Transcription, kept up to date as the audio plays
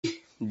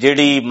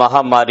ਜਿਹੜੀ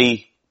ਮਹਾਮਾਰੀ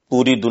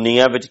ਪੂਰੀ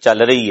ਦੁਨੀਆ ਵਿੱਚ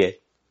ਚੱਲ ਰਹੀ ਹੈ,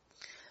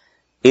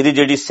 ਇਹਦੀ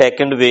ਜਿਹੜੀ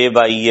ਸੈਕੰਡ ਵੇਵ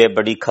ਆਈ ਹੈ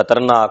ਬੜੀ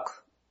ਖਤਰਨਾਕ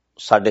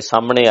ਸਾਡੇ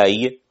ਸਾਹਮਣੇ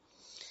ਆਈ ਹੈ,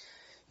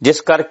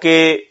 ਜਿਸ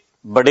ਕਰਕੇ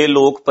ਬੜੇ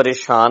ਲੋਕ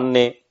ਪਰੇਸ਼ਾਨ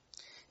ਨੇ।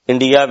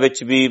 ਇੰਡੀਆ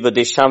ਵਿੱਚ ਵੀ,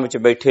 ਵਿਦੇਸ਼ਾਂ ਵਿੱਚ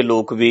ਬੈਠੇ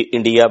ਲੋਕ ਵੀ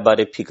ਇੰਡੀਆ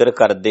ਬਾਰੇ ਫਿਕਰ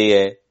ਕਰਦੇ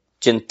ਹੈ,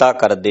 ਚਿੰਤਾ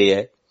ਕਰਦੇ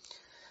ਹੈ।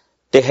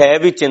 ਤੇ ਹੈ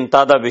ਵੀ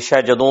ਚਿੰਤਾ ਦਾ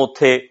ਵਿਸ਼ਾ ਜਦੋਂ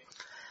ਉੱਥੇ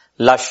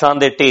ਲਾਸ਼ਾਂ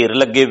ਦੇ ਢੇਰ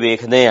ਲੱਗੇ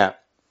ਵੇਖਦੇ ਆ,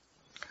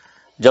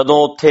 ਜਦੋਂ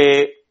ਉੱਥੇ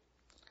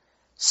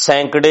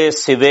ਸੈਂਕੜੇ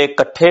ਸਿਵੇ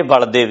ਇਕੱਠੇ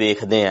ਬਲਦੇ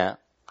ਵੇਖਦੇ ਆ,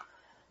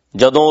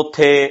 ਜਦੋਂ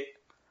ਉੱਥੇ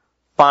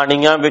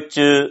ਪਾਣੀਆਂ ਵਿੱਚ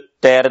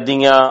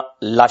ਤੈਰਦੀਆਂ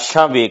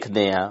ਲਾਸ਼ਾਂ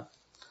ਵੇਖਦੇ ਆ,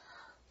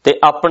 ਤੇ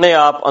ਆਪਣੇ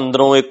ਆਪ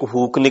ਅੰਦਰੋਂ ਇੱਕ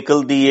ਹੂਕ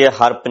ਨਿਕਲਦੀ ਹੈ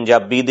ਹਰ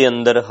ਪੰਜਾਬੀ ਦੇ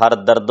ਅੰਦਰ, ਹਰ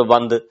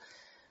ਦਰਦਬੰਦ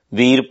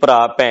ਵੀਰ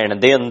ਭਰਾ ਭੈਣ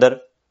ਦੇ ਅੰਦਰ।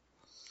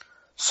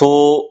 ਸੋ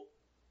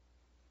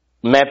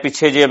ਮੈਂ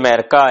ਪਿੱਛੇ ਜੇ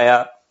ਅਮਰੀਕਾ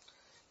ਆਇਆ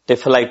ਤੇ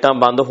ਫਲਾਈਟਾਂ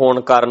ਬੰਦ ਹੋਣ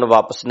ਕਾਰਨ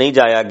ਵਾਪਸ ਨਹੀਂ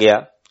ਜਾਇਆ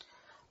ਗਿਆ,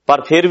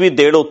 ਪਰ ਫਿਰ ਵੀ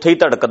ਦਿਲ ਉੱਥੇ ਹੀ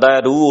ਧੜਕਦਾ ਹੈ,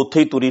 ਰੂਹ ਉੱਥੇ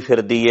ਹੀ ਤੁਰੀ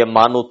ਫਿਰਦੀ ਹੈ,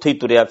 ਮਨ ਉੱਥੇ ਹੀ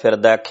ਤੁਰਿਆ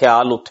ਫਿਰਦਾ ਹੈ,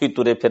 ਖਿਆਲ ਉੱਥੇ ਹੀ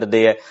ਤੁਰੇ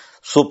ਫਿਰਦੇ ਹੈ,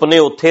 ਸੁਪਨੇ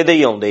ਉੱਥੇ ਦੇ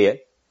ਹੀ ਆਉਂਦੇ ਹੈ।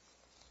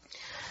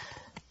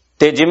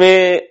 ਤੇ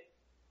ਜਿਵੇਂ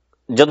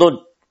ਜਦੋਂ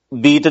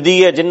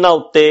ਬੀਤਦੀ ਹੈ ਜਿਨ੍ਹਾਂ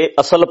ਉੱਤੇ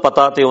ਅਸਲ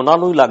ਪਤਾ ਤੇ ਉਹਨਾਂ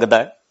ਨੂੰ ਹੀ ਲੱਗਦਾ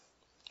ਹੈ।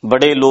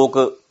 ਬੜੇ ਲੋਕ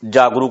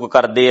ਜਾਗਰੂਕ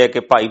ਕਰਦੇ ਹੈ ਕਿ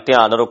ਭਾਈ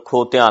ਧਿਆਨ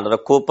ਰੱਖੋ, ਧਿਆਨ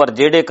ਰੱਖੋ, ਪਰ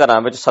ਜਿਹੜੇ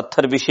ਘਰਾਂ ਵਿੱਚ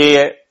 70 ਵਿਸ਼ੇ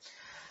ਹੈ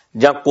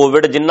ਜਾਂ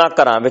ਕੋਵਿਡ ਜਿਨ੍ਹਾਂ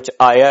ਘਰਾਂ ਵਿੱਚ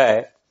ਆਇਆ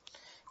ਹੈ,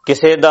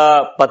 ਕਿਸੇ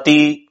ਦਾ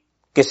ਪਤੀ,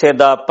 ਕਿਸੇ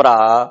ਦਾ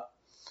ਭਰਾ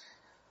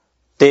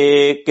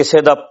ਤੇ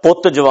ਕਿਸੇ ਦਾ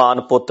ਪੁੱਤ,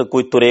 ਜਵਾਨ ਪੁੱਤ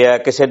ਕੋਈ ਤੁਰਿਆ,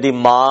 ਕਿਸੇ ਦੀ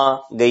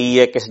ਮਾਂ ਗਈ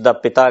ਹੈ, ਕਿਸੇ ਦਾ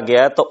ਪਿਤਾ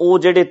ਗਿਆ, ਤਾਂ ਉਹ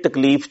ਜਿਹੜੇ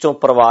ਤਕਲੀਫ ਚੋਂ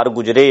ਪਰਿਵਾਰ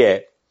ਗੁਜ਼ਰੇ ਹੈ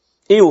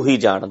ਇਹ ਉਹੀ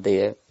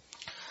ਜਾਣਦੇ ਹੈ।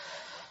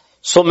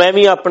 ਸੋ ਮੈਂ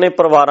ਵੀ ਆਪਣੇ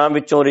ਪਰਿਵਾਰਾਂ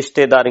ਵਿੱਚੋਂ,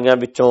 ਰਿਸ਼ਤੇਦਾਰੀਆਂ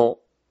ਵਿੱਚੋਂ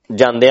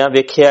ਜਾਂਦਿਆਂ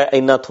ਵੇਖਿਆ,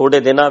 ਇਹਨਾਂ ਥੋੜੇ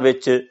ਦਿਨਾਂ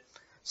ਵਿੱਚ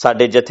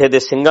ਸਾਡੇ ਜਥੇ ਦੇ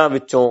ਸਿੰਘਾਂ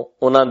ਵਿੱਚੋਂ,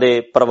 ਉਹਨਾਂ ਦੇ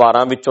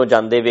ਪਰਿਵਾਰਾਂ ਵਿੱਚੋਂ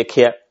ਜਾਂਦੇ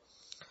ਵੇਖਿਆ।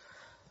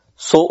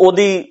 ਸੋ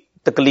ਉਹਦੀ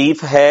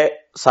ਤਕਲੀਫ ਹੈ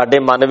ਸਾਡੇ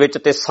ਮਨ ਵਿੱਚ।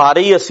 ਤੇ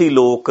ਸਾਰੇ ਹੀ ਅਸੀਂ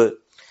ਲੋਕ,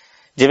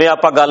 ਜਿਵੇਂ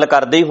ਆਪਾਂ ਗੱਲ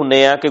ਕਰਦੇ ਹੀ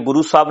ਹੁੰਨੇ ਆ ਕਿ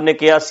ਗੁਰੂ ਸਾਹਿਬ ਨੇ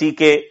ਕਿਹਾ ਸੀ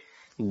ਕਿ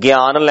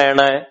ਗਿਆਨ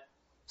ਲੈਣਾ ਹੈ,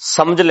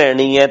 ਸਮਝ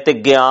ਲੈਣੀ ਹੈ, ਤੇ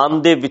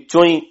ਗਿਆਨ ਦੇ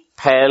ਵਿੱਚੋਂ ਹੀ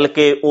ਫੈਲ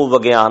ਕੇ ਉਹ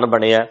ਵਿਗਿਆਨ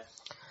ਬਣਿਆ।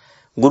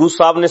 ਗੁਰੂ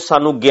ਸਾਹਿਬ ਨੇ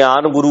ਸਾਨੂੰ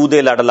ਗਿਆਨ ਗੁਰੂ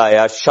ਦੇ ਲੜ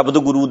ਲਾਇਆ, ਸ਼ਬਦ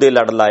ਗੁਰੂ ਦੇ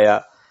ਲੜ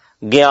ਲਾਇਆ।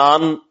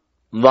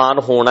 ਗਿਆਨਵਾਨ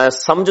ਹੋਣਾ ਹੈ,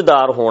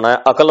 ਸਮਝਦਾਰ ਹੋਣਾ ਹੈ,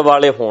 ਅਕਲ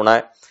ਵਾਲੇ ਹੋਣਾ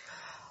ਹੈ,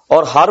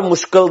 ਔਰ ਹਰ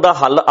ਮੁਸ਼ਕਲ ਦਾ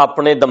ਹੱਲ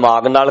ਆਪਣੇ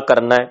ਦਿਮਾਗ ਨਾਲ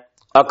ਕਰਨਾ ਹੈ,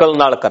 ਅਕਲ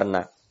ਨਾਲ ਕਰਨਾ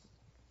ਹੈ।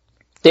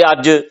 ਤੇ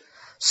ਅੱਜ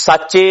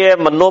ਸੱਚ ਇਹ ਹੈ,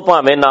 ਮੰਨੋ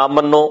ਭਾਵੇਂ ਨਾ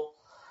ਮੰਨੋ,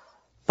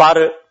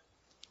 ਪਰ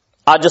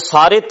ਅੱਜ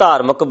ਸਾਰੇ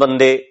ਧਾਰਮਿਕ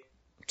ਬੰਦੇ,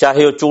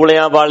 ਚਾਹੇ ਉਹ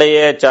ਚੂਲਿਆਂ ਵਾਲੇ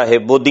ਹੈ, ਚਾਹੇ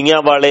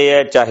ਬੋਦੀਆਂ ਵਾਲੇ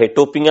ਹੈ, ਚਾਹੇ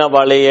ਟੋਪੀਆਂ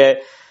ਵਾਲੇ ਹੈ,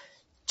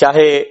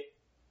 ਚਾਹੇ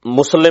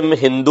ਮੁਸਲਿਮ,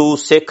 ਹਿੰਦੂ,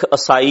 ਸਿੱਖ,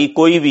 ਈਸਾਈ,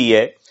 ਕੋਈ ਵੀ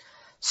ਹੈ,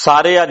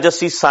 ਸਾਰੇ ਅੱਜ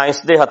ਅਸੀਂ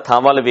ਸਾਇੰਸ ਦੇ ਹੱਥਾਂ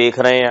ਵੱਲ ਵੇਖ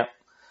ਰਹੇ ਹਾਂ,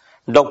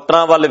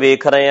 ਡਾਕਟਰਾਂ ਵੱਲ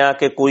ਵੇਖ ਰਹੇ ਹਾਂ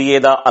ਕਿ ਕੋਈ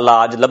ਇਹਦਾ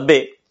ਇਲਾਜ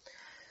ਲੱਭੇ।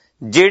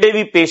 ਜਿਹੜੇ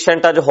ਵੀ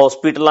ਪੇਸ਼ੈਂਟ ਅੱਜ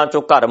ਹਸਪੀਟਲਾਂ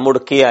ਚੋਂ ਘਰ ਮੁੜ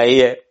ਕੇ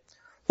ਆਏ ਹੈ,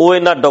 ਉਹ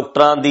ਇਹਨਾਂ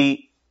ਡਾਕਟਰਾਂ ਦੀ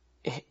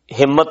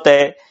ਹਿੰਮਤ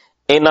ਹੈ,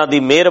 ਇਹਨਾਂ ਦੀ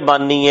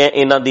ਮਿਹਰਬਾਨੀ ਹੈ,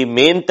 ਇਹਨਾਂ ਦੀ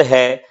ਮਿਹਨਤ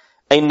ਹੈ,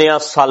 ਇੰਨਿਆਂ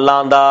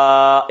ਸਾਲਾਂ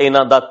ਦਾ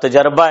ਇਹਨਾਂ ਦਾ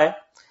ਤਜਰਬਾ ਹੈ।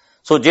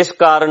 ਸੋ ਜਿਸ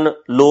ਕਾਰਨ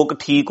ਲੋਕ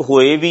ਠੀਕ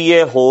ਹੋਏ ਵੀ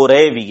ਹੈ, ਹੋ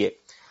ਰਹੇ ਵੀ ਹੈ।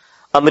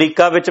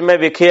 ਅਮਰੀਕਾ ਵਿੱਚ ਮੈਂ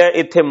ਵੇਖਿਆ,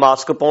 ਇੱਥੇ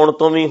ਮਾਸਕ ਪਾਉਣ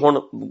ਤੋਂ ਵੀ ਹੁਣ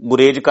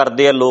ਗੁਰੇਜ਼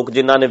ਕਰਦੇ ਆ ਲੋਕ।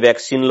 ਜਿਨ੍ਹਾਂ ਨੇ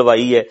ਵੈਕਸੀਨ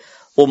ਲਵਾਈ ਹੈ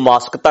ਉਹ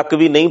ਮਾਸਕ ਤੱਕ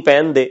ਵੀ ਨਹੀਂ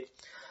ਪਹਿਨਦੇ।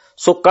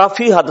 ਸੋ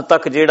ਕਾਫੀ ਹੱਦ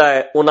ਤੱਕ ਜਿਹੜਾ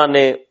ਹੈ ਉਹਨਾਂ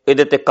ਨੇ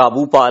ਇਹਦੇ ਤੇ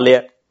ਕਾਬੂ ਪਾ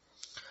ਲਿਆ।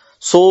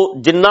 ਸੋ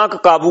ਜਿੰਨਾ ਕੁ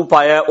ਕਾਬੂ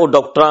ਪਾਇਆ ਉਹ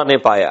ਡਾਕਟਰਾਂ ਨੇ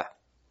ਪਾਇਆ,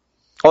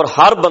 ਔਰ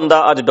ਹਰ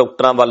ਬੰਦਾ ਅੱਜ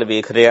ਡਾਕਟਰਾਂ ਵੱਲ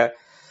ਵੇਖ ਰਿਹਾ।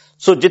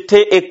 ਸੋ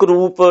ਜਿੱਥੇ ਇੱਕ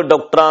ਰੂਪ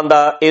ਡਾਕਟਰਾਂ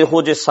ਦਾ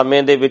ਇਹੋ ਜਿਹੇ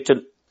ਸਮੇਂ ਦੇ ਵਿੱਚ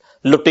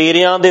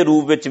ਲੁਟੇਰਿਆਂ ਦੇ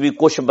ਰੂਪ ਵਿੱਚ ਵੀ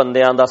ਕੁਝ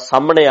ਬੰਦਿਆਂ ਦਾ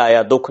ਸਾਹਮਣੇ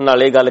ਆਇਆ, ਦੁੱਖ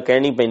ਨਾਲ ਇਹ ਗੱਲ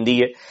ਕਹਿਣੀ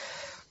ਪੈਂਦੀ ਹੈ,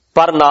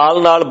 ਪਰ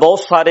ਨਾਲ ਨਾਲ ਬਹੁਤ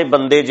ਸਾਰੇ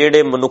ਬੰਦੇ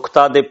ਜਿਹੜੇ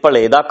ਮਨੁੱਖਤਾ ਦੇ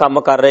ਭਲੇ ਦਾ ਕੰਮ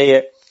ਕਰ ਰਹੇ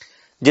ਹੈ,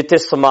 ਜਿੱਥੇ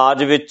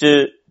ਸਮਾਜ ਵਿੱਚ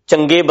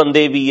ਚੰਗੇ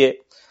ਬੰਦੇ ਵੀ ਹੈ।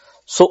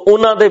 ਸੋ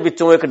ਉਹਨਾਂ ਦੇ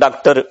ਵਿੱਚੋਂ ਇੱਕ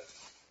ਡਾਕਟਰ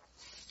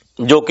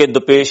ਜੋ ਕਿ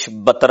ਦੁਪੇਸ਼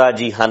ਬਤਰਾ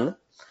ਜੀ ਹਨ।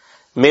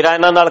 ਮੇਰਾ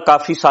ਇਹਨਾਂ ਨਾਲ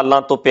ਕਾਫੀ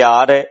ਸਾਲਾਂ ਤੋਂ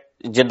ਪਿਆਰ ਹੈ,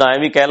 ਜਿੱਦਾਂ ਇਹ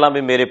ਵੀ ਕਹਿ ਲਾਂ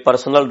ਵੀ ਮੇਰੇ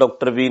ਪਰਸਨਲ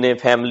ਡਾਕਟਰ ਵੀ ਨੇ,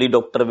 ਫੈਮਿਲੀ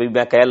ਡਾਕਟਰ ਵੀ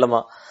ਮੈਂ ਕਹਿ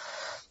ਲਵਾਂ।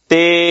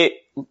 ਤੇ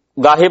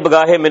ਗਾਹੇ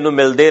ਬਗਾਹੇ ਮੈਨੂੰ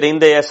ਮਿਲਦੇ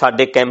ਰਹਿੰਦੇ ਆ,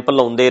 ਸਾਡੇ ਕੈਂਪ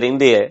ਲਾਉਂਦੇ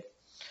ਰਹਿੰਦੇ ਆ।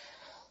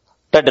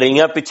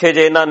 ਢੱਡਰੀਆਂ ਪਿੱਛੇ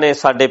ਜੇ ਇਹਨਾਂ ਨੇ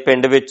ਸਾਡੇ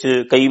ਪਿੰਡ ਵਿੱਚ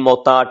ਕਈ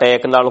ਮੌਤਾਂ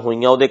ਅਟੈਕ ਨਾਲ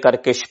ਹੋਈਆਂ, ਉਹਦੇ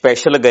ਕਰਕੇ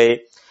ਸਪੈਸ਼ਲ ਗਏ।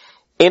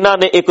 ਇਹਨਾਂ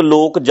ਨੇ ਇੱਕ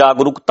ਲੋਕ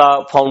ਜਾਗਰੂਕਤਾ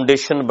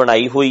ਫਾਊਂਡੇਸ਼ਨ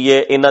ਬਣਾਈ ਹੋਈ ਹੈ,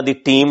 ਇਹਨਾਂ ਦੀ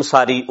ਟੀਮ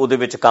ਸਾਰੀ ਉਹਦੇ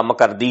ਵਿੱਚ ਕੰਮ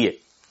ਕਰਦੀ ਹੈ।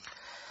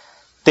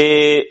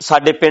 ਤੇ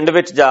ਸਾਡੇ ਪਿੰਡ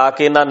ਵਿੱਚ ਜਾ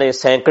ਕੇ ਇਹਨਾਂ ਨੇ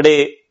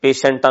ਸੈਂਕੜੇ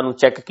ਪੇਸ਼ੈਂਟਾਂ ਨੂੰ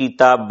ਚੈੱਕ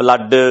ਕੀਤਾ,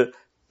 ਬਲੱਡ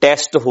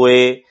ਟੈਸਟ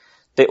ਹੋਏ,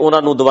 ਤੇ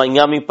ਉਹਨਾਂ ਨੂੰ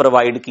ਦਵਾਈਆਂ ਵੀ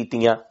ਪ੍ਰੋਵਾਈਡ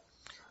ਕੀਤੀਆਂ।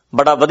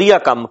 ਬੜਾ ਵਧੀਆ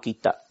ਕੰਮ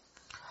ਕੀਤਾ।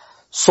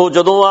 ਸੋ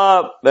ਜਦੋਂ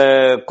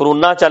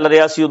ਕਰੋਨਾ ਚੱਲ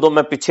ਰਿਹਾ ਸੀ, ਉਦੋਂ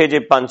ਮੈਂ ਪਿੱਛੇ ਜੇ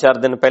 5-4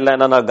 ਦਿਨ ਪਹਿਲਾਂ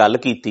ਇਹਨਾਂ ਨਾਲ ਗੱਲ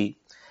ਕੀਤੀ।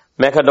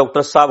 ਮੈਂ ਕਿਹਾ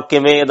ਡਾਕਟਰ ਸਾਹਿਬ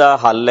ਕਿਵੇਂ ਇਹਦਾ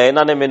ਹੱਲ ਹੈ?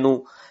 ਇਹਨਾਂ ਨੇ ਮੈਨੂੰ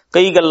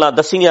ਕਈ ਗੱਲਾਂ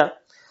ਦੱਸੀਆਂ।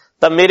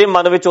 ਤਾਂ ਮੇਰੇ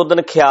ਮਨ ਵਿੱਚ ਉਦੋਂ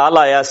ਖਿਆਲ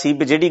ਆਇਆ ਸੀ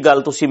ਵੀ ਜਿਹੜੀ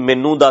ਗੱਲ ਤੁਸੀਂ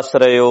ਮੈਨੂੰ ਦੱਸ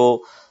ਰਹੇ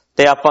ਹੋ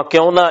ਤੇ ਆਪਾਂ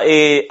ਕਿਉਂ ਨਾ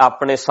ਇਹ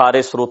ਆਪਣੇ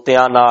ਸਾਰੇ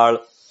ਸਰੋਤਿਆਂ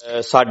ਨਾਲ,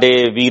 ਸਾਡੇ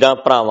ਵੀਰਾਂ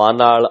ਭਰਾਵਾਂ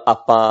ਨਾਲ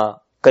ਆਪਾਂ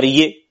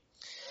ਕਰੀਏ।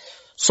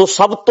 ਸੋ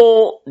ਸਭ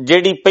ਤੋਂ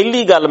ਜਿਹੜੀ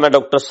ਪਹਿਲੀ ਗੱਲ ਮੈਂ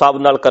ਡਾਕਟਰ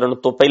ਸਾਹਿਬ ਨਾਲ ਕਰਨ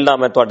ਤੋਂ ਪਹਿਲਾਂ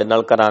ਮੈਂ ਤੁਹਾਡੇ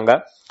ਨਾਲ ਕਰਾਂਗਾ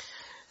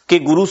ਕਿ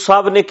ਗੁਰੂ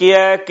ਸਾਹਿਬ ਨੇ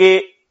ਕਿਹਾ ਕਿ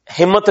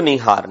ਹਿੰਮਤ ਨਹੀਂ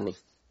ਹਾਰਨੀ।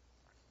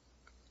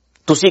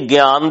 ਤੁਸੀਂ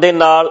ਗਿਆਨ ਦੇ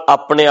ਨਾਲ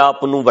ਆਪਣੇ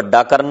ਆਪ ਨੂੰ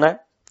ਵੱਡਾ ਕਰਨਾ ਹੈ,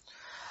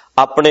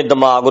 ਆਪਣੇ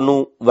ਦਿਮਾਗ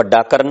ਨੂੰ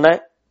ਵੱਡਾ ਕਰਨਾ ਹੈ,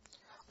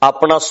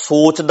 ਆਪਣਾ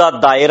ਸੋਚ ਦਾ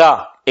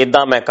ਦਾਇਰਾ,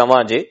 ਇਦਾਂ ਮੈਂ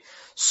ਕਹਾਂ ਜੇ,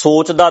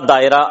 ਸੋਚ ਦਾ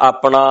ਦਾਇਰਾ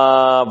ਆਪਣਾ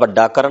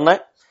ਵੱਡਾ ਕਰਨਾ ਹੈ,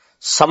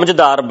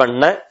 ਸਮਝਦਾਰ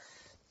ਬਣਨਾ ਹੈ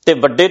ਤੇ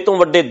ਵੱਡੇ ਤੋਂ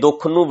ਵੱਡੇ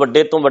ਦੁੱਖ ਨੂੰ,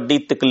 ਵੱਡੇ ਤੋਂ ਵੱਡੀ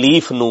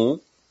ਤਕਲੀਫ ਨੂੰ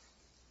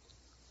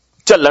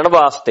ਝੱਲਣ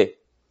ਵਾਸਤੇ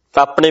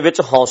ਆਪਣੇ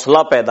ਵਿੱਚ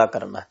ਹੌਸਲਾ ਪੈਦਾ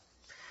ਕਰਨਾ ਹੈ,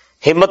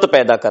 ਹਿੰਮਤ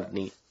ਪੈਦਾ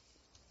ਕਰਨੀ।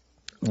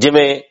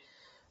 ਜਿਵੇਂ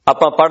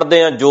ਆਪਾਂ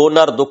ਪੜ੍ਹਦੇ ਹਾਂ, ਜੋ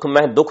ਨਰ ਦੁੱਖ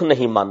ਮਹਿ ਦੁੱਖ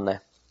ਨਹੀਂ ਮੰਨੈ,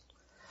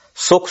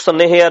 ਸੁਖ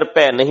ਸਨੇਹ ਅਰ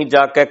ਭੈ ਨਹੀਂ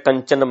ਜਾ ਕੇ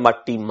ਕੰਚਨ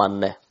ਮਾਟੀ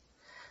ਮੰਨੈ,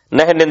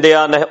 ਨਹਿ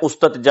ਨਿੰਦਿਆ ਨਹਿ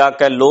ਉਸਤਤ ਜਾ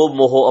ਕੇ ਲੋਭ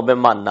ਮੋਹ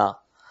ਅਭਿਮਾਨਾ,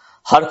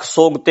 ਹਰਖ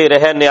ਸੋਗ ਤੇ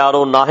ਰਹਿ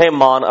ਨਿਆਰੋ ਨਾਹੇ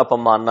ਮਾਨ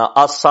ਅਪਮਾਨਾ,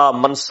 ਆਸਾ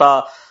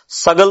ਮਨਸਾ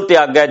ਸਗਲ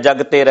ਤਿਆਗੈ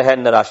ਜਗ ਤੇ ਰਹਿ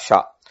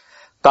ਨਿਰਾਸ਼ਾ,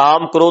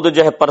 ਕਾਮ ਕ੍ਰੋਧ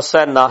ਜਹ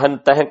ਪਰਸੈ ਨਾਹਨ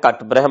ਤਹ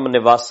ਘਟ ਬ੍ਰਹਮ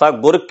ਨਿਵਾਸਾ,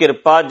 ਗੁਰ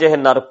ਕਿਰਪਾ ਜਹ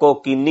ਨਰ ਕੋ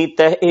ਕੀਨੀ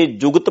ਤਹ ਇਹ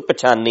ਜੁਗਤ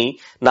ਪਛਾਨੀ,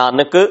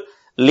 ਨਾਨਕ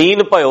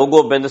ਲੀਨ ਭਇਓ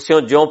ਗੋਬਿੰਦ ਸਿਉ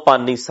ਜਿਉ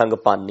ਪਾਨੀ ਸੰਗ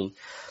ਪਾਨੀ।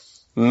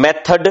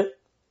 ਮੈਥਡ,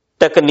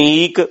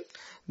 ਤਕਨੀਕ,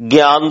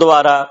 ਗਿਆਨ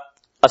ਦੁਆਰਾ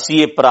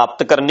ਅਸੀਂ ਇਹ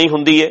ਪ੍ਰਾਪਤ ਕਰਨੀ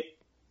ਹੁੰਦੀ ਹੈ।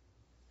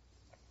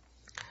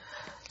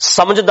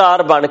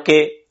 ਸਮਝਦਾਰ ਬਣ ਕੇ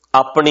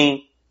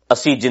ਆਪਣੀ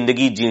ਅਸੀਂ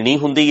ਜ਼ਿੰਦਗੀ ਜੀਣੀ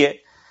ਹੁੰਦੀ ਹੈ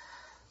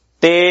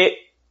ਤੇ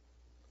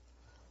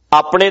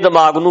ਆਪਣੇ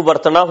ਦਿਮਾਗ ਨੂੰ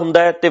ਵਰਤਣਾ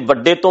ਹੁੰਦਾ ਹੈ ਤੇ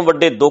ਵੱਡੇ ਤੋਂ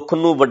ਵੱਡੇ ਦੁੱਖ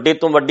ਨੂੰ, ਵੱਡੇ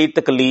ਤੋਂ ਵੱਡੀ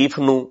ਤਕਲੀਫ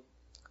ਨੂੰ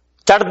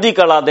ਚੜ੍ਹਦੀ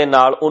ਕਲਾ ਦੇ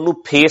ਨਾਲ ਉਹਨੂੰ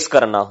ਫੇਸ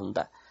ਕਰਨਾ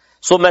ਹੁੰਦਾ।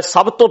 ਸੋ ਮੈਂ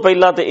ਸਭ ਤੋਂ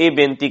ਪਹਿਲਾਂ ਤੇ ਇਹ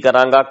ਬੇਨਤੀ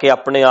ਕਰਾਂਗਾ ਕਿ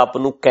ਆਪਣੇ ਆਪ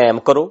ਨੂੰ ਕਾਇਮ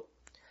ਕਰੋ,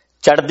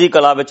 ਚੜ੍ਹਦੀ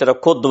ਕਲਾ ਵਿੱਚ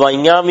ਰੱਖੋ।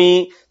 ਦਵਾਈਆਂ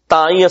ਵੀ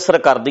ਤਾਂ ਹੀ ਅਸਰ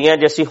ਕਰਦੀਆਂ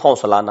ਜੇ ਅਸੀਂ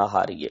ਹੌਸਲਾ ਨਾ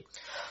ਹਾਰੀਏ।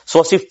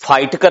 ਸੋ ਅਸੀਂ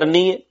ਫਾਈਟ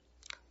ਕਰਨੀ ਹੈ,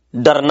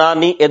 ਡਰਨਾ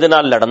ਨਹੀਂ, ਇਹਦੇ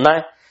ਨਾਲ ਲੜਨਾ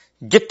ਹੈ।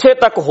 ਜਿੱਥੇ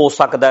ਤੱਕ ਹੋ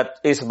ਸਕਦਾ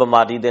ਇਸ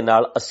ਬਿਮਾਰੀ ਦੇ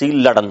ਨਾਲ ਅਸੀਂ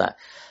ਲੜਨਾ ਹੈ।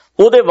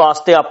 ਉਹਦੇ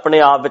ਵਾਸਤੇ ਆਪਣੇ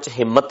ਆਪ ਵਿੱਚ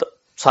ਹਿੰਮਤ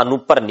ਸਾਨੂੰ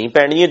ਭਰਨੀ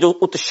ਪੈਣੀ ਹੈ, ਜੋ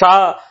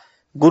ਉਤਸ਼ਾਹ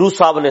ਗੁਰੂ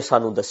ਸਾਹਿਬ ਨੇ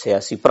ਸਾਨੂੰ ਦੱਸਿਆ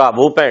ਸੀ।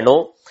 ਭਰਾਵੋ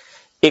ਭੈਣੋ,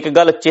 ਇੱਕ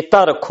ਗੱਲ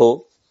ਚੇਤਾ ਰੱਖੋ,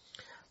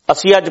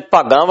 ਅਸੀਂ ਅੱਜ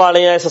ਭਾਗਾਂ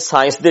ਵਾਲੇ ਆ, ਇਸ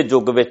ਸਾਇੰਸ ਦੇ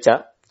ਯੁੱਗ ਵਿੱਚ ਆ।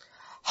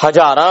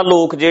 ਹਜ਼ਾਰਾਂ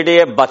ਲੋਕ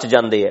ਜਿਹੜੇ ਆ ਬਚ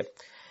ਜਾਂਦੇ ਆ।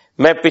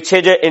 ਮੈਂ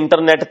ਪਿੱਛੇ ਜੇ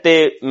ਇੰਟਰਨੈਟ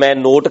ਤੇ ਮੈਂ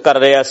ਨੋਟ ਕਰ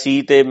ਰਿਹਾ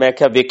ਸੀ ਤੇ ਮੈਂ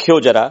ਕਿਹਾ ਵੇਖਿਓ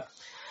ਜਰਾ,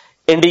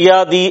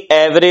 ਇੰਡੀਆ ਦੀ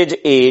ਐਵਰੇਜ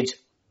ਏਜ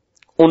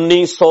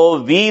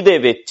 1920 ਦੇ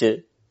ਵਿੱਚ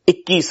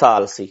 21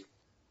 ਸਾਲ ਸੀ।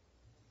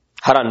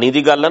 ਹੈਰਾਨੀ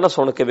ਦੀ ਗੱਲ ਹੈ ਨਾ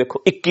ਸੁਣ ਕੇ,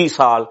 ਵੇਖੋ 21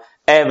 ਸਾਲ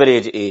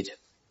ਐਵਰੇਜ ਏਜ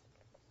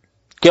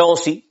ਕਿਉਂ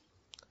ਸੀ?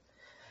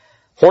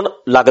 ਹੁਣ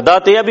ਲੱਗਦਾ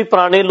ਤੇ ਆ ਵੀ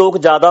ਪੁਰਾਣੇ ਲੋਕ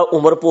ਜ਼ਿਆਦਾ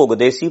ਉਮਰ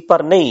ਭੋਗਦੇ ਸੀ,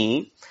 ਪਰ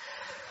ਨਹੀਂ,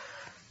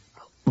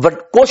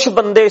 ਕੁਝ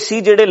ਬੰਦੇ ਸੀ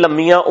ਜਿਹੜੇ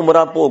ਲੰਮੀਆਂ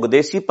ਉਮਰਾਂ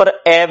ਭੋਗਦੇ ਸੀ, ਪਰ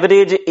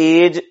ਐਵਰੇਜ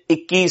ਏਜ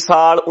 21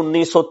 ਸਾਲ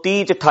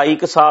 1930 ਚ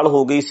 28 ਸਾਲ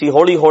ਹੋ ਗਈ ਸੀ।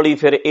 ਹੌਲੀ ਹੌਲੀ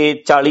ਫਿਰ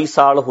ਇਹ 40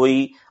 ਸਾਲ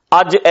ਹੋਈ,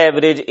 ਅੱਜ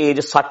ਐਵਰੇਜ ਏਜ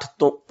 60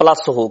 ਤੋਂ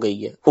ਪਲੱਸ ਹੋ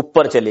ਗਈ ਹੈ,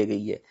 ਉੱਪਰ ਚਲੇ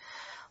ਗਈ ਹੈ।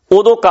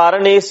 ਉਦੋਂ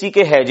ਕਾਰਨ ਇਹ ਸੀ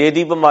ਕਿ ਹੈਜੇ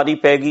ਦੀ ਬਿਮਾਰੀ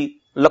ਪੈ ਗਈ,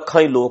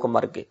 ਲੱਖਾਂ ਹੀ ਲੋਕ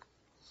ਮਰ ਗਏ।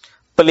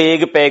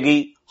 ਪਲੇਗ ਪੈ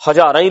ਗਈ,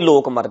 ਹਜ਼ਾਰਾਂ ਹੀ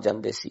ਲੋਕ ਮਰ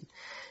ਜਾਂਦੇ ਸੀ।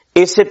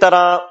 ਇਸੇ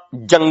ਤਰ੍ਹਾਂ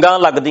ਜੰਗਾਂ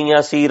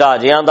ਲੱਗਦੀਆਂ ਸੀ,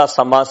 ਰਾਜਿਆਂ ਦਾ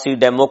ਸਮਾਂ ਸੀ,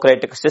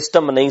 ਡੈਮੋਕ੍ਰੈਟਿਕ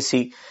ਸਿਸਟਮ ਨਹੀਂ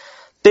ਸੀ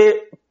ਤੇ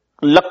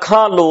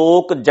ਲੱਖਾਂ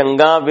ਲੋਕ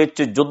ਜੰਗਾਂ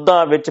ਵਿੱਚ,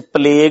 ਯੁੱਧਾਂ ਵਿੱਚ,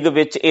 ਪਲੇਗ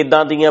ਵਿੱਚ,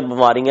 ਇਦਾਂ ਦੀਆਂ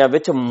ਬਿਮਾਰੀਆਂ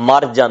ਵਿੱਚ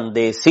ਮਰ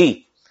ਜਾਂਦੇ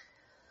ਸੀ।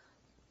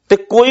 ਤੇ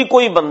ਕੋਈ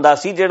ਕੋਈ ਬੰਦਾ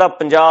ਸੀ ਜਿਹੜਾ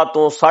 50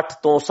 ਤੋਂ 60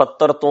 ਤੋਂ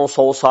 70 ਤੋਂ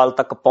 100 ਸਾਲ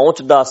ਤੱਕ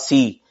ਪਹੁੰਚਦਾ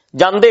ਸੀ,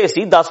 ਜਾਂਦੇ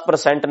ਸੀ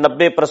 10%,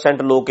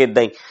 90% ਲੋਕ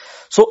ਇਦਾਂ ਹੀ।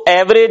 ਸੋ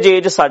ਐਵਰੇਜ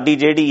ਏਜ ਸਾਡੀ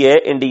ਜਿਹੜੀ ਹੈ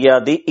ਇੰਡੀਆ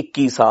ਦੀ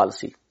 21 ਸਾਲ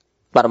ਸੀ।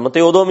 ਧਰਮ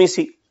ਤੇ ਉਦੋਂ ਵੀ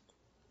ਸੀ,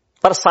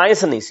 ਪਰ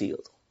ਸਾਇੰਸ ਨਹੀਂ ਸੀ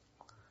ਉਦੋਂ।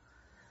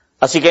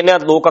 ਅਸੀਂ ਕਹਿੰਦੇ ਹਾਂ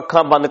ਲੋਕ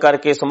ਅੱਖਾਂ ਬੰਦ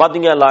ਕਰਕੇ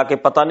ਸਮਾਧੀਆਂ ਲਾ ਕੇ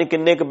ਪਤਾ ਨਹੀਂ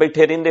ਕਿੰਨੇ ਕੁ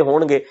ਬੈਠੇ ਰਹਿੰਦੇ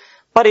ਹੋਣਗੇ,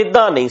 ਪਰ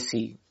ਇਦਾਂ ਨਹੀਂ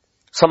ਸੀ।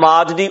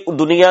 ਸਮਾਜ ਦੀ,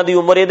 ਦੁਨੀਆ ਦੀ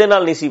ਉਮਰ ਇਹਦੇ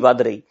ਨਾਲ ਨਹੀਂ ਸੀ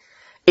ਵੱਧ ਰਹੀ।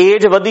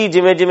 ਏਜ ਵਧੀ,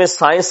 ਜਿਵੇਂ ਜਿਵੇਂ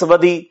ਸਾਇੰਸ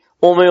ਵਧੀ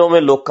ਉਵੇਂ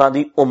ਉਵੇਂ ਲੋਕਾਂ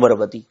ਦੀ ਉਮਰ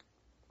ਵਧੀ।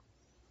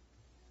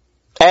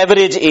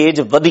 ਐਵਰੇਜ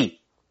ਏਜ ਵਧੀ,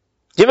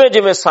 ਜਿਵੇਂ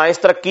ਜਿਵੇਂ ਸਾਇੰਸ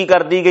ਤਰੱਕੀ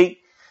ਕਰਦੀ ਗਈ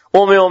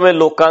ਉਵੇਂ ਉਵੇਂ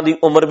ਲੋਕਾਂ ਦੀ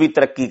ਉਮਰ ਵੀ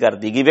ਤਰੱਕੀ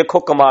ਕਰਦੀ ਗਈ। ਵੇਖੋ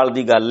ਕਮਾਲ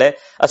ਦੀ ਗੱਲ ਹੈ।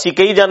 ਅਸੀਂ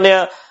ਕਹੀ ਜਾਂਦੇ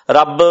ਆ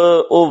ਰੱਬ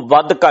ਉਹ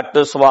ਵੱਧ ਘੱਟ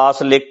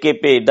ਸਵਾਸ ਲਿਖ ਕੇ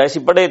ਭੇਜਦਾ।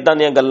 ਅਸੀਂ ਬੜੇ ਇਦਾਂ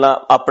ਦੀਆਂ ਗੱਲਾਂ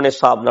ਆਪਣੇ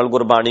ਹਿਸਾਬ ਨਾਲ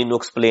ਗੁਰਬਾਣੀ ਨੂੰ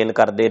ਐਕਸਪਲੇਨ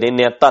ਕਰਦੇ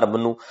ਰਹਿੰਦੇ ਆ, ਧਰਮ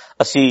ਨੂੰ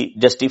ਅਸੀਂ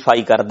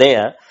ਜਸਟੀਫਾਈ ਕਰਦੇ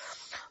ਆ।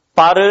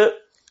 ਪਰ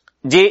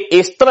ਜੇ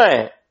ਇਸ ਤਰ੍ਹਾਂ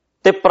ਹੈ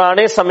ਤੇ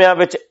ਪੁਰਾਣੇ ਸਮਿਆਂ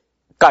ਵਿੱਚ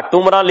ਘੱਟ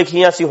ਉਮਰਾਂ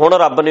ਲਿਖੀਆਂ ਸੀ, ਹੁਣ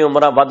ਰੱਬ ਨੇ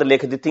ਉਮਰਾਂ ਵੱਧ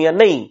ਲਿਖ ਦਿੱਤੀਆਂ?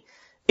 ਨਹੀਂ,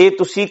 ਇਹ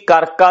ਤੁਸੀਂ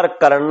ਕਰ ਕਰ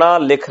ਕਰਨਾ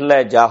ਲਿਖ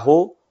ਲੈ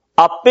ਜਾਹੋ,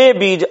 ਆਪੇ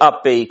ਬੀਜ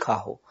ਆਪੇ ਹੀ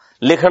ਖਾਹੋ।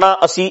 ਲਿਖਣਾ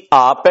ਅਸੀਂ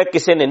ਆਪ ਹੈ,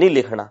 ਕਿਸੇ ਨੇ ਨਹੀਂ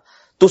ਲਿਖਣਾ।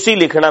 ਤੁਸੀਂ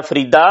ਲਿਖਣਾ,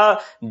 ਫਰੀਦਾ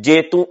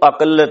ਜੇ ਤੂੰ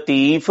ਅਕਲ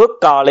ਲਤੀਫ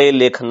ਕਾਲੇ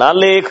ਲਿਖ ਨਾ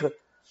ਲੇਖ,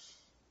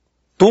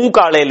 ਤੂੰ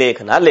ਕਾਲੇ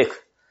ਲੇਖ ਨਾ ਲਿਖ।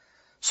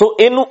 ਸੋ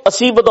ਇਹਨੂੰ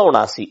ਅਸੀਂ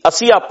ਵਧਾਉਣਾ ਸੀ,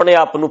 ਅਸੀਂ ਆਪਣੇ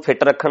ਆਪ ਨੂੰ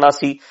ਫਿੱਟ ਰੱਖਣਾ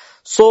ਸੀ।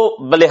 ਸੋ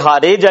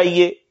ਬਲਿਹਾਰੇ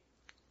ਜਾਈਏ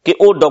ਕਿ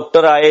ਉਹ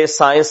ਡਾਕਟਰ ਆਏ,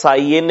 ਸਾਇੰਸ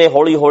ਆਈ, ਇਹਨੇ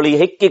ਹੌਲੀ ਹੌਲੀ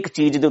ਇੱਕ ਇੱਕ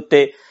ਚੀਜ਼ ਦੇ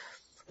ਉੱਤੇ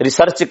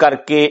ਰਿਸਰਚ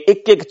ਕਰਕੇ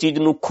ਇੱਕ ਇੱਕ ਚੀਜ਼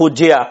ਨੂੰ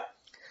ਖੋਜਿਆ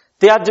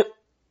ਤੇ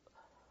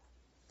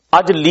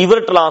ਅੱਜ ਲੀਵਰ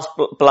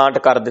ਟ੍ਰਾਂਸਪਲਾਂਟ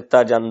ਕਰ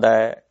ਦਿੱਤਾ ਜਾਂਦਾ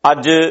ਹੈ,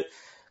 ਅੱਜ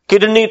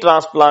ਕਿਡਨੀ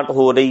ਟ੍ਰਾਂਸਪਲਾਂਟ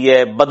ਹੋ ਰਹੀ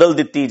ਹੈ, ਬਦਲ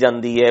ਦਿੱਤੀ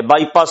ਜਾਂਦੀ ਹੈ।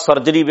 ਬਾਈਪਾਸ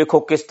ਸਰਜਰੀ ਵੇਖੋ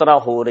ਕਿਸ ਤਰ੍ਹਾਂ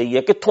ਹੋ ਰਹੀ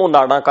ਹੈ, ਕਿੱਥੋਂ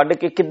ਨਾੜਾਂ ਕੱਢ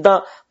ਕੇ ਕਿੱਦਾਂ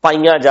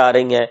ਪਾਈਆਂ ਜਾ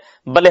ਰਹੀਆਂ।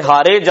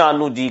 ਬਲਿਹਾਰੇ ਜਾਣ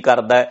ਨੂੰ ਜੀ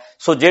ਕਰਦਾ ਹੈ।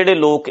 ਸੋ ਜਿਹੜੇ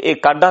ਲੋਕ ਇਹ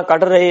ਕਾਢਾਂ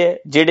ਕੱਢ ਰਹੇ ਹੈ,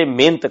 ਜਿਹੜੇ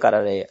ਮਿਹਨਤ ਕਰ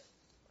ਰਹੇ ਹੈ,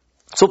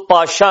 ਸੋ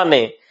ਪਾਤਸ਼ਾਹ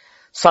ਨੇ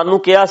ਸਾਨੂੰ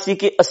ਕਿਹਾ ਸੀ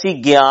ਕਿ ਅਸੀਂ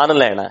ਗਿਆਨ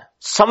ਲੈਣਾ,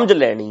 ਸਮਝ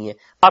ਲੈਣੀ ਹੈ,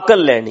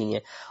 ਅਕਲ ਲੈਣੀ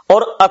ਹੈ,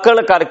 ਔਰ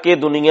ਅਕਲ ਕਰਕੇ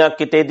ਦੁਨੀਆ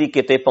ਕਿਤੇ ਦੀ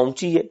ਕਿਤੇ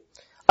ਪਹੁੰਚੀ ਹੈ।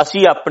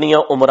 ਅਸੀਂ ਆਪਣੀਆਂ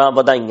ਉਮਰਾਂ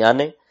ਵਧਾਈਆਂ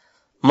ਨੇ,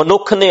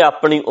 ਮਨੁੱਖ ਨੇ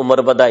ਆਪਣੀ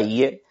ਉਮਰ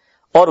ਵਧਾਈ ਹੈ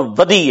ਔਰ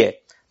ਵਧੀ ਹੈ।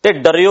 ਤੇ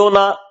ਡਰਿਓ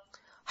ਨਾ,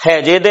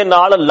 ਹੈਜੇ ਦੇ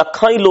ਨਾਲ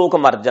ਲੱਖਾਂ ਹੀ ਲੋਕ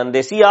ਮਰ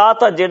ਜਾਂਦੇ ਸੀ। ਆਹ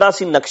ਤਾਂ ਜਿਹੜਾ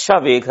ਅਸੀਂ ਨਕਸ਼ਾ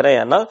ਵੇਖ ਰਹੇ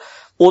ਆ ਨਾ,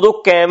 ਉਦੋਂ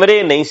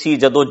ਕੈਮਰੇ ਨਹੀਂ ਸੀ।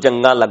 ਜਦੋਂ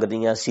ਜੰਗਾਂ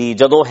ਲੱਗਦੀਆਂ ਸੀ,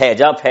 ਜਦੋਂ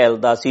ਹੈਜਾ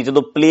ਫੈਲਦਾ ਸੀ,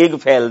 ਜਦੋਂ ਪਲੇਗ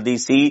ਫੈਲਦੀ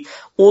ਸੀ,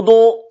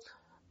 ਉਦੋਂ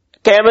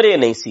ਕੈਮਰੇ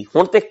ਨਹੀਂ ਸੀ।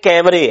 ਹੁਣ ਤੇ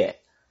ਕੈਮਰੇ ਹੈ,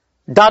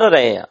 ਡਰ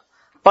ਰਹੇ ਆ।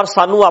 ਪਰ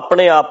ਸਾਨੂੰ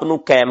ਆਪਣੇ ਆਪ ਨੂੰ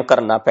ਕਾਇਮ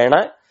ਕਰਨਾ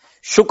ਪੈਣਾ।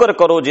 ਸ਼ੁਕਰ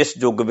ਕਰੋ ਜਿਸ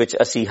ਯੁੱਗ ਵਿੱਚ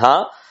ਅਸੀਂ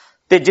ਹਾਂ,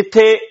 ਤੇ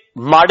ਜਿੱਥੇ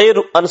ਮਾੜੇ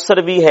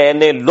ਅਨਸਰ ਵੀ ਹੈ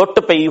ਨੇ, ਲੁੱਟ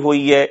ਪਈ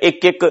ਹੋਈ ਹੈ,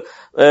 ਇੱਕ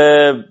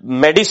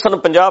ਮੈਡੀਸਨ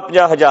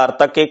 50-50 ਹਜ਼ਾਰ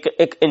ਤੱਕ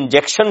ਇੱਕ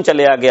ਇੰਜੈਕਸ਼ਨ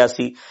ਚਲਿਆ ਗਿਆ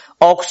ਸੀ,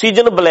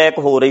 ਆਕਸੀਜਨ ਬਲੈਕ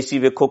ਹੋ ਰਹੀ ਸੀ।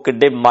 ਵੇਖੋ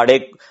ਕਿੱਡੇ ਮਾੜੇ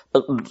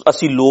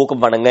ਅਸੀਂ ਲੋਕ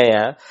ਬਣ ਗਏ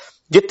ਆ।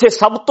 ਜਿੱਥੇ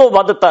ਸਭ ਤੋਂ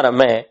ਵੱਧ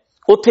ਧਰਮ ਹੈ,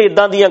 ਉੱਥੇ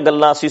ਇਦਾਂ ਦੀਆਂ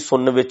ਗੱਲਾਂ ਅਸੀਂ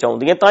ਸੁਣਨ ਵਿੱਚ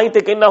ਆਉਂਦੀਆਂ। ਤਾਂ ਹੀ ਤੇ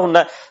ਕਹਿੰਦਾ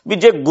ਹੁੰਦਾ ਵੀ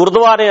ਜੇ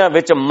ਗੁਰਦੁਆਰਿਆਂ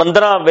ਵਿੱਚ,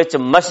 ਮੰਦਿਰਾਂ ਵਿੱਚ,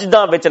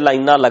 ਮਸਜਿਦਾਂ ਵਿੱਚ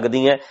ਲਾਈਨਾਂ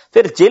ਲੱਗਦੀਆਂ,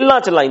 ਫਿਰ ਜੇਲ੍ਹਾਂ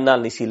 'ਚ ਲਾਈਨਾਂ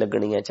ਨਹੀਂ ਸੀ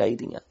ਲੱਗਣੀਆਂ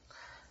ਚਾਹੀਦੀਆਂ।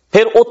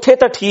 ਫਿਰ ਉੱਥੇ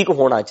ਤਾਂ ਠੀਕ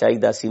ਹੋਣਾ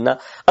ਚਾਹੀਦਾ ਸੀ ਨਾ।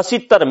 ਅਸੀਂ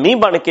ਧਰਮੀ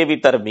ਬਣ ਕੇ ਵੀ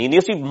ਧਰਮੀ ਨਹੀਂ,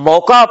 ਅਸੀਂ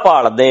ਮੌਕਾ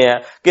ਭਾਲਦੇ ਆ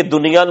ਕਿ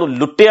ਦੁਨੀਆ ਨੂੰ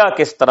ਲੁੱਟਿਆ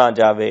ਕਿਸ ਤਰ੍ਹਾਂ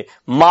ਜਾਵੇ,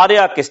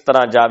 ਮਾਰਿਆ ਕਿਸ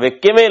ਤਰ੍ਹਾਂ ਜਾਵੇ,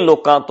 ਕਿਵੇਂ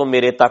ਲੋਕਾਂ ਤੋਂ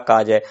ਮੇਰੇ ਤੱਕ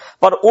ਆ ਜਾਏ।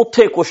 ਪਰ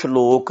ਉੱਥੇ ਕੁਝ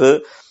ਲੋਕ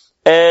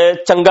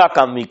ਚੰਗਾ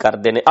ਕੰਮ ਹੀ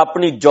ਕਰਦੇ ਨੇ।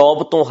 ਆਪਣੀ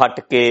ਜੌਬ ਤੋਂ ਹਟ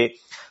ਕੇ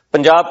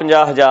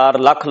 50-50 ਹਜ਼ਾਰ,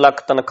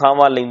 ਲੱਖ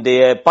ਤਨਖਾਹਾਂ ਲੈਂਦੇ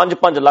ਐ,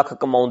 5-5 ਲੱਖ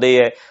ਕਮਾਉਂਦੇ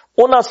ਐ।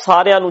 ਉਹਨਾਂ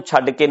ਸਾਰਿਆਂ ਨੂੰ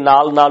ਛੱਡ ਕੇ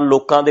ਨਾਲ ਨਾਲ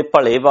ਲੋਕਾਂ ਦੇ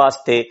ਭਲੇ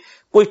ਵਾਸਤੇ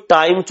ਕੋਈ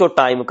ਟਾਈਮ ਚੋਂ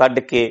ਟਾਈਮ ਕੱਢ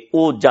ਕੇ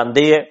ਉਹ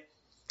ਜਾਂਦੇ ਐ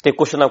ਤੇ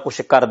ਕੁਛ ਨਾ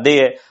ਕੁਛ ਕਰਦੇ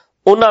ਐ।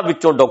 ਉਹਨਾਂ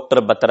ਵਿੱਚੋਂ ਡਾਕਟਰ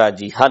ਬਤਰਾ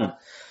ਜੀ ਹਨ।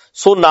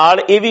 ਸੋ ਨਾਲ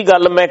ਇਹ ਵੀ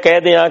ਗੱਲ ਮੈਂ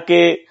ਕਹਿ ਦਿਆਂ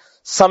ਕਿ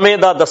ਸਮੇਂ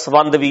ਦਾ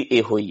ਦਸਵੰਧ ਵੀ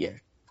ਇਹੋ ਹੀ ਹੈ।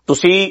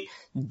 ਤੁਸੀਂ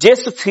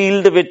ਜਿਸ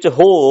ਫੀਲਡ ਵਿੱਚ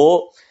ਹੋ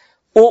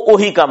ਉਹ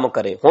ਉਹੀ ਕੰਮ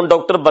ਕਰੇ। ਹੁਣ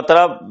ਡਾਕਟਰ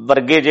ਬਤਰਾ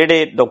ਵਰਗੇ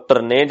ਜਿਹੜੇ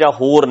ਡਾਕਟਰ ਨੇ ਜਾਂ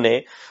ਹੋਰ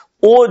ਨੇ,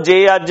 ਉਹ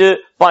ਜੇ ਅੱਜ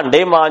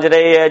ਭਾਂਡੇ ਮਾਂਜ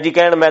ਰਹੇ ਹੈ ਜੀ,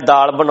 ਕਹਿਣ ਮੈਂ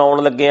ਦਾਲ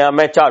ਬਣਾਉਣ ਲੱਗਿਆ,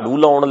 ਮੈਂ ਝਾੜੂ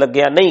ਲਾਉਣ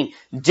ਲੱਗਿਆ, ਨਹੀਂ।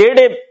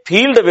 ਜਿਹੜੇ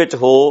ਫੀਲਡ ਵਿੱਚ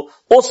ਹੋ,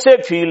 ਉਸੇ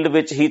ਫੀਲਡ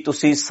ਵਿੱਚ ਹੀ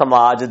ਤੁਸੀਂ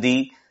ਸਮਾਜ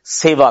ਦੀ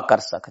ਸੇਵਾ ਕਰ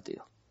ਸਕਦੇ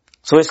ਹੋ।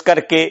 ਸੋ ਇਸ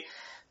ਕਰਕੇ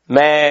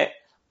ਮੈਂ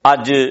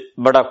ਅੱਜ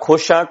ਬੜਾ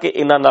ਖੁਸ਼ ਹਾਂ ਕਿ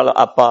ਇਹਨਾਂ ਨਾਲ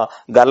ਆਪਾਂ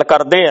ਗੱਲ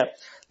ਕਰਦੇ ਹਾਂ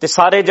ਤੇ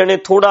ਸਾਰੇ ਜਣੇ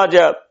ਥੋੜਾ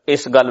ਜਿਹਾ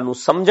ਇਸ ਗੱਲ ਨੂੰ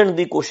ਸਮਝਣ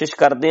ਦੀ ਕੋਸ਼ਿਸ਼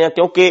ਕਰਦੇ ਹਾਂ,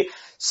 ਕਿਉਂਕਿ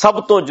ਸਭ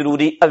ਤੋਂ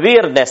ਜ਼ਰੂਰੀ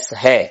ਅਵੇਅਰਨੈਸ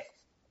ਹੈ,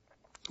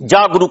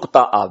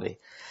 ਜਾਗਰੂਕਤਾ ਆਵੇ,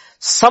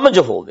 ਸਮਝ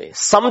ਹੋਵੇ।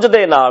 ਸਮਝ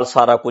ਦੇ ਨਾਲ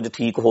ਸਾਰਾ ਕੁਝ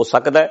ਠੀਕ ਹੋ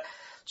ਸਕਦਾ ਹੈ।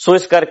 ਸੋ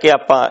ਇਸ ਕਰਕੇ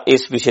ਆਪਾਂ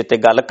ਇਸ ਵਿਸ਼ੇ ਤੇ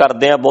ਗੱਲ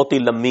ਕਰਦੇ ਹਾਂ। ਬਹੁਤੀ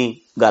ਲੰਮੀ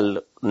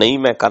ਗੱਲ ਨਹੀਂ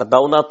ਮੈਂ ਕਰਦਾ,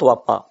 ਉਹਨਾਂ ਤੋਂ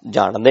ਆਪਾਂ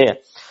ਜਾਣਦੇ ਹਾਂ।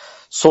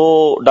 ਸੋ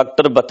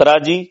ਡਾਕਟਰ ਬਤਰਾ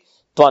ਜੀ,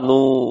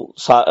 ਤੁਹਾਨੂੰ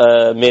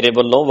ਮੇਰੇ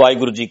ਵੱਲੋਂ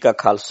ਵਾਹਿਗੁਰੂ ਜੀ ਕਾ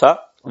ਖਾਲਸਾ,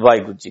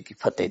 ਵਾਹਿਗੁਰੂ ਜੀ ਕੀ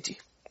ਫਤਿਹ ਜੀ।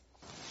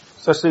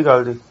 ਸਤਿ ਸ੍ਰੀ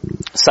ਅਕਾਲ ਜੀ।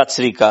 ਸਤਿ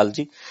ਸ੍ਰੀ ਅਕਾਲ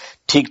ਜੀ।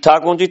 ਠੀਕ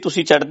ਠਾਕ ਹੋ ਜੀ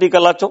ਤੁਸੀਂ? ਚੜ੍ਹਦੀ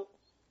ਕਲਾ ਚੋਂ?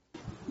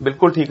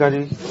 ਬਿਲਕੁਲ ਠੀਕ ਆ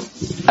ਜੀ।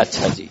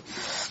 ਅੱਛਾ ਜੀ।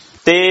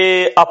 ਤੇ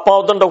ਆਪਾਂ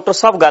ਉਦੋਂ ਡਾਕਟਰ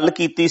ਸਾਹਿਬ ਗੱਲ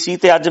ਕੀਤੀ ਸੀ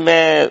ਤੇ ਅੱਜ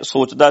ਮੈਂ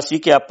ਸੋਚਦਾ ਸੀ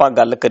ਕਿ ਆਪਾਂ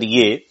ਗੱਲ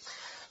ਕਰੀਏ।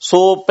 ਸੋ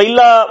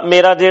ਪਹਿਲਾ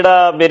ਮੇਰਾ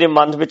ਜਿਹੜਾ ਮੇਰੇ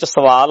ਮਨ ਵਿੱਚ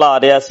ਸਵਾਲ ਆ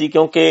ਰਿਹਾ ਸੀ,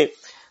 ਕਿਉਂਕਿ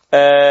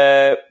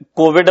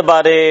ਕੋਵਿਡ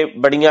ਬਾਰੇ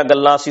ਬੜੀਆਂ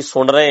ਗੱਲਾਂ ਅਸੀਂ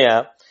ਸੁਣ ਰਹੇ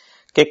ਹਾਂ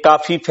ਕਿ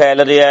ਕਾਫੀ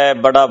ਫੈਲ ਰਿਹਾ ਹੈ,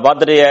 ਬੜਾ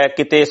ਵੱਧ ਰਿਹਾ ਹੈ,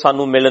 ਕਿਤੇ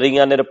ਸਾਨੂੰ ਮਿਲ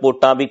ਰਹੀਆਂ ਨੇ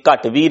ਰਿਪੋਰਟਾਂ ਵੀ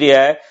ਘਟ ਵੀ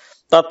ਰਿਹਾ ਹੈ।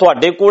 ਤਾਂ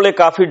ਤੁਹਾਡੇ ਕੋਲੇ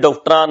ਕਾਫੀ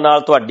ਡਾਕਟਰਾਂ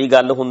ਨਾਲ ਤੁਹਾਡੀ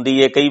ਗੱਲ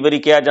ਹੁੰਦੀ ਹੈ। ਕਈ ਵਾਰੀ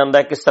ਕਿਹਾ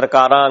ਜਾਂਦਾ ਕਿ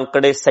ਸਰਕਾਰਾਂ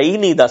ਅੰਕੜੇ ਸਹੀ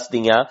ਨਹੀਂ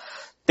ਦੱਸਦੀਆਂ,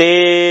 ਤੇ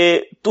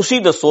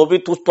ਤੁਸੀਂ ਦੱਸੋ ਵੀ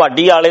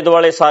ਤੁਹਾਡੀ ਆਲੇ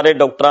ਦੁਆਲੇ ਸਾਰੇ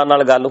ਡਾਕਟਰਾਂ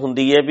ਨਾਲ ਗੱਲ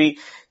ਹੁੰਦੀ ਹੈ ਵੀ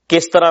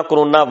ਕਿਸ ਤਰ੍ਹਾਂ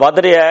ਕਰੋਨਾ ਵੱਧ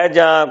ਰਿਹਾ ਹੈ,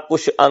 ਜਾਂ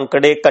ਕੁਝ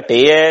ਅੰਕੜੇ ਘਟੇ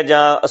ਹੈ,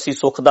 ਜਾਂ ਅਸੀਂ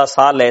ਸੁੱਖ ਦਾ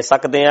ਸਾਹ ਲੈ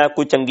ਸਕਦੇ ਹਾਂ?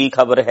 ਕੋਈ ਚੰਗੀ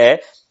ਖਬਰ ਹੈ?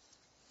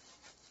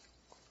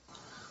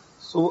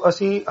 ਸੋ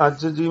ਅਸੀਂ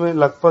ਅੱਜ ਜਿਵੇਂ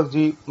ਲਗਭਗ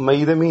ਜੀ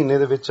ਮਈ ਦੇ ਮਹੀਨੇ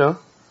ਦੇ ਵਿੱਚ ਆ,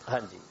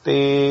 ਹਾਂਜੀ,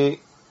 ਤੇ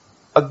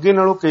ਅੱਗੇ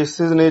ਨਾਲੋਂ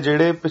ਕੇਸਿਸ ਨੇ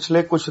ਜਿਹੜੇ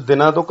ਪਿਛਲੇ ਕੁਝ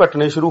ਦਿਨਾਂ ਤੋਂ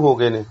ਘਟਣੇ ਸ਼ੁਰੂ ਹੋ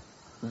ਗਏ ਨੇ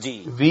ਜੀ।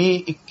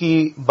 20,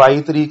 21,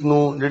 22 ਤਰੀਕ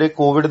ਨੂੰ ਜਿਹੜੇ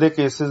ਕੋਵਿਡ ਦੇ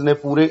ਕੇਸਿਸ ਨੇ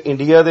ਪੂਰੇ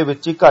ਇੰਡੀਆ ਦੇ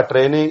ਵਿੱਚ ਹੀ ਘਟ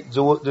ਰਹੇ ਨੇ।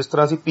 ਜਿਸ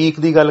ਤਰ੍ਹਾਂ ਅਸੀਂ ਪੀਕ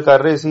ਦੀ ਗੱਲ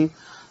ਕਰ ਰਹੇ ਸੀ,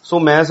 ਸੋ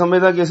ਮੈਂ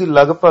ਸਮਝਦਾ ਕਿ ਅਸੀਂ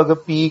ਲਗਭਗ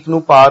ਪੀਕ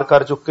ਨੂੰ ਪਾਰ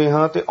ਕਰ ਚੁੱਕੇ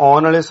ਹਾਂ ਤੇ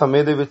ਆਉਣ ਵਾਲੇ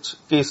ਸਮੇਂ ਦੇ ਵਿੱਚ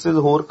ਕੇਸਿਸ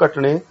ਹੋਰ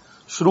ਘਟਣੇ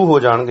ਸ਼ੁਰੂ ਹੋ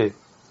ਜਾਣਗੇ।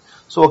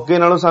 ਸੋ ਅੱਗੇ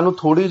ਨਾਲੋਂ ਸਾਨੂੰ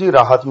ਥੋੜੀ ਜਿਹੀ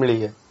ਰਾਹਤ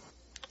ਮਿਲੀ ਹੈ।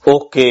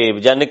 ਓਕੇ,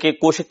 ਯਾਨੀ ਕਿ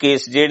ਕੁਝ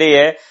ਕੇਸ ਜਿਹੜੇ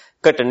ਹੈ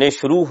ਘਟਣੇ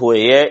ਸ਼ੁਰੂ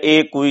ਹੋਏ ਹੈ,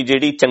 ਇਹ ਕੋਈ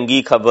ਜਿਹੜੀ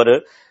ਚੰਗੀ ਖਬਰ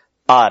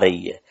ਆ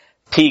ਰਹੀ ਹੈ।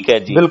 ਠੀਕ ਹੈ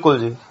ਜੀ, ਬਿਲਕੁਲ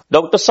ਜੀ।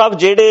 ਡਾਕਟਰ ਸਾਹਿਬ,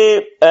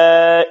 ਜਿਹੜੇ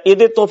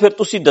ਇਹਦੇ ਤੋਂ ਫਿਰ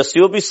ਤੁਸੀਂ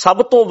ਦੱਸਿਓ ਵੀ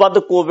ਸਭ ਤੋਂ ਵੱਧ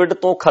ਕੋਵਿਡ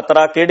ਤੋਂ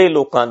ਖਤਰਾ ਕਿਹੜੇ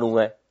ਲੋਕਾਂ ਨੂੰ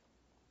ਹੈ?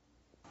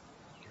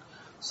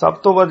 ਸਭ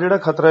ਤੋਂ ਵੱਧ ਜਿਹੜਾ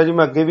ਖਤਰਾ ਹੈ ਜੀ,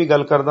 ਮੈਂ ਅੱਗੇ ਵੀ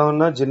ਗੱਲ ਕਰਦਾ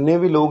ਹੁੰਦਾ, ਜਿੰਨੇ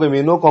ਵੀ ਲੋਕ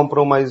ਇਮਿਊਨੋ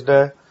ਕੰਪਰੋਮਾਈਜ਼ਡ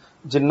ਹੈ,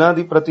 ਜਿਨ੍ਹਾਂ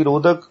ਦੀ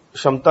ਪ੍ਰਤੀਰੋਧਕ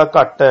ਸ਼ਮਤਾ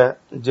ਘੱਟ ਹੈ,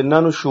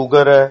 ਜਿਨ੍ਹਾਂ ਨੂੰ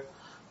ਸ਼ੂਗਰ ਹੈ,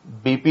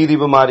 ਬੀਪੀ ਦੀ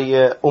ਬਿਮਾਰੀ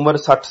ਹੈ, ਉਮਰ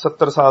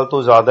 60-70 ਸਾਲ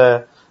ਤੋਂ ਜ਼ਿਆਦਾ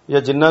ਹੈ,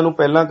 ਜਾਂ ਜਿਨ੍ਹਾਂ ਨੂੰ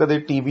ਪਹਿਲਾਂ ਕਦੇ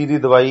ਟੀਬੀ ਦੀ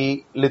ਦਵਾਈ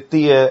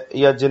ਲਿੱਤੀ ਹੈ,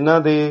 ਜਾਂ ਜਿਨ੍ਹਾਂ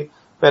ਦੇ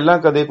ਪਹਿਲਾਂ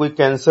ਕਦੇ ਕੋਈ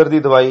ਕੈਂਸਰ ਦੀ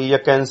ਦਵਾਈ ਜਾਂ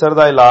ਕੈਂਸਰ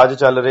ਦਾ ਇਲਾਜ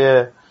ਚੱਲ ਰਿਹਾ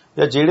ਹੈ,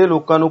 ਜਾਂ ਜਿਹੜੇ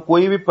ਲੋਕਾਂ ਨੂੰ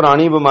ਕੋਈ ਵੀ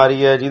ਪੁਰਾਣੀ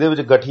ਬਿਮਾਰੀ ਹੈ ਜਿਹਦੇ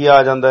ਵਿੱਚ ਗਠੀਆ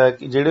ਆ ਜਾਂਦਾ ਹੈ,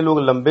 ਜਿਹੜੇ ਲੋਕ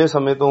ਲੰਬੇ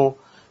ਸਮੇਂ ਤੋਂ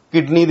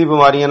ਕਿਡਨੀ ਦੀ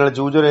ਬਿਮਾਰੀਆਂ ਨਾਲ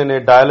ਜੂਝ ਰਹੇ ਨੇ,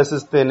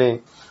 ਡਾਇਲਿਸਿਸ ਤੇ ਨੇ,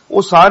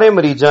 ਉਹ ਸਾਰੇ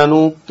ਮਰੀਜ਼ਾਂ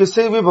ਨੂੰ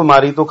ਕਿਸੇ ਵੀ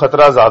ਬਿਮਾਰੀ ਤੋਂ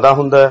ਖਤਰਾ ਜ਼ਿਆਦਾ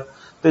ਹੁੰਦਾ ਹੈ।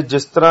 ਤੇ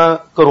ਜਿਸ ਤਰ੍ਹਾਂ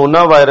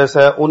ਕਰੋਨਾ ਵਾਇਰਸ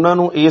ਹੈ, ਉਹਨਾਂ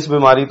ਨੂੰ ਇਸ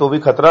ਬਿਮਾਰੀ ਤੋਂ ਵੀ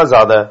ਖਤਰਾ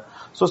ਜ਼ਿਆਦਾ ਹੈ।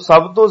 ਸੋ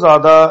ਸਭ ਤੋਂ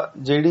ਜ਼ਿਆਦਾ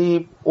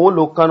ਜਿਹੜੀ ਉਹ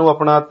ਲੋਕਾਂ ਨੂੰ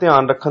ਆਪਣਾ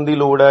ਧਿਆਨ ਰੱਖਣ ਦੀ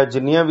ਲੋੜ ਹੈ,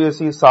 ਜਿੰਨੀਆਂ ਵੀ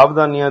ਅਸੀਂ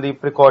ਸਾਵਧਾਨੀਆਂ ਦੀ,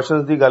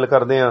 ਪ੍ਰੀਕਾਸ਼ਨਸ ਦੀ ਗੱਲ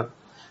ਕਰਦੇ ਹਾਂ,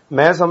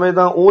 ਮੈਂ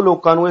ਸਮਝਦਾ ਉਹ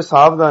ਲੋਕਾਂ ਨੂੰ ਇਹ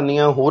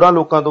ਸਾਵਧਾਨੀਆਂ ਹੋਰਾਂ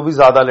ਲੋਕਾਂ ਤੋਂ ਵੀ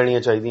ਜ਼ਿਆਦਾ ਲੈਣੀਆਂ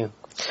ਚਾਹੀਦੀਆਂ।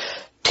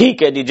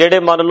 ਠੀਕ ਹੈ ਜੀ। ਜਿਹੜੇ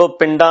ਮੰਨ ਲਓ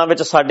ਪਿੰਡਾਂ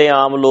ਵਿੱਚ ਸਾਡੇ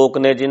ਆਮ ਲੋਕ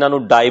ਨੇ, ਜਿਨ੍ਹਾਂ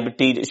ਨੂੰ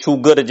ਡਾਇਬਟੀਜ਼,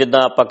 ਸ਼ੂਗਰ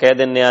ਜਿੱਦਾਂ ਆਪਾਂ ਕਹਿ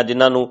ਦਿੰਦੇ ਆ,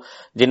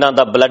 ਜਿਨ੍ਹਾਂ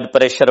ਦਾ ਬਲੱਡ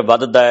ਪ੍ਰੈਸ਼ਰ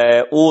ਵੱਧਦਾ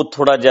ਹੈ, ਉਹ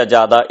ਥੋੜਾ ਜਿਹਾ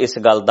ਜ਼ਿਆਦਾ ਇਸ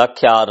ਗੱਲ ਦਾ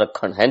ਖਿਆਲ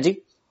ਰੱਖਣ। ਹੈ ਜੀ,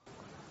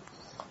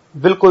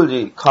 ਬਿਲਕੁਲ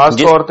ਜੀ, ਖਾਸ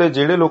ਤੌਰ ਤੇ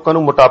ਜਿਹੜੇ ਲੋਕਾਂ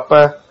ਨੂੰ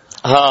ਮੋਟਾਪਾ ਹੈ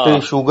ਤੇ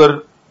ਸ਼ੂਗਰ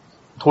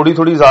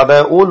ਥੋੜੀ ਜ਼ਿਆਦਾ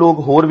ਹੈ, ਉਹ ਲੋਕ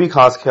ਹੋਰ ਵੀ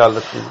ਖਾਸ ਖਿਆਲ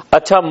ਰੱਖਣ।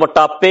 ਅੱਛਾ,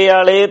 ਮੋਟਾਪੇ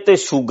ਵਾਲੇ ਤੇ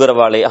ਸ਼ੂਗਰ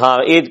ਵਾਲੇ, ਹਾਂ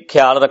ਇਹ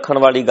ਖਿਆਲ ਰੱਖਣ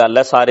ਵਾਲੀ ਗੱਲ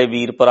ਹੈ। ਸਾਰੇ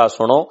ਵੀਰ ਭਰਾ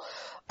ਸੁਣੋ,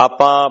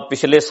 ਆਪਾਂ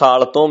ਪਿਛਲੇ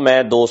ਸਾਲ ਤੋਂ,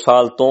 ਮੈਂ 2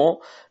 ਸਾਲ ਤੋਂ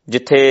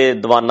ਜਿੱਥੇ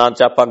ਦੀਵਾਨਾਂ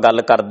 'ਚ ਆਪਾਂ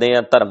ਗੱਲ ਕਰਦੇ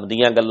ਆਂ, ਧਰਮ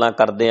ਦੀਆਂ ਗੱਲਾਂ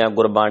ਕਰਦੇ ਆਂ,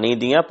 ਗੁਰਬਾਣੀ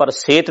ਦੀਆਂ, ਪਰ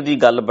ਸਿਹਤ ਦੀ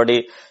ਗੱਲ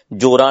ਬੜੇ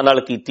ਜ਼ੋਰਾਂ ਨਾਲ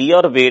ਕੀਤੀ ਹੈ।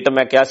 ਔਰ weight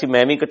ਮੈਂ ਕਿਹਾ ਸੀ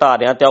ਮੈਂ ਵੀ ਘਟਾ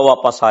ਰਿਹਾ, ਤੇ ਉਹ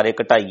ਆਪਾਂ ਸਾਰੇ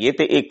ਘਟਾਈਏ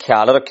ਤੇ ਇਹ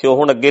ਖਿਆਲ ਰੱਖਿਓ।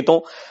 ਹੁਣ ਅੱਗੇ ਤੋਂ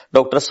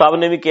ਡਾਕਟਰ ਸਾਹਿਬ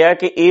ਨੇ ਵੀ ਕਿਹਾ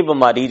ਕਿ ਇਹ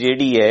ਬਿਮਾਰੀ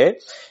ਜਿਹੜੀ ਹੈ,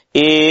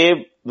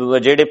 ਇਹ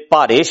ਜਿਹੜੇ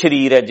ਭਾਰੇ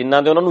ਸਰੀਰ ਹੈ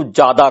ਜਿਨ੍ਹਾਂ ਦੇ, ਉਹਨਾਂ ਨੂੰ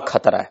ਜ਼ਿਆਦਾ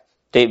ਖਤਰਾ ਹੈ,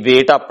 ਤੇ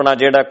weight ਆਪਣਾ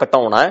ਜਿਹੜਾ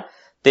ਘਟਾਉਣਾ ਹੈ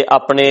ਤੇ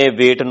ਆਪਣੇ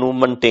weight ਨੂੰ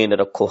ਮੇਨਟੇਨ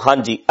ਰੱਖੋ।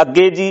 ਹਾਂਜੀ,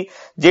 ਅੱਗੇ ਜੀ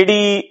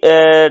ਜਿਹੜੀ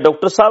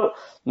ਡਾਕਟਰ ਸਾਹਿਬ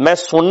ਮੈਂ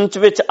ਸੁਣਨ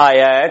ਵਿੱਚ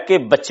ਆਇਆ ਹੈ ਕਿ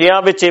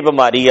ਬੱਚਿਆਂ ਵਿੱਚ ਇਹ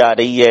ਬਿਮਾਰੀ ਆ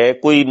ਰਹੀ ਹੈ,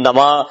 ਕੋਈ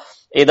ਨਵਾਂ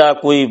ਇਹਦਾ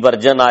ਕੋਈ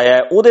ਵਰਜਨ ਆਇਆ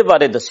ਹੈ, ਉਹਦੇ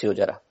ਬਾਰੇ ਦੱਸਿਓ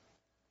ਜਰਾ।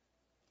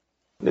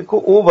 ਦੇਖੋ,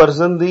 ਉਹ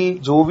ਵਰਜ਼ਨ ਦੀ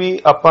ਜੋ ਵੀ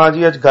ਆਪਾਂ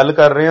ਜੀ ਅੱਜ ਗੱਲ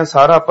ਕਰ ਰਹੇ ਹਾਂ,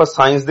 ਸਾਰਾ ਆਪਾਂ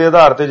ਸਾਇੰਸ ਦੇ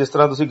ਆਧਾਰ ਤੇ, ਜਿਸ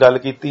ਤਰ੍ਹਾਂ ਤੁਸੀਂ ਗੱਲ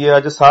ਕੀਤੀ ਹੈ,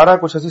 ਅੱਜ ਸਾਰਾ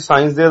ਕੁਝ ਅਸੀਂ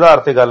ਸਾਇੰਸ ਦੇ ਆਧਾਰ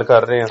ਤੇ ਗੱਲ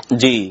ਕਰ ਰਹੇ ਹਾਂ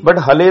ਜੀ। ਬਟ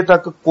ਹਲੇ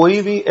ਤੱਕ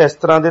ਕੋਈ ਵੀ ਇਸ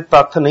ਤਰ੍ਹਾਂ ਦੇ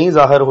ਤੱਥ ਨਹੀਂ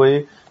ਜ਼ਾਹਰ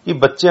ਹੋਏ ਕਿ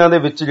ਬੱਚਿਆਂ ਦੇ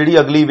ਵਿੱਚ ਜਿਹੜੀ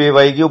ਅਗਲੀ ਵੇਵ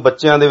ਆਏਗੀ ਉਹ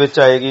ਬੱਚਿਆਂ ਦੇ ਵਿੱਚ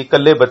ਆਏਗੀ,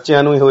 ਇਕੱਲੇ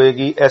ਬੱਚਿਆਂ ਨੂੰ ਹੀ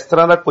ਹੋਏਗੀ, ਇਸ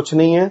ਤਰ੍ਹਾਂ ਦਾ ਕੁਝ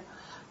ਨਹੀਂ ਹੈ।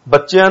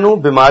 ਬੱਚਿਆਂ ਨੂੰ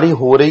ਬਿਮਾਰੀ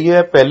ਹੋ ਰਹੀ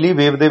ਹੈ, ਪਹਿਲੀ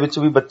ਵੇਵ ਦੇ ਵਿੱਚ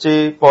ਵੀ ਬੱਚੇ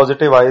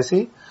ਪੋਜ਼ਿਟਿਵ ਆਏ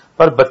ਸੀ,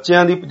 ਪਰ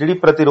ਬੱਚਿਆਂ ਦੀ ਜਿਹੜੀ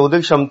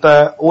ਪ੍ਰਤੀਰੋਧਕ ਸ਼ਮਤਾ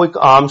ਹੈ ਉਹ ਇੱਕ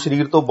ਆਮ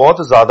ਸਰੀਰ ਤੋਂ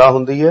ਬਹੁਤ ਜ਼ਿਆਦਾ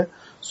ਹੁੰਦੀ ਹੈ।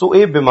 ਸੋ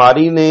ਇਹ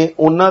ਬਿਮਾਰੀ ਨੇ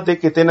ਉਹਨਾਂ ਤੇ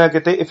ਕਿਤੇ ਨਾ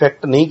ਕਿਤੇ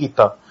ਇਫੈਕਟ ਨਹੀਂ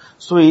ਕੀਤਾ।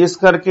 ਸੋ ਇਸ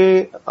ਕਰਕੇ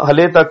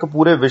ਹਲੇ ਤੱਕ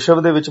ਪੂਰੇ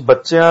ਵਿਸ਼ਵ ਦੇ ਵਿੱਚ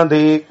ਬੱਚਿਆਂ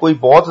ਦੇ ਕੋਈ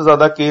ਬਹੁਤ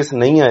ਜ਼ਿਆਦਾ ਕੇਸ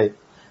ਨਹੀਂ ਆਏ।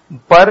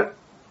 ਪਰ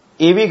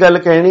ਇਹ ਵੀ ਗੱਲ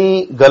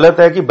ਕਹਿਣੀ ਗਲਤ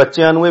ਹੈ ਕਿ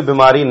ਬੱਚਿਆਂ ਨੂੰ ਇਹ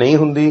ਬਿਮਾਰੀ ਨਹੀਂ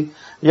ਹੁੰਦੀ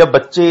ਜਾਂ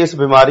ਬੱਚੇ ਇਸ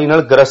ਬਿਮਾਰੀ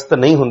ਨਾਲ ਗ੍ਰਸਤ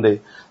ਨਹੀਂ ਹੁੰਦੇ।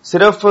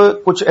 ਸਿਰਫ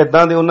ਕੁਝ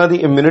ਏਦਾਂ ਦੇ ਉਹਨਾਂ ਦੀ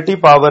ਇਮਿਊਨਿਟੀ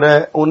ਪਾਵਰ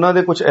ਹੈ, ਉਹਨਾਂ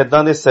ਦੇ ਕੁਝ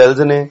ਏਦਾਂ ਦੇ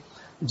ਸੈਲਜ਼ ਨੇ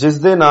ਜਿਸ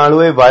ਦੇ ਨਾਲ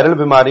ਉਹ ਇਹ ਵਾਇਰਲ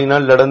ਬਿਮਾਰੀ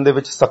ਨਾਲ ਲੜਨ ਦੇ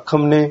ਵਿੱਚ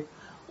ਸક્ષਮ ਨੇ,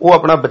 ਉਹ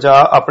ਆਪਣਾ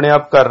ਬਚਾਅ ਆਪਣੇ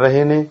ਆਪ ਕਰ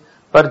ਰਹੇ ਨੇ।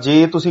 ਪਰ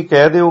ਜੇ ਤੁਸੀਂ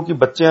ਕਹਿ ਦਿਓ ਕਿ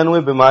ਬੱਚਿਆਂ ਨੂੰ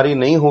ਇਹ ਬਿਮਾਰੀ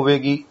ਨਹੀਂ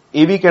ਹੋਵੇਗੀ,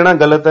 ਇਹ ਵੀ ਕਹਿਣਾ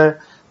ਗਲਤ ਹੈ।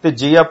 ਤੇ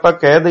ਜੇ ਆਪਾਂ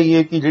ਕਹਿ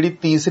ਦਈਏ ਕਿ ਜਿਹੜੀ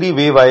ਤੀਸਰੀ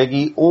ਵੇਵ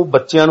ਆਏਗੀ ਉਹ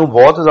ਬੱਚਿਆਂ ਨੂੰ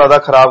ਬਹੁਤ ਜ਼ਿਆਦਾ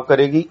ਖਰਾਬ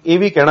ਕਰੇਗੀ, ਇਹ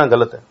ਵੀ ਕਹਿਣਾ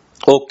ਗਲਤ ਹੈ।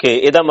 ਓਕੇ,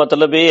 ਇਹਦਾ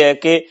ਮਤਲਬ ਇਹ ਹੈ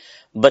ਕਿ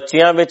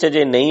ਬੱਚਿਆਂ ਵਿੱਚ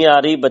ਜੇ ਨਹੀਂ ਆ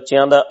ਰਹੀ,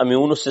 ਬੱਚਿਆਂ ਦਾ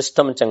ਇਮਿਊਨ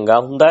ਸਿਸਟਮ ਚੰਗਾ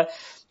ਹੁੰਦਾ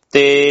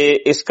ਤੇ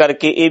ਇਸ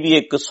ਕਰਕੇ ਇਹ ਵੀ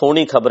ਇੱਕ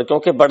ਸੋਹਣੀ ਖਬਰ,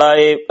 ਕਿਉਂਕਿ ਬੜਾ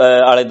ਇਹ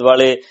ਆਲੇ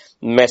ਦੁਆਲੇ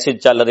ਮੈਸੇਜ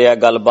ਚੱਲ ਰਿਹਾ,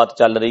 ਗੱਲਬਾਤ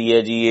ਚੱਲ ਰਹੀ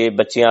ਹੈ ਜੀ, ਇਹ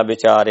ਬੱਚਿਆਂ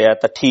ਵਿੱਚ ਆ ਰਿਹਾ,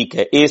 ਤਾਂ ਠੀਕ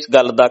ਹੈ, ਇਸ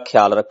ਗੱਲ ਦਾ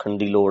ਖਿਆਲ ਰੱਖਣ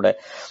ਦੀ ਲੋੜ ਹੈ।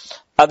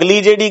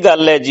 ਅਗਲੀ ਜਿਹੜੀ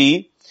ਗੱਲ ਹੈ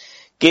ਜੀ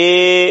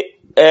ਕਿ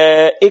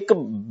ਇੱਕ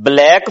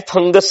ਬਲੈਕ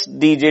ਫੰਗਸ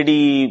ਦੀ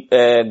ਜਿਹੜੀ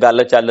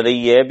ਗੱਲ ਚੱਲ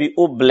ਰਹੀ ਹੈ, ਵੀ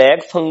ਉਹ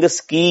ਬਲੈਕ ਫੰਗਸ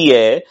ਕੀ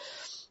ਹੈ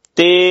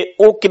ਤੇ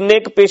ਉਹ ਕਿੰਨੇ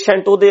ਕੁ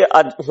ਪੇਸ਼ੈਂਟ ਉਹਦੇ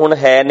ਅੱਜ ਹੁਣ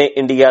ਹੈ ਨੇ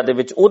ਇੰਡੀਆ ਦੇ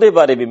ਵਿੱਚ, ਉਹਦੇ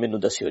ਬਾਰੇ ਵੀ ਮੈਨੂੰ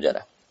ਦੱਸਿਓ ਜਰਾ।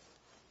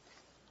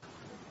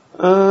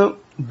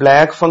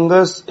 ਬਲੈਕ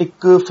ਫੰਗਸ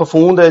ਇੱਕ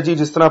ਫਫੂੰਦ ਹੈ ਜੀ,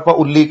 ਜਿਸ ਤਰ੍ਹਾਂ ਆਪਾਂ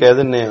ਉੱਲੀ ਕਹਿ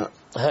ਦਿੰਦੇ ਹਾਂ।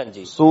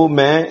 ਹਾਂਜੀ। ਸੋ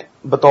ਮੈਂ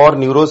ਬਤੌਰ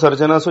ਨਿਊਰੋ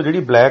ਸਰਜਨ ਆ, ਸੋ ਜਿਹੜੀ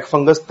ਬਲੈਕ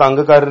ਫੰਗਸ ਤੰਗ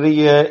ਕਰ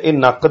ਰਹੀ ਹੈ, ਇਹ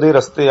ਨੱਕ ਦੇ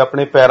ਰਸਤੇ,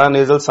 ਆਪਣੇ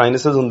ਪੈਰਾਨੇਜ਼ਲ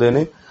ਸਾਈਨਸਿਸ ਹੁੰਦੇ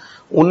ਨੇ,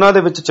 ਉਹਨਾਂ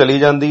ਦੇ ਵਿੱਚ ਚਲੀ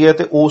ਜਾਂਦੀ ਹੈ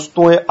ਤੇ ਉਸ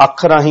ਤੋਂ ਇਹ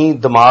ਅੱਖ ਰਾਹੀਂ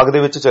ਦਿਮਾਗ ਦੇ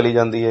ਵਿੱਚ ਚਲੀ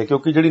ਜਾਂਦੀ ਹੈ।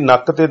 ਕਿਉਂਕਿ ਜਿਹੜੀ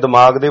ਨੱਕ ਤੇ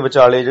ਦਿਮਾਗ ਦੇ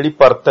ਵਿਚਾਲੇ ਜਿਹੜੀ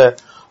ਪਰਤ ਹੈ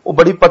ਉਹ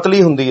ਬੜੀ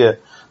ਪਤਲੀ ਹੁੰਦੀ ਹੈ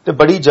ਤੇ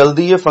ਬੜੀ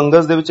ਜਲਦੀ ਇਹ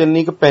ਫੰਗਸ ਦੇ ਵਿੱਚ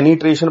ਇੰਨੀ ਕੁ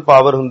ਪੈਨੀਟ੍ਰੇਸ਼ਨ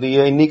ਪਾਵਰ ਹੁੰਦੀ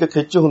ਹੈ, ਇੰਨੀ ਕੁ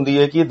ਖਿੱਚ ਹੁੰਦੀ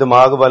ਹੈ ਕਿ ਇਹ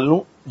ਦਿਮਾਗ ਵੱਲ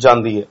ਨੂੰ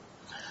ਜਾਂਦੀ ਹੈ।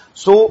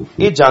 ਸੋ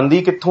ਇਹ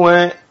ਜਾਂਦੀ ਕਿੱਥੋਂ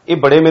ਹੈ, ਇਹ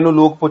ਬੜੇ ਮੈਨੂੰ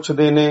ਲੋਕ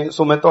ਪੁੱਛਦੇ ਨੇ।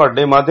 ਸੋ ਮੈਂ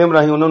ਤੁਹਾਡੇ ਮਾਧਿਅਮ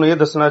ਰਾਹੀਂ ਉਹਨਾਂ ਨੂੰ ਇਹ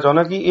ਦੱਸਣਾ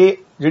ਚਾਹੁੰਦਾ ਕਿ ਇਹ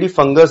ਜਿਹੜੀ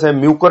ਫੰਗਸ ਹੈ,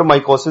 ਮਿਊਕਰ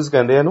ਮਾਈਕੋਸਿਸ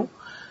ਕਹਿੰਦੇ ਇਹਨੂੰ,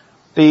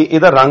 ਤੇ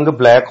ਇਹਦਾ ਰੰਗ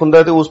ਬਲੈਕ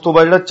ਹੁੰਦਾ ਤੇ ਉਸ ਤੋਂ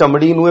ਬਾਅਦ ਜਿਹੜਾ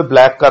ਚਮੜੀ ਨੂੰ ਇਹ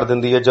ਬਲੈਕ ਕਰ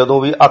ਦਿੰਦੀ ਹੈ। ਜਦੋਂ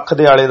ਵੀ ਅੱਖ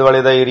ਦੇ ਆਲੇ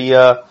ਦੁਆਲੇ ਦਾ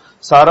ਏਰੀਆ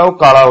ਸਾਰਾ ਉਹ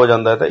ਕਾਲਾ ਹੋ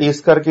ਜਾਂਦਾ ਹੈ, ਤਾਂ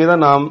ਇਸ ਕਰਕੇ ਇਹਦਾ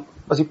ਨਾਮ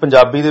ਅਸੀਂ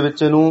ਪੰਜਾਬੀ ਦੇ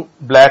ਵਿੱਚ ਇਹਨੂੰ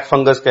ਬਲੈਕ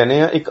ਫੰਗਸ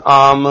ਕਹਿੰਦੇ ਆ, ਇੱਕ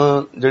ਆਮ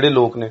ਜਿਹੜੇ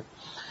ਲੋਕ ਨੇ।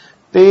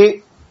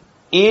 ਤੇ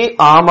ਇਹ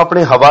ਆਮ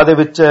ਆਪਣੇ ਹਵਾ ਦੇ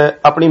ਵਿੱਚ ਹੈ,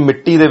 ਆਪਣੀ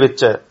ਮਿੱਟੀ ਦੇ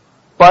ਵਿੱਚ ਹੈ,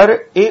 ਪਰ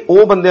ਇਹ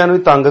ਉਹ ਬੰਦਿਆਂ ਨੂੰ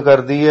ਤੰਗ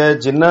ਕਰਦੀ ਹੈ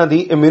ਜਿਨ੍ਹਾਂ ਦੀ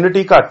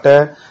ਇਮਿਊਨਿਟੀ ਘੱਟ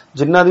ਹੈ,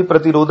 ਜਿਨ੍ਹਾਂ ਦੀ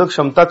ਪ੍ਰਤੀਰੋਧਕ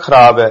ਸ਼ਮਤਾ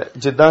ਖਰਾਬ ਹੈ।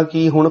 ਜਿੱਦਾਂ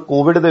ਕਿ ਹੁਣ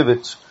ਕੋਵਿਡ ਦੇ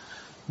ਵਿੱਚ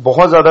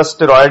ਬਹੁਤ ਜ਼ਿਆਦਾ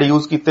ਸਟੀਰੋਇਡ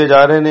ਯੂਜ਼ ਕੀਤੇ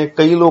ਜਾ ਰਹੇ ਨੇ,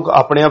 ਕਈ ਲੋਕ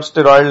ਆਪਣੇ ਆਪ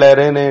ਸਟੀਰੋਇਡ ਲੈ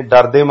ਰਹੇ ਨੇ,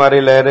 ਡਰ ਦੇ ਮਾਰੇ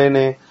ਲੈ ਰਹੇ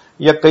ਨੇ,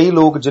 ਜਾਂ ਕਈ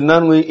ਲੋਕ ਜਿਨ੍ਹਾਂ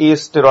ਨੂੰ ਇਹ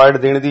ਸਟੀਰੋਇਡ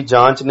ਦੇਣ ਦੀ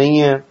ਜਾਂਚ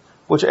ਨਹੀਂ ਹੈ,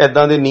 ਕੁਝ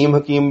ਏਦਾਂ ਦੇ ਨੀਮ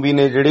ਹਕੀਮ ਵੀ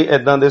ਨੇ ਜਿਹੜੇ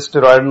ਏਦਾਂ ਦੇ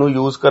ਸਟੀਰੋਇਡ ਨੂੰ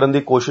ਯੂਜ਼ ਕਰਨ ਦੀ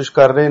ਕੋਸ਼ਿਸ਼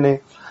ਕਰ ਰਹੇ ਨੇ,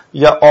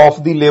 ਜਾਂ ਆਫ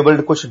ਦੀ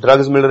ਲੇਬਲਡ ਕੁਝ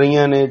ਡਰੱਗਸ ਮਿਲ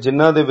ਰਹੀਆਂ ਨੇ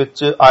ਜਿਨ੍ਹਾਂ ਦੇ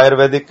ਵਿੱਚ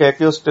ਆਯੁਰਵੈਦਿਕ ਕਹਿ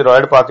ਕੇ ਉਹ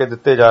ਸਟੀਰੋਇਡ ਪਾ ਕੇ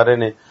ਦਿੱਤੇ ਜਾ ਰਹੇ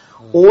ਨੇ।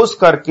 ਉਸ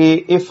ਕਰਕੇ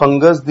ਇਹ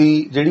ਫੰਗਸ ਦੀ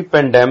ਜਿਹੜੀ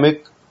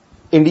ਪੈਂਡੈਮਿਕ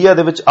ਇੰਡੀਆ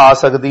ਦੇ ਵਿੱਚ ਆ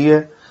ਸਕਦੀ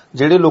ਹੈ।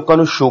 ਜਿਹੜੇ ਲੋਕਾਂ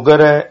ਨੂੰ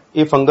ਸ਼ੂਗਰ ਹੈ,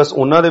 ਇਹ ਫੰਗਸ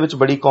ਉਹਨਾਂ ਦੇ ਵਿੱਚ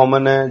ਬੜੀ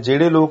ਕਾਮਨ ਹੈ।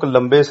 ਜਿਹੜੇ ਲੋਕ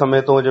ਲੰਬੇ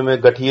ਸਮੇਂ ਤੋਂ, ਜਿਵੇਂ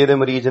ਗਠੀਏ ਦੇ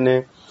ਮਰੀਜ਼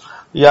ਨੇ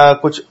ਜਾਂ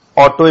ਕੁਝ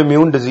ਆਟੋ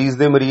ਇਮਿਊਨ ਡਿਜ਼ੀਜ਼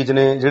ਦੇ ਮਰੀਜ਼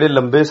ਨੇ, ਜਿਹੜੇ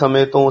ਲੰਬੇ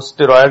ਸਮੇਂ ਤੋਂ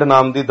ਸਟੀਰੋਇਡ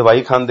ਨਾਮ ਦੀ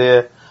ਦਵਾਈ ਖਾਂਦੇ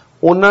ਹੈ,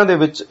 ਉਹਨਾਂ ਦੇ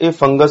ਵਿੱਚ ਇਹ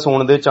ਫੰਗਸ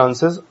ਹੋਣ ਦੇ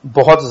ਚਾਂਸਸ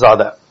ਬਹੁਤ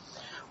ਜ਼ਿਆਦਾ ਹੈ।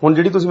 ਹੁਣ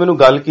ਜਿਹੜੀ ਤੁਸੀਂ ਮੈਨੂੰ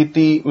ਗੱਲ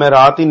ਕੀਤੀ, ਮੈਂ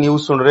ਰਾਤ ਹੀ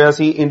ਨਿਊਜ਼ ਸੁਣ ਰਿਹਾ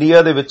ਸੀ,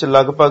 ਇੰਡੀਆ ਦੇ ਵਿੱਚ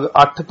ਲਗਭਗ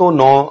 8 ਤੋਂ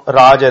 9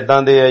 ਰਾਜ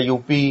ਏਦਾਂ ਦੇ ਹੈ,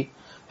 ਯੂਪੀ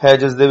ਹੈ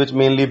ਜਿਸ ਦੇ ਵਿੱਚ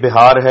ਮੇਨਲੀ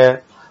ਬਿਹਾਰ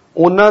ਹੈ,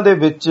 ਉਹਨਾਂ ਦੇ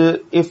ਵਿੱਚ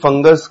ਇਹ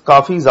ਫੰਗਸ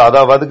ਕਾਫੀ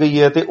ਜ਼ਿਆਦਾ ਵੱਧ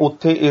ਗਈ ਹੈ ਤੇ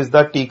ਉੱਥੇ ਇਸ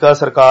ਦਾ ਟੀਕਾ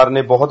ਸਰਕਾਰ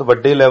ਨੇ ਬਹੁਤ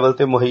ਵੱਡੇ ਲੈਵਲ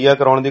ਤੇ ਮੁਹੱਈਆ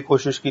ਕਰਾਉਣ ਦੀ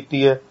ਕੋਸ਼ਿਸ਼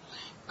ਕੀਤੀ ਹੈ।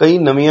 ਕਈ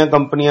ਨਵੀਆਂ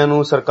ਕੰਪਨੀਆਂ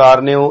ਨੂੰ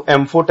ਸਰਕਾਰ ਨੇ ਉਹ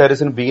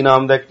ਐਮਫੋਟੈਰੀਸਿਨ ਬੀ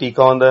ਨਾਮ ਦਾ ਇੱਕ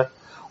ਟੀਕਾ ਆਉਂਦਾ,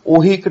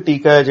 ਉਹੀ ਇੱਕ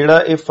ਟੀਕਾ ਹੈ ਜਿਹੜਾ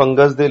ਇਹ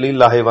ਫੰਗਸ ਦੇ ਲਈ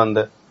ਲਾਹੇਵੰਦ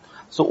ਹੈ।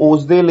 ਸੋ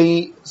ਉਸ ਦੇ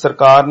ਲਈ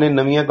ਸਰਕਾਰ ਨੇ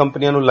ਨਵੀਆਂ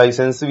ਕੰਪਨੀਆਂ ਨੂੰ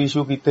ਲਾਇਸੈਂਸ ਵੀ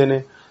ਇਸ਼ੂ ਕੀਤੇ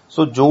ਨੇ।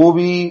 ਸੋ ਜੋ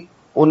ਵੀ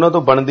ਉਹਨਾਂ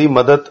ਤੋਂ ਬਣਦੀ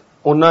ਮਦਦ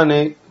ਉਹਨਾਂ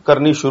ਨੇ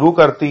ਕਰਨੀ ਸ਼ੁਰੂ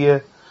ਕਰਤੀ ਹੈ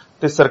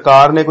ਤੇ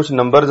ਸਰਕਾਰ ਨੇ ਕੁਝ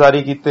ਨੰਬਰ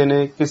ਜਾਰੀ ਕੀਤੇ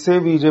ਨੇ। ਕਿਸੇ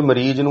ਵੀ ਜੇ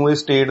ਮਰੀਜ਼ ਨੂੰ ਇਹ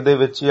ਸਟੇਟ ਦੇ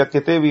ਵਿੱਚ ਜਾਂ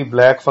ਕਿਤੇ ਵੀ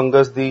ਬਲੈਕ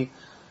ਫੰਗਸ ਦੀ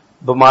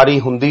ਬਿਮਾਰੀ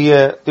ਹੁੰਦੀ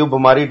ਹੈ ਤੇ ਉਹ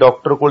ਬਿਮਾਰੀ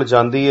ਡਾਕਟਰ ਕੋਲ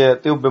ਜਾਂਦੀ ਹੈ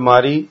ਤੇ ਉਹ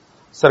ਬਿਮਾਰੀ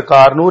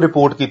ਸਰਕਾਰ ਨੂੰ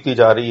ਰਿਪੋਰਟ ਕੀਤੀ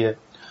ਜਾ ਰਹੀ ਹੈ।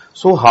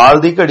 ਸੋ ਹਾਲ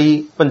ਦੀ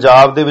ਘੜੀ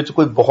ਪੰਜਾਬ ਦੇ ਵਿੱਚ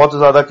ਕੋਈ ਬਹੁਤ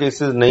ਜ਼ਿਆਦਾ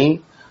ਕੇਸਿਸ ਨਹੀਂ,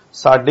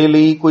 ਸਾਡੇ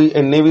ਲਈ ਕੋਈ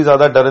ਇੰਨੇ ਵੀ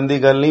ਜ਼ਿਆਦਾ ਡਰਨ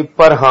ਦੀ ਗੱਲ ਨਹੀਂ।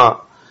 ਪਰ ਹਾਂ,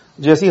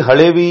 ਜੇ ਅਸੀਂ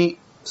ਹਲੇ ਵੀ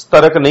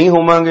ਸਤਰਕ ਨਹੀਂ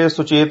ਹੋਵਾਂਗੇ,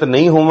 ਸੁਚੇਤ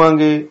ਨਹੀਂ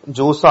ਹੋਵਾਂਗੇ,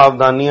 ਜੋ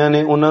ਸਾਵਧਾਨੀਆਂ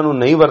ਨੇ ਉਹਨਾਂ ਨੂੰ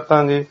ਨਹੀਂ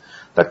ਵਰਤਾਂਗੇ,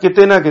 ਤਾਂ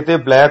ਕਿਤੇ ਨਾ ਕਿਤੇ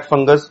ਬਲੈਕ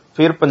ਫੰਗਸ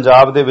ਫਿਰ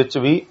ਪੰਜਾਬ ਦੇ ਵਿੱਚ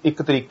ਵੀ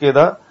ਇੱਕ ਤਰੀਕੇ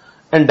ਦਾ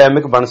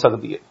ਐਂਡੈਮਿਕ ਬਣ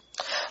ਸਕਦੀ ਹੈ।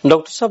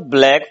 ਡਾਕਟਰ ਸਾਹਿਬ,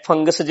 ਬਲੈਕ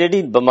ਫੰਗਸ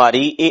ਜਿਹੜੀ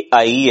ਬਿਮਾਰੀ ਇਹ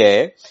ਆਈ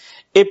ਹੈ,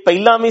 ਇਹ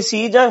ਪਹਿਲਾਂ ਵੀ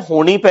ਸੀ ਜਾਂ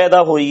ਹੁਣੀ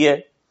ਪੈਦਾ ਹੋਈ ਹੈ?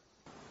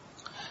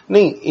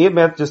 ਨਹੀਂ, ਇਹ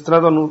ਮੈਂ ਜਿਸ ਤਰ੍ਹਾਂ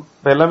ਤੁਹਾਨੂੰ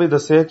ਪਹਿਲਾਂ ਵੀ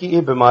ਦੱਸਿਆ ਕਿ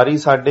ਇਹ ਬਿਮਾਰੀ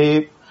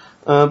ਸਾਡੇ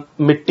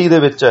ਮਿੱਟੀ ਦੇ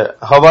ਵਿੱਚ ਹੈ,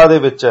 ਹਵਾ ਦੇ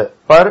ਵਿੱਚ ਹੈ,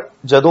 ਪਰ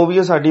ਜਦੋਂ ਵੀ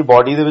ਇਹ ਸਾਡੀ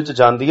ਬਾਡੀ ਦੇ ਵਿੱਚ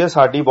ਜਾਂਦੀ ਹੈ,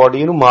 ਸਾਡੀ ਬਾਡੀ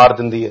ਇਹਨੂੰ ਮਾਰ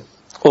ਦਿੰਦੀ ਹੈ।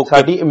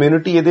 ਸਾਡੀ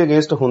ਇਮਿਊਨਿਟੀ ਇਹਦੇ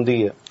ਅਗੇਂਸਟ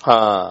ਹੁੰਦੀ ਹੈ।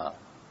 ਹਾਂ,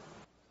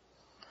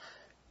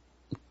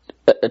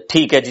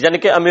 ਠੀਕ ਹੈ ਜੀ। ਯਾਨੀ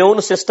ਕਿ ਇਮਿਊਨ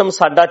ਸਿਸਟਮ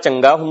ਸਾਡਾ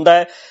ਚੰਗਾ ਹੁੰਦਾ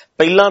ਹੈ।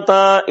 ਪਹਿਲਾਂ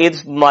ਤਾਂ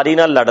ਇਸ ਬਿਮਾਰੀ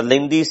ਨਾਲ ਲੜ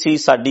ਲੈਂਦੀ ਸੀ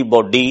ਸਾਡੀ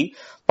ਬਾਡੀ,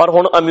 ਪਰ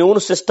ਹੁਣ ਇਮਿਊਨ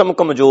ਸਿਸਟਮ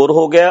ਕਮਜ਼ੋਰ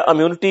ਹੋ ਗਿਆ।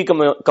 ਇਮਿਊਨਿਟੀ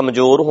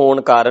ਕਮਜ਼ੋਰ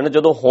ਹੋਣ ਕਾਰਨ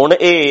ਜਦੋਂ ਹੁਣ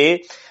ਇਹ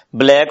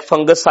ਬਲੈਕ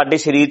ਫੰਗਸ ਸਾਡੇ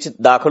ਸਰੀਰ 'ਚ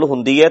ਦਾਖਲ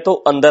ਹੁੰਦੀ ਹੈ ਤਾਂ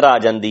ਉਹ ਅੰਦਰ ਆ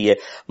ਜਾਂਦੀ ਹੈ,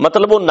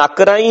 ਮਤਲਬ ਉਹ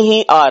ਨੱਕ ਰਾਹੀਂ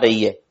ਹੀ ਆ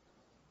ਰਹੀ ਹੈ।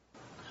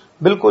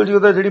 ਬਿਲਕੁਲ ਜੀ,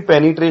 ਉਹਦਾ ਜਿਹੜੀ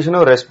ਪੈਨੀਟ੍ਰੇਸ਼ਨ ਹੈ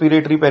ਉਹ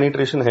ਰੈਸਪੀਰੇਟਰੀ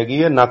ਪੈਨੀਟ੍ਰੇਸ਼ਨ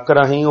ਹੈਗੀ ਹੈ, ਨੱਕ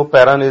ਰਾਹੀਂ। ਉਹ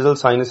ਪੈਰਾਨੇਜ਼ਲ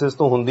ਸਾਈਨਸਿਸ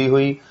ਤੋਂ ਹੁੰਦੀ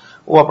ਹੋਈ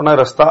ਉਹ ਆਪਣਾ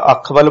ਰਸਤਾ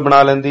ਅੱਖ ਵੱਲ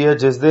ਬਣਾ ਲੈਂਦੀ ਹੈ,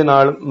 ਜਿਸ ਦੇ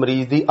ਨਾਲ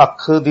ਮਰੀਜ਼ ਦੀ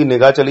ਅੱਖ ਦੀ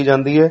ਨਿਗਾਹ ਚਲੀ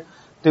ਜਾਂਦੀ ਹੈ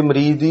ਤੇ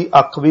ਮਰੀਜ਼ ਦੀ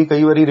ਅੱਖ ਵੀ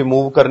ਕਈ ਵਾਰੀ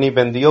ਰਿਮੂਵ ਕਰਨੀ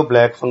ਪੈਂਦੀ ਹੈ ਉਹ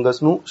ਬਲੈਕ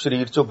ਫੰਗਸ ਨੂੰ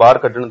ਸਰੀਰ 'ਚੋਂ ਬਾਹਰ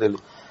ਕੱਢਣ ਦੇ ਲਈ।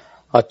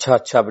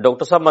 ਅੱਛਾ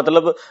ਡਾਕਟਰ ਸਾਹਿਬ,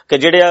 ਮਤਲਬ ਕਿ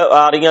ਜਿਹੜੇ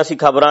ਆ ਰਹੀਆਂ ਸੀ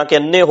ਖਬਰਾਂ ਕਿ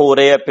ਇੰਨੇ ਹੋ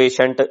ਰਹੇ ਆ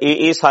ਪੇਸ਼ੈਂਟ,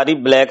 ਇਹ ਸਾਰੀ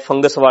ਬਲੈਕ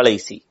ਫੰਗਸ ਵਾਲੇ ਹੀ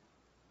ਸੀ?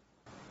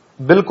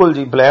 ਬਿਲਕੁਲ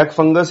ਜੀ, ਬਲੈਕ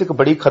ਫੰਗਸ ਇੱਕ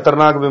ਬੜੀ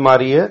ਖਤਰਨਾਕ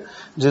ਬਿਮਾਰੀ ਹੈ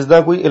ਜਿਸ ਦਾ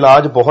ਕੋਈ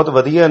ਇਲਾਜ ਬਹੁਤ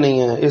ਵਧੀਆ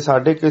ਨਹੀਂ ਹੈ। ਇਹ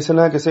ਸਾਡੇ ਕਿਸੇ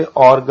ਨਾ ਕਿਸੇ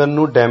ਆਰਗਨ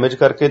ਨੂੰ ਡੈਮੇਜ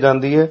ਕਰਕੇ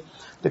ਜਾਂਦੀ ਹੈ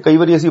ਤੇ ਕਈ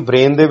ਵਾਰੀ ਅਸੀਂ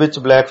ਬ੍ਰੇਨ ਦੇ ਵਿੱਚ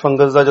ਬਲੈਕ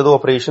ਫੰਗਸ ਦਾ ਜਦੋਂ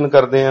ਆਪਰੇਸ਼ਨ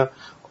ਕਰਦੇ ਹਾਂ,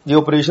 ਜੇ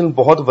ਆਪਰੇਸ਼ਨ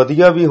ਬਹੁਤ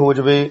ਵਧੀਆ ਵੀ ਹੋ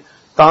ਜਾਵੇ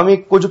ਤਾਂ ਵੀ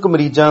ਕੁਝ ਕੁ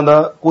ਮਰੀਜ਼ਾਂ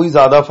ਦਾ ਕੋਈ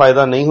ਜ਼ਿਆਦਾ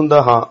ਫਾਇਦਾ ਨਹੀਂ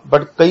ਹੁੰਦਾ। ਹਾਂ,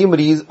 ਬਟ ਕਈ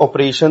ਮਰੀਜ਼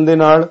ਆਪਰੇਸ਼ਨ ਦੇ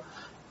ਨਾਲ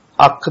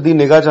ਅੱਖ ਦੀ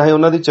ਨਿਗਾਹ ਚਾਹੇ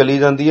ਉਹਨਾਂ ਦੀ ਚਲੀ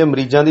ਜਾਂਦੀ ਹੈ,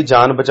 ਮਰੀਜ਼ਾਂ ਦੀ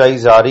ਜਾਨ ਬਚਾਈ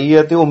ਜਾ ਰਹੀ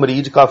ਹੈ ਤੇ ਉਹ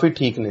ਮਰੀਜ਼ ਕਾਫੀ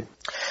ਠੀਕ ਨੇ।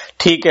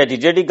 ਠੀਕ ਹੈ ਜੀ।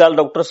 ਜਿਹੜੀ ਗੱਲ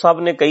ਡਾਕਟਰ ਸਾਹਿਬ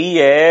ਨੇ ਕਹੀ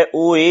ਹੈ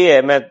ਉਹ ਇਹ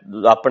ਹੈ, ਮੈਂ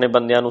ਆਪਣੇ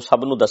ਬੰਦਿਆਂ ਨੂੰ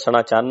ਸਭ ਨੂੰ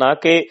ਦੱਸਣਾ ਚਾਹੁੰਦਾ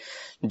ਕਿ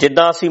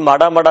ਜਿੱਦਾਂ ਅਸੀਂ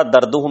ਮਾੜਾ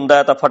ਦਰਦ ਹੁੰਦਾ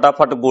ਹੈ ਤਾਂ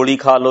ਫਟਾਫਟ ਗੋਲੀ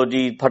ਖਾ ਲਓ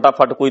ਜੀ,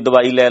 ਫਟਾਫਟ ਕੋਈ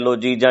ਦਵਾਈ ਲੈ ਲਓ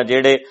ਜੀ, ਜਾਂ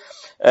ਜਿਹੜੇ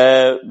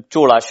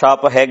ਝੋਲਾ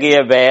ਛਾਪ ਹੈਗੇ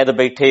ਆ, ਵੈਦ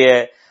ਬੈਠੇ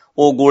ਹੈ,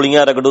 ਉਹ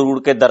ਗੋਲੀਆਂ ਰਗੜ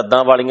ਕੇ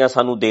ਦਰਦਾਂ ਵਾਲੀਆਂ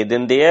ਸਾਨੂੰ ਦੇ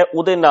ਦਿੰਦੇ ਆ।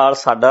 ਉਹਦੇ ਨਾਲ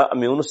ਸਾਡਾ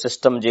ਇਮਿਊਨ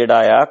ਸਿਸਟਮ ਜਿਹੜਾ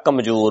ਆ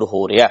ਕਮਜ਼ੋਰ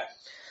ਹੋ ਰਿਹਾ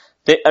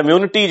ਤੇ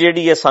ਇਮਿਊਨਿਟੀ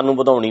ਜਿਹੜੀ ਹੈ ਸਾਨੂੰ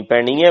ਵਧਾਉਣੀ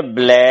ਪੈਣੀ ਹੈ।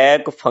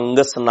 ਬਲੈਕ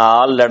ਫੰਗਸ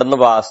ਨਾਲ ਲੜਨ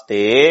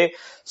ਵਾਸਤੇ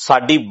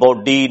ਸਾਡੀ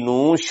ਬਾਡੀ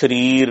ਨੂੰ,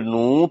 ਸਰੀਰ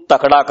ਨੂੰ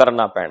ਤਕੜਾ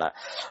ਕਰਨਾ ਪੈਣਾ।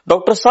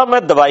 ਡਾਕਟਰ ਸਾਹਿਬ,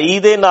 ਮੈਂ ਦਵਾਈ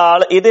ਦੇ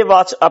ਨਾਲ ਇਹਦੇ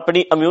ਵਾਸਤੇ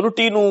ਆਪਣੀ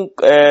ਇਮਿਊਨਿਟੀ ਨੂੰ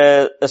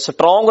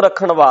ਸਟਰੋਂਗ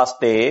ਰੱਖਣ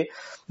ਵਾਸਤੇ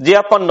ਜੇ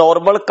ਆਪਾਂ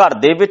ਨਾਰਮਲ ਘਰ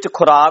ਦੇ ਵਿੱਚ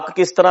ਖੁਰਾਕ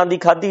ਕਿਸ ਤਰ੍ਹਾਂ ਦੀ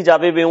ਖਾਧੀ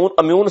ਜਾਵੇ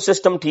ਇਮਿਊਨ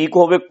ਸਿਸਟਮ ਠੀਕ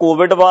ਹੋਵੇ?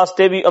 ਕੋਵਿਡ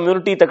ਵਾਸਤੇ ਵੀ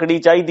ਇਮਿਊਨਿਟੀ ਤਕੜੀ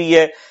ਚਾਹੀਦੀ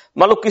ਹੈ,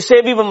 ਮੰਨ ਲਓ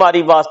ਕਿਸੇ ਵੀ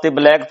ਬਿਮਾਰੀ ਵਾਸਤੇ,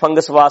 ਬਲੈਕ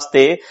ਫੰਗਸ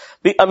ਵਾਸਤੇ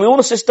ਵੀ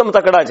ਇਮਿਊਨ ਸਿਸਟਮ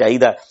ਤਕੜਾ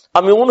ਚਾਹੀਦਾ।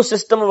 ਇਮਿਊਨ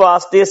ਸਿਸਟਮ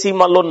ਵਾਸਤੇ ਅਸੀਂ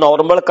ਮੰਨ ਲਓ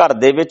ਨਾਰਮਲ ਘਰ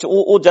ਦੇ ਵਿੱਚ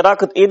ਉਹ ਜਰਾ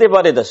ਇਹਦੇ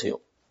ਬਾਰੇ ਦੱਸਿਓ।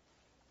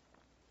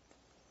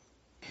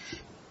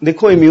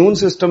 ਦੇਖੋ, ਇਮਿਊਨ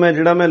ਸਿਸਟਮ ਹੈ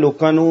ਜਿਹੜਾ, ਮੈਂ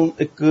ਲੋਕਾਂ ਨੂੰ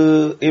ਇੱਕ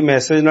ਇਹ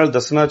ਮੈਸੇਜ ਨਾਲ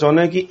ਦੱਸਣਾ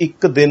ਚਾਹੁੰਦਾ ਕਿ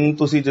ਇੱਕ ਦਿਨ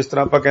ਤੁਸੀਂ ਜਿਸ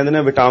ਤਰ੍ਹਾਂ ਆਪਾਂ ਕਹਿੰਦੇ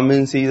ਨੇ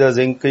ਵਿਟਾਮਿਨ ਸੀ ਜਾਂ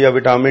ਜ਼ਿੰਕ ਜਾਂ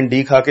ਵਿਟਾਮਿਨ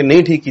ਡੀ ਖਾ ਕੇ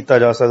ਨਹੀਂ ਠੀਕ ਕੀਤਾ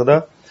ਜਾ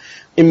ਸਕਦਾ।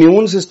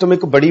 ਇਮਿਊਨ ਸਿਸਟਮ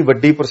ਇੱਕ ਬੜੀ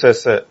ਵੱਡੀ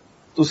ਪ੍ਰੋਸੈਸ ਹੈ।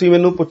 ਤੁਸੀਂ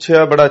ਮੈਨੂੰ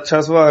ਪੁੱਛਿਆ ਬੜਾ ਅੱਛਾ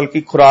ਸਵਾਲ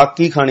ਕਿ ਖੁਰਾਕ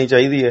ਕੀ ਖਾਣੀ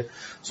ਚਾਹੀਦੀ ਹੈ।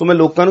 ਸੋ ਮੈਂ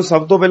ਲੋਕਾਂ ਨੂੰ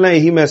ਸਭ ਤੋਂ ਪਹਿਲਾਂ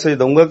ਇਹੀ ਮੈਸੇਜ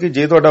ਦਊਂਗਾ ਕਿ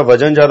ਜੇ ਤੁਹਾਡਾ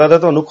ਵਜਨ ਜ਼ਿਆਦਾ ਤਾਂ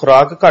ਤੁਹਾਨੂੰ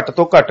ਖੁਰਾਕ ਘੱਟ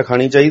ਤੋਂ ਘੱਟ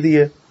ਖਾਣੀ ਚਾਹੀਦੀ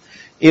ਹੈ।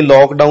 ਇਹ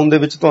ਲੋਕਡਾਊਨ ਦੇ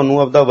ਵਿੱਚ ਤੁਹਾਨੂੰ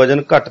ਆਪਦਾ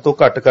ਵਜਨ ਘੱਟ ਤੋਂ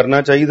ਘੱਟ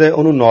ਕਰਨਾ ਚਾਹੀਦਾ ਹੈ,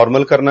 ਉਹਨੂੰ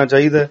ਨਾਰਮਲ ਕਰਨਾ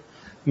ਚਾਹੀਦਾ ਹੈ।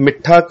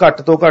 ਮਿੱਠਾ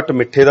ਘੱਟ ਤੋਂ ਘੱਟ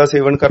ਮਿੱਠੇ ਦਾ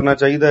ਸੇਵਨ ਕਰਨਾ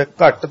ਚਾਹੀਦਾ ਹੈ।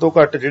 ਘੱਟ ਤੋਂ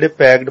ਘੱਟ ਜਿਹੜੇ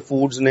ਪੈਕਡ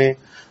ਫੂਡਸ ਨੇ,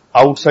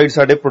 ਆਊਟਸਾਈਡ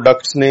ਸਾਡੇ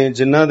ਪ੍ਰੋਡਕਟਸ ਨੇ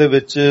ਜਿਨ੍ਹਾਂ ਦੇ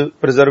ਵਿੱਚ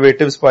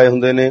ਪ੍ਰੀਜ਼ਰਵੇਟਿਵਸ ਪਾਏ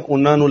ਹੁੰਦੇ ਨੇ,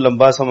 ਉਹਨਾਂ ਨੂੰ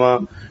ਲੰਬਾ ਸਮਾਂ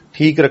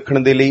ਠੀਕ ਰੱਖਣ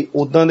ਦੇ ਲਈ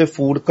ਉਦਾਂ ਦੇ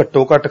ਫੂਡ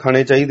ਘੱਟੋ ਘੱਟ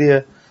ਖਾਣੇ ਚਾਹੀਦੇ ਆ।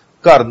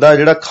 ਘਰ ਦਾ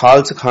ਜਿਹੜਾ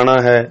ਖਾਲਸ ਖਾਣਾ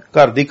ਹੈ,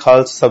 ਘਰ ਦੀ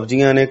ਖਾਲਸ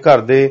ਸਬਜ਼ੀਆਂ ਨੇ,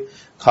 ਘਰ ਦੇ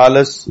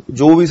ਖਾਲਸ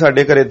ਜੋ ਵੀ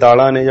ਸਾਡੇ ਘਰੇ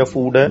ਦਾਲਾਂ ਨੇ ਜਾਂ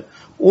ਫੂਡ ਹੈ,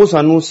 ਉਹ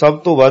ਸਾਨੂੰ ਸਭ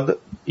ਤੋਂ ਵੱਧ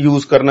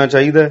ਯੂਜ਼ ਕਰਨਾ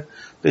ਚਾਹੀਦਾ ਹੈ।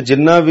 ਤੇ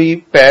ਜਿੰਨਾ ਵੀ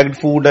ਪੈਕਡ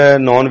ਫੂਡ ਹੈ,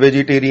 ਨਾਨ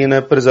ਵੈਜੀਟੇਰੀਅਨ ਹੈ,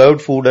 ਪ੍ਰੀਜ਼ਰਵਡ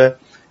ਫੂਡ ਹੈ,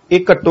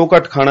 ਇਹ ਘੱਟੋ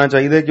ਘੱਟ ਖਾਣਾ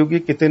ਚਾਹੀਦਾ ਕਿਉਂਕਿ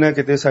ਕਿਤੇ ਨਾ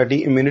ਕਿਤੇ ਸਾਡੀ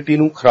ਇਮਿਊਨਿਟੀ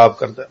ਨੂੰ ਖਰਾਬ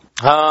ਕਰਦਾ।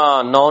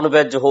 ਹਾਂ, ਨਾਨ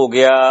ਵੈਜ ਹੋ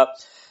ਗਿਆ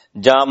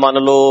ਜਾਂ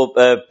ਮੰਨ ਲਓ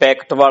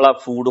ਪੈਕਟ ਵਾਲਾ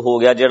ਫੂਡ ਹੋ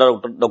ਗਿਆ, ਜਿਹੜਾ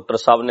ਡਾਕਟਰ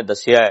ਸਾਹਿਬ ਨੇ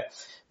ਦੱਸਿਆ ਹੈ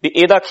ਵੀ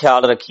ਇਹਦਾ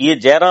ਖਿਆਲ ਰੱਖੀਏ।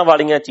 ਜ਼ਹਿਰਾਂ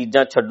ਵਾਲੀਆਂ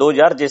ਚੀਜ਼ਾਂ ਛੱਡੋ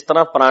ਯਾਰ। ਜਿਸ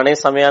ਤਰ੍ਹਾਂ ਪੁਰਾਣੇ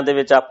ਸਮਿਆਂ ਦੇ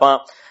ਵਿੱਚ ਆਪਾਂ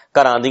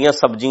ਘਰਾਂ ਦੀਆਂ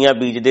ਸਬਜ਼ੀਆਂ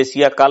ਬੀਜਦੇ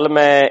ਸੀ। ਕੱਲ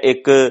ਮੈਂ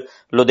ਇੱਕ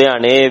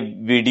ਲੁਧਿਆਣੇ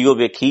ਵੀਡੀਓ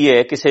ਵੇਖੀ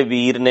ਹੈ, ਕਿਸੇ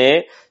ਵੀਰ ਨੇ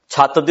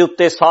ਛੱਤ ਦੇ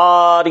ਉੱਤੇ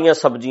ਸਾਰੀਆਂ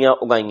ਸਬਜ਼ੀਆਂ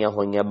ਉਗਾਈਆਂ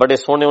ਹੋਈਆਂ, ਬੜੇ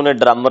ਸੋਹਣੇ ਉਹਨੇ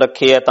ਡਰਮ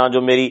ਰੱਖੇ ਆ ਤਾਂ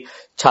ਜੋ ਮੇਰੀ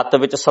ਛੱਤ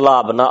ਵਿੱਚ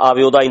ਸਲਾਬ ਨਾ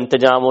ਆਵੇ, ਉਹਦਾ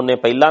ਇੰਤਜ਼ਾਮ ਉਹਨੇ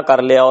ਪਹਿਲਾਂ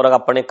ਕਰ ਲਿਆ ਔਰ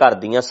ਆਪਣੇ ਘਰ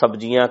ਦੀਆਂ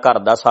ਸਬਜ਼ੀਆਂ, ਘਰ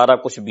ਦਾ ਸਾਰਾ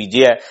ਕੁਝ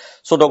ਬੀਜਿਆ।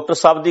 ਸੋ ਡਾਕਟਰ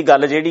ਸਾਹਿਬ ਦੀ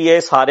ਗੱਲ ਜਿਹੜੀ ਹੈ,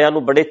 ਸਾਰਿਆਂ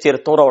ਨੂੰ ਬੜੇ ਚਿਰ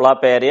ਤੋਂ ਰੌਲਾ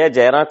ਪੈ ਰਿਹਾ,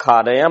 ਜ਼ਹਿਰਾਂ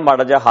ਖਾ ਰਹੇ ਆ,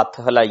 ਮਾੜਾ ਜਿਹਾ ਹੱਥ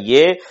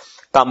ਹਿਲਾਈਏ,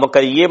 ਕੰਮ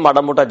ਕਰੀਏ,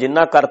 ਮਾੜਾ ਮੋਟਾ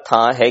ਜਿੰਨਾ ਘਰ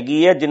ਥਾਂ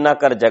ਹੈਗੀ ਹੈ, ਜਿੰਨਾ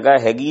ਘਰ ਜਗ੍ਹਾ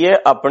ਹੈਗੀ ਹੈ,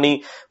 ਆਪਣੀ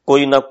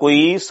ਕੋਈ ਨਾ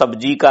ਕੋਈ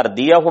ਸਬਜ਼ੀ ਘਰ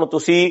ਦੀ ਆ। ਹੁਣ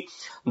ਤੁਸੀਂ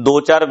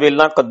 2-4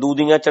 ਵੇਲਾਂ ਕੱਦੂ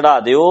ਦੀਆਂ ਚੜਾ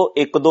ਦਿਓ,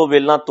 1-2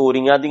 ਵੇਲਾਂ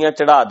ਤੋਰੀਆਂ ਦੀਆਂ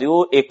ਚੜਾ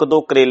ਦਿਓ, 1-2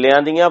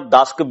 ਕਰੇਲਿਆਂ ਦੀਆਂ,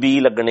 10 ਕੁ ਬੀ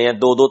ਲੱਗਣੇ ਆ,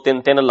 2-2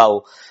 3-3 ਲਾਓ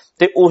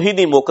ਤੇ ਉਹੀ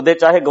ਨਹੀਂ ਮੁੱਕਦੇ,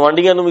 ਚਾਹੇ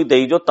ਗਵਾਂਢੀਆਂ ਨੂੰ ਵੀ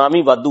ਦੇਈ ਜੋ ਤਾਂ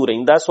ਵੀ ਵਾਧੂ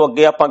ਰਹਿੰਦਾ। ਸੋ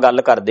ਅੱਗੇ ਆਪਾਂ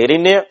ਗੱਲ ਕਰਦੇ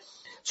ਰਹਿੰਦੇ ਆ।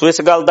 ਸੋ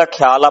ਇਸ ਗੱਲ ਦਾ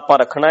ਖਿਆਲ ਆਪਾਂ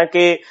ਰੱਖਣਾ ਹੈ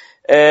ਕਿ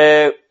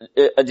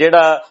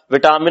ਜਿਹੜਾ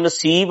ਵਿਟਾਮਿਨ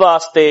ਸੀ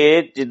ਵਾਸਤੇ,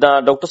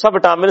 ਜਿੱਦਾਂ ਡਾਕਟਰ ਸਾਹਿਬ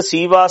ਵਿਟਾਮਿਨ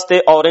ਸੀ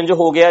ਵਾਸਤੇ ਔਰੇਂਜ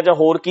ਹੋ ਗਿਆ ਜਾਂ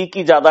ਹੋਰ ਕੀ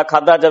ਕੀ ਜ਼ਿਆਦਾ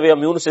ਖਾਧਾ ਜਾਵੇ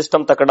ਇਮਿਊਨ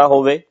ਸਿਸਟਮ ਤਕੜਾ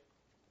ਹੋਵੇ?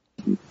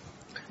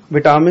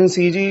 ਵਿਟਾਮਿਨ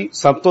ਸੀ ਜੀ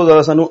ਸਭ ਤੋਂ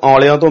ਜ਼ਿਆਦਾ ਸਾਨੂੰ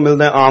ਔਲਿਆਂ ਤੋਂ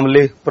ਮਿਲਦਾ ਹੈ।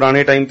 ਆਮਲੇ,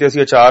 ਪੁਰਾਣੇ ਟਾਈਮ ਤੇ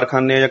ਅਸੀਂ ਅਚਾਰ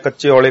ਖਾਂਦੇ ਆ ਜਾਂ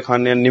ਕੱਚੇ ਔਲੇ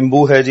ਖਾਂਦੇ ਆ।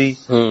 ਨਿੰਬੂ ਹੈ ਜੀ,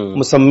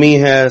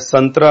 ਮੌਸੰਮੀ ਹੈ,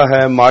 ਸੰਤਰਾ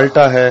ਹੈ,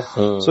 ਮਾਲਟਾ ਹੈ।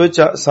 ਸੋ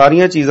ਇਹ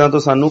ਸਾਰੀਆਂ ਚੀਜ਼ਾਂ ਤੋਂ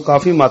ਸਾਨੂੰ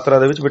ਕਾਫੀ ਮਾਤਰਾ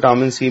ਦੇ ਵਿੱਚ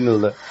ਵਿਟਾਮਿਨ ਸੀ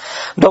ਮਿਲਦਾ।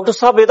 ਡਾਕਟਰ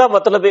ਸਾਹਿਬ ਇਹਦਾ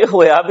ਮਤਲਬ ਇਹ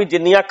ਹੋਇਆ ਵੀ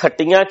ਜਿੰਨੀਆਂ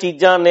ਖੱਟੀਆਂ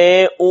ਚੀਜ਼ਾਂ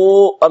ਨੇ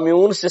ਉਹ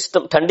ਇਮਿਊਨ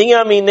ਸਿਸਟਮ,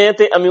 ਠੰਡੀਆਂ ਵੀ ਨੇ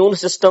ਤੇ ਇਮਿਊਨ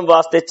ਸਿਸਟਮ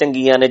ਵਾਸਤੇ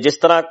ਚੰਗੀਆਂ ਨੇ। ਜਿਸ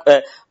ਤਰ੍ਹਾਂ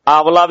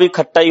ਆਵਲਾ ਵੀ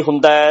ਖੱਟਾ ਹੀ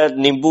ਹੁੰਦਾ ਹੈ,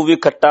 ਨਿੰਬੂ ਵੀ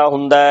ਖੱਟਾ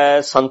ਹੁੰਦਾ ਹੈ,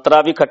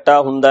 ਸੰਤਰਾ ਵੀ ਖੱਟਾ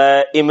ਹੁੰਦਾ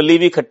ਹੈ, ਇਮਲੀ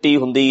ਵੀ ਖੱਟੀ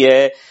ਹੁੰਦੀ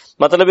ਹੈ।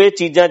 ਮਤਲਬ ਇਹ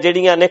ਚੀਜ਼ਾਂ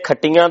ਜਿਹੜੀਆਂ ਨੇ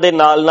ਖੱਟੀਆਂ ਦੇ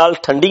ਨਾਲ ਨਾਲ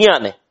ਠੰਡੀਆਂ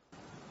ਨੇ।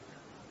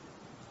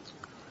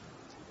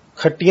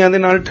 ਖੱਟੀਆਂ ਦੇ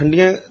ਨਾਲ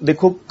ਠੰਡੀਆਂ,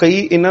 ਦੇਖੋ ਕਈ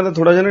ਇਹਨਾਂ ਦਾ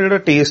ਥੋੜਾ ਜਿਹਾ ਜਿਹੜਾ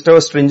ਟੇਸਟ ਹੈ ਉਹ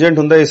ਸਟ੍ਰਿੰਜੈਂਟ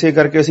ਹੁੰਦਾ, ਇਸੇ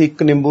ਕਰਕੇ ਅਸੀਂ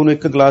ਇੱਕ ਨਿੰਬੂ ਨੂੰ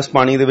 1 ਗਲਾਸ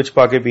ਪਾਣੀ ਦੇ ਵਿੱਚ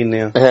ਪਾ ਕੇ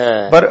ਪੀਂਦੇ ਆ।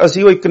 ਪਰ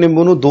ਅਸੀਂ ਉਹ 1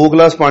 ਨਿੰਬੂ ਨੂੰ 2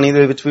 ਗਲਾਸ ਪਾਣੀ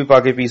ਦੇ ਵਿੱਚ ਵੀ ਪਾ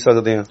ਕੇ ਪੀ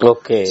ਸਕਦੇ ਆ।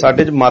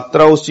 ਸਾਡੇ 'ਚ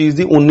ਮਾਤਰਾ ਉਸ ਚੀਜ਼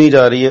ਦੀ ਉਨੀ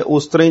ਜਾ ਰਹੀ ਹੈ।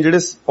 ਉਸ ਤਰ੍ਹਾਂ ਹੀ ਜਿਹੜੇ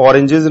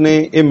ਔਰੇਂਜਸ ਨੇ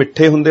ਇਹ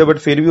ਮਿੱਠੇ ਹੁੰਦੇ ਆ ਬਟ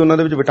ਫਿਰ ਵੀ ਉਹਨਾਂ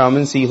ਦੇ ਵਿੱਚ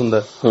ਵਿਟਾਮਿਨ ਸੀ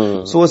ਹੁੰਦਾ।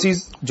 ਸੋ ਅਸੀਂ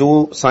ਜੋ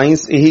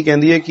ਸਾਇੰਸ ਇਹੀ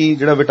ਕਹਿੰਦੀ ਹੈ ਕਿ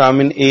ਜਿਹੜਾ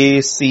vitamin A,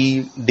 C,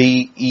 D,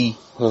 E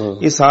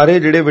ਇਹ ਸਾਰੇ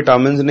ਜਿਹੜੇ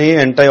ਵਿਟਾਮਿਨਸ ਨੇ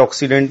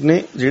ਐਂਟੀਆਕਸੀਡੈਂਟ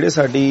ਨੇ ਜਿਹੜੇ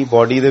ਸਾਡੀ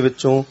ਬਾਡੀ ਦੇ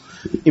ਵਿੱਚੋਂ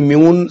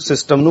ਇਮਿਊਨ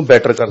ਸਿਸਟਮ ਨੂੰ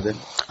ਬੈਟਰ ਕਰਦੇ ਨੇ।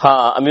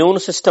 ਹਾਂ, ਇਮਿਊਨ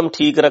ਸਿਸਟਮ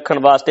ਠੀਕ ਰੱਖਣ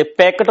ਵਾਸਤੇ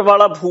ਪੈਕਟ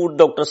ਵਾਲਾ ਫੂਡ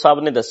ਡਾਕਟਰ ਸਾਹਿਬ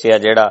ਨੇ ਦੱਸਿਆ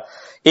ਜਿਹੜਾ,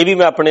 ਇਹ ਵੀ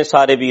ਮੈਂ ਆਪਣੇ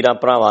ਸਾਰੇ ਵੀਰਾਂ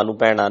ਭਰਾਵਾਂ ਨੂੰ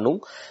ਭੈਣਾਂ ਨੂੰ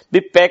ਵੀ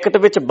ਪੈਕਟ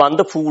ਵਿੱਚ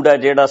ਬੰਦ ਫੂਡ ਹੈ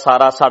ਜਿਹੜਾ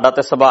ਸਾਰਾ, ਸਾਡਾ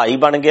ਤੇ ਸੁਭਾਅ ਹੀ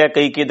ਬਣ ਗਿਆ।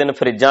 ਕਈ ਦਿਨ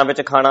ਫਰਿੱਜਾਂ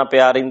ਵਿੱਚ ਖਾਣਾ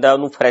ਪਿਆ ਰਹਿੰਦਾ,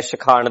 ਉਹਨੂੰ ਫਰੈਸ਼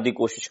ਖਾਣ ਦੀ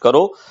ਕੋਸ਼ਿਸ਼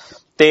ਕਰੋ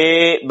ਤੇ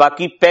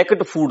ਬਾਕੀ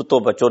ਪੈਕਟ ਫੂਡ ਤੋਂ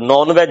ਬਚੋ।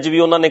 ਨੌਨ ਵੈਜ ਵੀ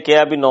ਉਹਨਾਂ ਨੇ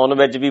ਕਿਹਾ ਵੀ ਨੌਨ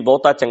ਵੈਜ ਵੀ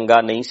ਬਹੁਤਾ ਚੰਗਾ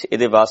ਨਹੀਂ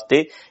ਇਹਦੇ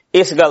ਵਾਸਤੇ,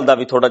 ਇਸ ਗੱਲ ਦਾ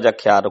ਵੀ ਥੋੜਾ ਜਿਹਾ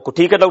ਖਿਆਲ ਰੱਖੋ।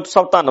 ਠੀਕ ਹੈ ਡਾਕਟਰ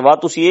ਸਾਹਿਬ, ਧੰਨਵਾਦ।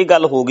 ਤੁਸੀਂ ਇਹ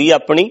ਗੱਲ ਹੋ ਗਈ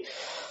ਆਪਣੀ।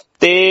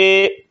 ਤੇ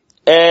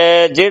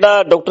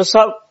ਜਿਹੜਾ ਡਾਕਟਰ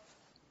ਸਾਹਿਬ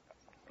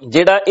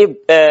ਜਿਹੜਾ ਇਹ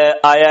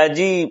ਆਇਆ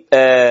ਜੀ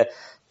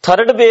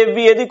ਥਰਡ ਵੇਵ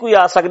ਵੀ ਇਹਦੀ ਕੋਈ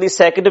ਆ ਸਕਦੀ,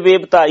 ਸੈਕਿੰਡ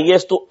ਵੇਵ ਤਾਂ ਆਈ ਹੈ,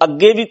 ਇਸ ਤੋਂ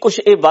ਅੱਗੇ ਵੀ ਕੁਝ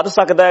ਇਹ ਵੱਧ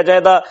ਸਕਦਾ ਹੈ ਜਾਂ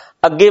ਇਹਦਾ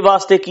ਅੱਗੇ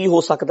ਵਾਸਤੇ ਕੀ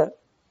ਹੋ ਸਕਦਾ?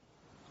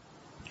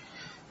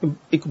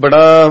 ਇੱਕ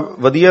ਬੜਾ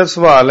ਵਧੀਆ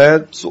ਸਵਾਲ ਹੈ।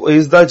 ਸੋ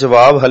ਇਸ ਦਾ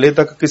ਜਵਾਬ ਹਲੇ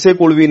ਤੱਕ ਕਿਸੇ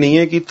ਕੋਲ ਵੀ ਨਹੀਂ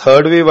ਹੈ ਕਿ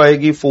ਥਰਡ ਵੇਵ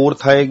ਆਏਗੀ,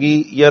 ਫੋਰਥ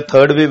ਆਏਗੀ ਜਾਂ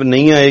ਥਰਡ ਵੇਵ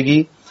ਨਹੀਂ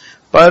ਆਏਗੀ।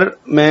 ਪਰ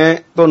ਮੈਂ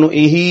ਤੁਹਾਨੂੰ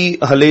ਇਹੀ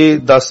ਹਲੇ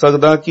ਦੱਸ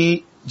ਸਕਦਾ ਕਿ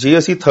ਜੇ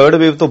ਅਸੀਂ ਥਰਡ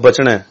ਵੇਵ ਤੋਂ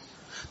ਬਚਣਾ ਹੈ,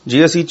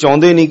 ਜੇ ਅਸੀਂ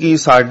ਚਾਹੁੰਦੇ ਨਹੀਂ ਕਿ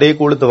ਸਾਡੇ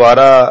ਕੋਲ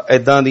ਦੁਬਾਰਾ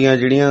ਏਦਾਂ ਦੀਆਂ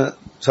ਜਿਹੜੀਆਂ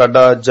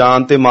ਸਾਡਾ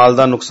ਜਾਨ ਤੇ ਮਾਲ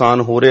ਦਾ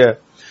ਨੁਕਸਾਨ ਹੋ ਰਿਹਾ,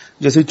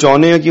 ਜੇ ਅਸੀਂ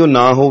ਚਾਹੁੰਦੇ ਹਾਂ ਕਿ ਉਹ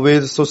ਨਾ ਹੋਵੇ,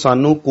 ਸੋ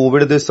ਸਾਨੂੰ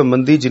ਕੋਵਿਡ ਦੇ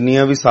ਸੰਬੰਧੀ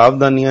ਜਿੰਨੀਆਂ ਵੀ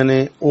ਸਾਵਧਾਨੀਆਂ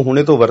ਨੇ ਉਹ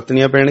ਹੁਣੇ ਤੋਂ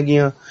ਵਰਤਣੀਆਂ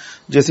ਪੈਣਗੀਆਂ।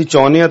 ਜੇ ਅਸੀਂ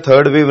ਚਾਹੁੰਦੇ ਹਾਂ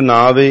ਥਰਡ ਵੇਵ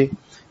ਨਾ ਆਵੇ,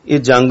 ਇਹ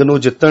ਜੰਗ ਨੂੰ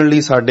ਜਿੱਤਣ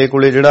ਲਈ ਸਾਡੇ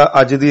ਕੋਲੇ ਜਿਹੜਾ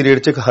ਅੱਜ ਦੀ ਰੇਟ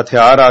 'ਚ ਇੱਕ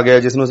ਹਥਿਆਰ ਆ ਗਿਆ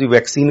ਜਿਸ ਨੂੰ ਅਸੀਂ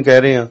ਵੈਕਸੀਨ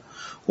ਕਹਿ ਰਹੇ ਹਾਂ,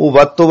 ਉਹ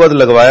ਵੱਧ ਤੋਂ ਵੱਧ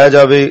ਲਗਵਾਇਆ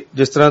ਜਾਵੇ।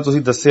 ਜਿਸ ਤਰ੍ਹਾਂ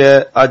ਤੁਸੀਂ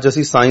ਦੱਸਿਆ, ਅੱਜ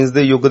ਅਸੀਂ ਸਾਇੰਸ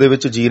ਦੇ ਯੁੱਗ ਦੇ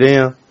ਵਿੱਚ ਜੀ ਰਹੇ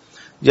ਹਾਂ।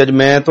 ਜੇ ਅੱਜ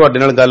ਮੈਂ ਤੁਹਾਡੇ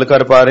ਨਾਲ ਗੱਲ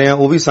ਕਰ ਪਾ ਰਿਹਾ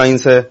ਉਹ ਵੀ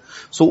ਸਾਇੰਸ ਹੈ।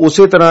 ਸੋ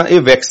ਉਸੇ ਤਰ੍ਹਾਂ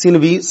ਇਹ ਵੈਕਸੀਨ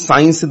ਵੀ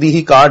ਸਾਇੰਸ ਦੀ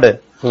ਹੀ ਕਾਢ ਹੈ।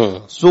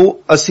 ਸੋ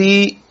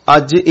ਅਸੀਂ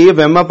ਅੱਜ ਇਹ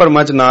ਵਹਿਮਾਂ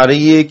ਭਰਮਾਂ 'ਚ ਨਾ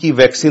ਰਹੀਏ ਕਿ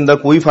ਵੈਕਸੀਨ ਦਾ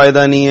ਕੋਈ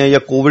ਫਾਇਦਾ ਨਹੀਂ ਹੈ ਜਾਂ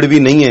ਕੋਵਿਡ ਵੀ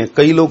ਨਹੀਂ ਹੈ।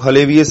 ਕਈ ਲੋਕ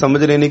ਹਲੇ ਵੀ ਇਹ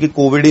ਸਮਝ ਰਹੇ ਨੇ ਕਿ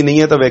ਕੋਵਿਡ ਹੀ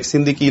ਨਹੀਂ ਹੈ ਤਾਂ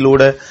ਵੈਕਸੀਨ ਦੀ ਕੀ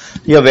ਲੋੜ ਹੈ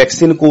ਜਾਂ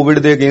ਵੈਕਸੀਨ ਕੋਵਿਡ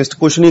ਦੇ ਅਗੇਂਸਟ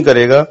ਕੁਝ ਨਹੀਂ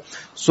ਕਰੇਗਾ।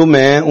 ਸੋ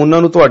ਮੈਂ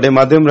ਉਹਨਾਂ ਨੂੰ ਤੁਹਾਡੇ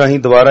ਮਾਧਿਅਮ ਰਾਹੀਂ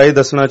ਦੁਬਾਰਾ ਇਹ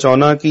ਦੱਸਣਾ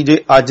ਚਾਹੁੰਦਾ ਕਿ ਜੇ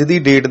ਅੱਜ ਦੀ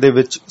ਡੇਟ ਦੇ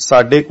ਵਿੱਚ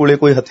ਸਾਡੇ ਕੋਲੇ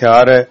ਕੋਈ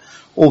ਹਥਿਆਰ ਹੈ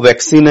ਉਹ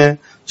ਵੈਕਸੀਨ ਹੈ,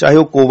 ਚਾਹੇ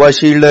ਉਹ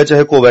ਕੋਵਾਸ਼ੀਲਡ ਹੈ,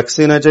 ਚਾਹੇ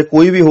ਕੋਵੈਕਸਿਨ ਹੈ, ਚਾਹੇ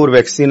ਕੋਈ ਵੀ ਹੋਰ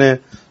ਵੈਕਸੀਨ ਹੈ।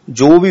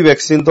 ਜੋ ਵੀ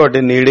ਵੈਕਸੀਨ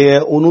ਤੁਹਾਡੇ ਨੇੜੇ ਹੈ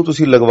ਉਹਨੂੰ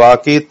ਤੁਸੀਂ ਲਗਵਾ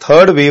ਕੇ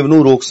ਥਰਡ ਵੇਵ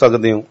ਨੂੰ ਰੋਕ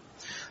ਸਕਦੇ ਹੋ।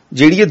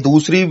 ਜਿਹੜੀ ਇਹ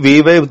ਦੂਸਰੀ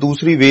ਵੇਵ ਹੈ,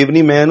 ਦੂਸਰੀ ਵੇਵ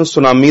ਨਹੀਂ, ਮੈਂ ਇਹਨੂੰ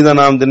ਸੁਨਾਮੀ ਦਾ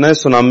ਨਾਮ ਦਿੰਦਾ,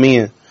 ਸੁਨਾਮੀ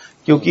ਹੈ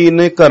ਕਿਉਂਕਿ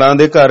ਇਹਨੇ ਘਰਾਂ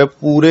ਦੇ ਘਰ,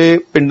 ਪੂਰੇ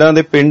ਪਿੰਡਾਂ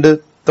ਦੇ ਪਿੰਡ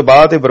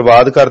ਤਬਾਹ ਤੇ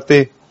ਬਰਬਾਦ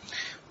ਕਰਤੇ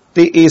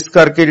ਤੇ ਇਸ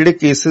ਕਰਕੇ ਜਿਹੜੇ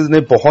ਕੇਸਿਸ ਨੇ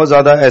ਬਹੁਤ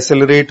ਜ਼ਿਆਦਾ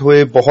ਐਸੈਲਰੇਟ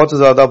ਹੋਏ, ਬਹੁਤ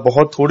ਜ਼ਿਆਦਾ,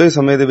 ਬਹੁਤ ਥੋੜੇ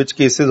ਸਮੇਂ ਦੇ ਵਿੱਚ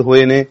ਕੇਸਿਸ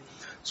ਹੋਏ ਨੇ।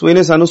 ਸੋ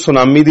ਇਹਨੇ ਸਾਨੂੰ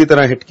ਸੁਨਾਮੀ ਦੀ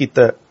ਤਰ੍ਹਾਂ ਹਿੱਟ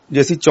ਕੀਤਾ।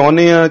 ਜੇ ਅਸੀਂ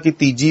ਚਾਹੁੰਦੇ ਹਾਂ ਕਿ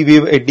ਤੀਜੀ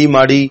ਵੇਵ ਐਡੀ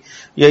ਮਾੜੀ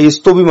ਜਾਂ ਇਸ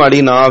ਤੋਂ ਵੀ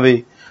ਮਾੜੀ ਨਾ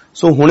ਆਵੇ,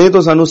 ਸੋ ਹੁਣੇ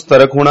ਤੋਂ ਸਾਨੂੰ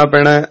ਸਤਰਕ ਹੋਣਾ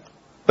ਪੈਣਾ ਹੈ।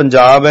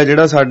 ਪੰਜਾਬ ਹੈ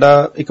ਜਿਹੜਾ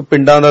ਸਾਡਾ ਇੱਕ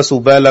ਪਿੰਡਾਂ ਦਾ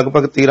ਸੂਬਾ ਹੈ,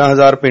 ਲਗਭਗ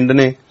 13,000 ਪਿੰਡ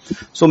ਨੇ।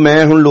 ਸੋ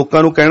ਮੈਂ ਹੁਣ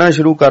ਲੋਕਾਂ ਨੂੰ ਕਹਿਣਾ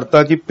ਸ਼ੁਰੂ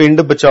ਕਰਤਾ ਕਿ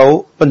ਪਿੰਡ ਬਚਾਓ,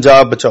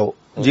 ਪੰਜਾਬ ਬਚਾਓ।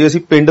 ਜੇ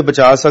ਅਸੀਂ ਪਿੰਡ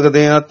ਬਚਾ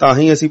ਸਕਦੇ ਹਾਂ ਤਾਂ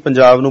ਹੀ ਅਸੀਂ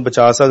ਪੰਜਾਬ ਨੂੰ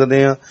ਬਚਾ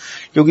ਸਕਦੇ ਹਾਂ,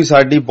 ਕਿਉਂਕਿ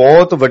ਸਾਡੀ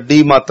ਬਹੁਤ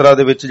ਵੱਡੀ ਮਾਤਰਾ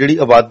ਦੇ ਵਿੱਚ ਜਿਹੜੀ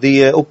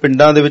ਆਬਾਦੀ ਹੈ ਉਹ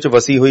ਪਿੰਡਾਂ ਦੇ ਵਿੱਚ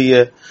ਵਸੀ ਹੋਈ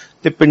ਹੈ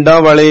ਤੇ ਪਿੰਡਾਂ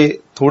ਵਾਲੇ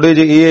ਥੋੜੇ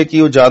ਜਿਹੇ ਇਹ ਹੈ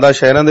ਕਿ ਉਹ ਜ਼ਿਆਦਾ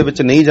ਸ਼ਹਿਰਾਂ ਦੇ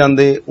ਵਿੱਚ ਨਹੀਂ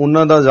ਜਾਂਦੇ,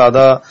 ਉਹਨਾਂ ਦਾ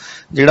ਜ਼ਿਆਦਾ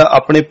ਜਿਹੜਾ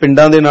ਆਪਣੇ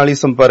ਪਿੰਡਾਂ ਦੇ ਨਾਲ ਹੀ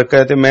ਸੰਪਰਕ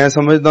ਹੈ। ਤੇ ਮੈਂ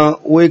ਸਮਝਦਾ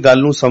ਉਹ ਇਹ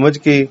ਗੱਲ ਨੂੰ ਸਮਝ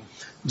ਕੇ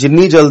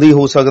ਜਿੰਨੀ ਜਲਦੀ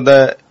ਹੋ ਸਕਦਾ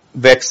ਹੈ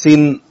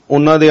ਵੈਕਸੀਨ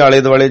ਉਹਨਾਂ ਦੇ ਆਲੇ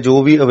ਦੁਆਲੇ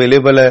ਜੋ ਵੀ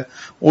ਅਵੇਲੇਬਲ ਹੈ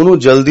ਉਹਨੂੰ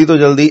ਜਲਦੀ ਤੋਂ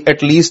ਜਲਦੀ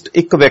ਐਟਲੀਸਟ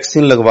ਇੱਕ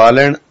ਵੈਕਸੀਨ ਲਗਵਾ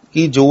ਲੈਣ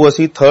ਕਿ ਜੋ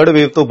ਅਸੀਂ ਥਰਡ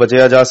ਵੇਵ ਤੋਂ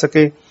ਬਚਿਆ ਜਾ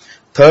ਸਕੇ।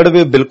 ਥਰਡ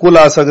ਵੇਵ ਬਿਲਕੁਲ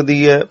ਆ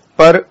ਸਕਦੀ ਹੈ,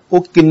 ਪਰ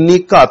ਉਹ ਕਿੰਨੀ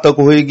ਘਾਤਕ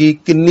ਹੋਏਗੀ,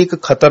 ਕਿੰਨੀ ਕੁ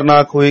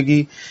ਖਤਰਨਾਕ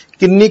ਹੋਏਗੀ,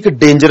 ਕਿੰਨੀ ਕੁ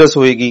ਡੇਂਜਰਸ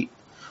ਹੋਏਗੀ,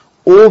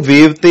 ਉਹ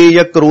ਵੇਵ ਤੇ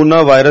ਜਾਂ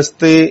ਕਰੋਨਾ ਵਾਇਰਸ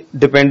ਤੇ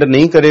ਡਿਪੈਂਡ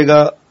ਨਹੀਂ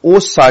ਕਰੇਗਾ, ਉਹ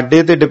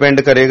ਸਾਡੇ ਤੇ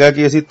ਡਿਪੈਂਡ ਕਰੇਗਾ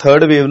ਕਿ ਅਸੀਂ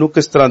ਥਰਡ ਵੇਵ ਨੂੰ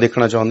ਕਿਸ ਤਰ੍ਹਾਂ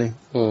ਦੇਖਣਾ ਚਾਹੁੰਦੇ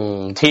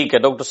ਹਾਂ। ਠੀਕ ਹੈ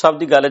ਡਾਕਟਰ ਸਾਹਿਬ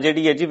ਦੀ ਗੱਲ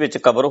ਜਿਹੜੀ ਹੈ ਜੀ ਵਿੱਚ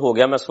ਕਵਰ ਹੋ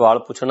ਗਿਆ। ਮੈਂ ਸਵਾਲ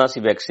ਪੁੱਛਣਾ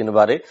ਸੀ ਵੈਕਸੀਨ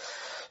ਬਾਰੇ।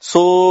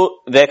 ਸੋ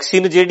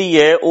ਵੈਕਸੀਨ ਜਿਹੜੀ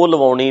ਹੈ ਉਹ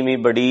ਲਵਾਉਣੀ ਵੀ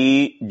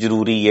ਬੜੀ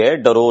ਜ਼ਰੂਰੀ ਹੈ,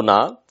 ਡਰੋ ਨਾ।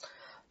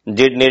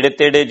 ਜੇ ਨੇੜੇ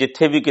ਤੇੜੇ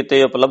ਜਿੱਥੇ ਵੀ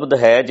ਕਿਤੇ ਉਪਲਬਧ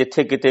ਹੈ,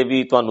 ਜਿੱਥੇ ਕਿਤੇ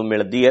ਵੀ ਤੁਹਾਨੂੰ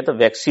ਮਿਲਦੀ ਹੈ ਤਾਂ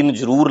ਵੈਕਸੀਨ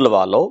ਜ਼ਰੂਰ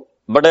ਲਵਾ ਲਓ।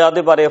 ਬੜੇ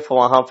ਉਹਦੇ ਬਾਰੇ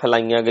ਅਫਵਾਹਾਂ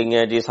ਫੈਲਾਈਆਂ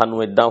ਗਈਆਂ ਜੀ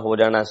ਸਾਨੂੰ ਇਦਾਂ ਹੋ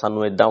ਜਾਣਾ,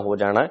 ਸਾਨੂੰ ਇਦਾਂ ਹੋ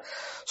ਜਾਣਾ।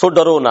 ਸੋ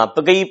ਡਰੋ ਨਾ।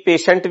 ਕਈ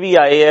ਪੇਸ਼ੈਂਟ ਵੀ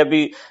ਆਏ ਆ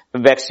ਵੀ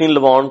ਵੈਕਸੀਨ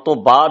ਲਵਾਉਣ ਤੋਂ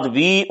ਬਾਅਦ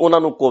ਵੀ ਉਹਨਾਂ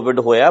ਨੂੰ ਕੋਵਿਡ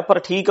ਹੋਇਆ, ਪਰ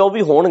ਠੀਕ ਆ ਉਹ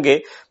ਵੀ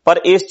ਹੋਣਗੇ,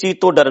 ਪਰ ਇਸ ਚੀਜ਼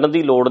ਤੋਂ ਡਰਨ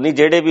ਦੀ ਲੋੜ ਨਹੀਂ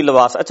ਜਿਹੜੇ ਵੀ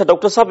ਲਵਾ। ਅੱਛਾ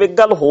ਡਾਕਟਰ ਸਾਹਿਬ ਇੱਕ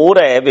ਗੱਲ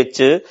ਹੋਰ ਹੈ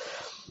ਵਿੱਚ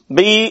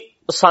ਵੀ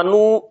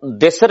ਸਾਨੂੰ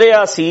ਦਿਸ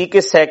ਰਿਹਾ ਸੀ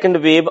ਕਿ ਸੈਕੰਡ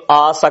ਵੇਵ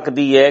ਆ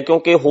ਸਕਦੀ ਹੈ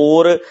ਕਿਉਂਕਿ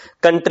ਹੋਰ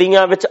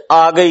ਕੰਟਰੀਆਂ ਵਿੱਚ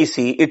ਆ ਗਈ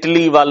ਸੀ,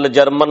 ਇਟਲੀ ਵੱਲ,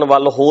 ਜਰਮਨ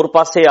ਵੱਲ, ਹੋਰ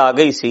ਪਾਸੇ ਆ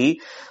ਗਈ ਸੀ,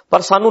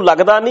 ਪਰ ਸਾਨੂੰ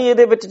ਲੱਗਦਾ ਨਹੀਂ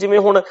ਇਹਦੇ ਵਿੱਚ ਜਿਵੇਂ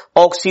ਹੁਣ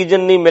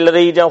ਆਕਸੀਜਨ ਨਹੀਂ ਮਿਲ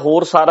ਰਹੀ ਜਾਂ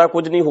ਹੋਰ ਸਾਰਾ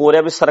ਕੁਝ ਨਹੀਂ ਹੋ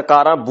ਰਿਹਾ ਵੀ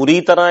ਸਰਕਾਰਾਂ ਬੁਰੀ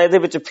ਤਰ੍ਹਾਂ ਇਹਦੇ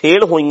ਵਿੱਚ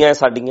ਫੇਲ ਹੋਈਆਂ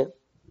ਸਾਡੀਆਂ।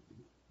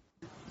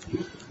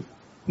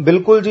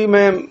 ਬਿਲਕੁਲ ਜੀ,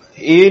 ਮੈਂ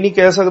ਇਹ ਨਹੀਂ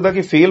ਕਹਿ ਸਕਦਾ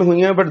ਕਿ ਫੇਲ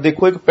ਹੋਈਆਂ, ਬਟ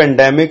ਦੇਖੋ ਇੱਕ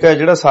ਪੈਂਡੈਮਿਕ ਹੈ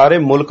ਜਿਹੜਾ ਸਾਰੇ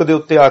ਮੁਲਕ ਦੇ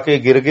ਉੱਤੇ ਆ ਕੇ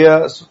ਗਿਰ ਗਿਆ।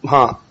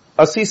 ਹਾਂ,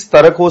 ਅਸੀਂ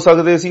ਸਤਰਕ ਹੋ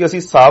ਸਕਦੇ ਸੀ, ਅਸੀਂ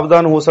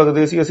ਸਾਵਧਾਨ ਹੋ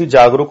ਸਕਦੇ ਸੀ, ਅਸੀਂ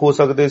ਜਾਗਰੂਕ ਹੋ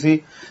ਸਕਦੇ ਸੀ,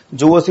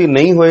 ਜੋ ਅਸੀਂ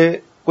ਨਹੀਂ ਹੋਏ।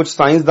 ਕੁਝ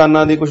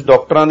ਸਾਇੰਸਦਾਨਾਂ ਦੀ, ਕੁਝ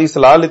ਡਾਕਟਰਾਂ ਦੀ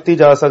ਸਲਾਹ ਲਿੱਤੀ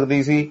ਜਾ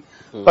ਸਕਦੀ ਸੀ,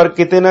 ਪਰ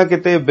ਕਿਤੇ ਨਾ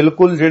ਕਿਤੇ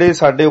ਬਿਲਕੁਲ ਜਿਹੜੇ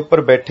ਸਾਡੇ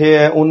ਉੱਪਰ ਬੈਠੇ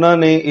ਆ ਉਹਨਾਂ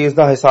ਨੇ ਇਸ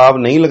ਦਾ ਹਿਸਾਬ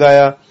ਨਹੀਂ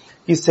ਲਗਾਇਆ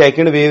ਕਿ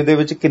ਸੈਕੰਡ ਵੇਵ ਦੇ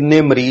ਵਿੱਚ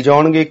ਕਿੰਨੇ ਮਰੀਜ਼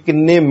ਆਉਣਗੇ,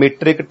 ਕਿੰਨੇ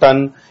ਮੀਟ੍ਰਿਕ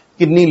ਟਨ,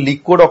 ਕਿੰਨੀ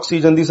ਲਿਕੁਇਡ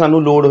ਆਕਸੀਜਨ ਦੀ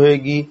ਸਾਨੂੰ ਲੋੜ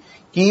ਹੋਏਗੀ,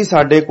 ਕੀ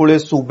ਸਾਡੇ ਕੋਲੇ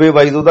ਸੂਬੇ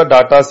ਵਾਈਜ਼ ਉਹਦਾ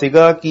ਡਾਟਾ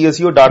ਸੀਗਾ, ਕੀ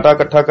ਅਸੀਂ ਉਹ ਡਾਟਾ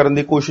ਇਕੱਠਾ ਕਰਨ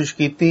ਦੀ ਕੋਸ਼ਿਸ਼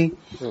ਕੀਤੀ।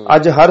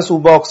 ਅੱਜ ਹਰ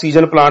ਸੂਬਾ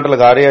ਆਕਸੀਜਨ ਪਲਾਂਟ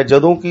ਲਗਾ ਰਿਹਾ,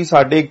 ਜਦੋਂ ਕਿ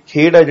ਸਾਡੇ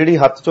ਖੇਡ ਹੈ ਜਿਹੜੀ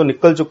ਹੱਥ ਚੋਂ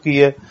ਨਿਕਲ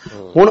ਚੁੱਕੀ ਹੈ।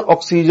 ਹੁਣ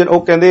ਆਕਸੀਜਨ,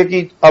 ਉਹ ਕਹਿੰਦੇ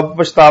ਕਿ ਅਬ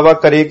ਪਛਤਾਵਾ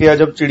ਕਰੇ ਕਿ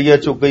ਜਬ ਚਿੜੀਆ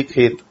ਚੁੱਗ ਗਈ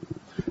ਖੇਤ।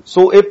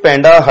 ਸੋ ਇਹ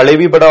ਪੈਂਡਾ ਹਲੇ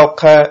ਵੀ ਬੜਾ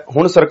ਔਖਾ ਹੈ।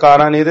 ਹੁਣ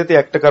ਸਰਕਾਰਾਂ ਨੇ ਇਹਦੇ ਤੇ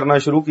ਐਕਟ ਕਰਨਾ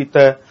ਸ਼ੁਰੂ ਕੀਤਾ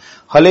ਹੈ।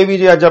 ਹਲੇ ਵੀ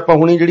ਜੇ ਅੱਜ ਆਪਾਂ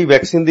ਹੁਣੀ ਜਿਹੜੀ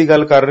ਵੈਕਸੀਨ ਦੀ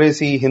ਗੱਲ ਕਰ ਰਹੇ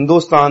ਸੀ,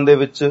 ਹਿੰਦੁਸਤਾਨ ਦੇ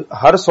ਵਿੱਚ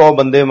ਹਰ 100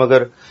 ਬੰਦੇ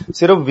ਮਗਰ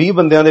ਸਿਰਫ 20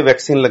 ਬੰਦਿਆਂ ਦੇ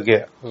ਵੈਕਸੀਨ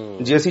ਲੱਗਿਆ।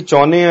 ਜੇ ਅਸੀਂ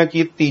ਚਾਹੁੰਦੇ ਹਾਂ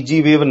ਕਿ ਤੀਜੀ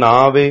ਵੇਵ ਨਾ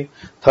ਆਵੇ,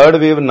 ਥਰਡ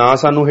ਵੇਵ ਨਾ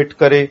ਸਾਨੂੰ ਹਿੱਟ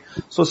ਕਰੇ,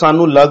 ਸੋ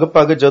ਸਾਨੂੰ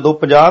ਲਗਭਗ ਜਦੋਂ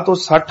 50 ਤੋਂ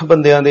 60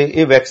 ਬੰਦਿਆਂ ਦੇ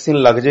ਇਹ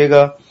ਵੈਕਸੀਨ ਲੱਗ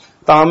ਜਾਏਗਾ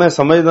ਤਾਂ ਮੈਂ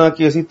ਸਮਝਦਾ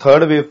ਕਿ ਅਸੀਂ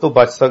ਥਰਡ ਵੇਵ ਤੋਂ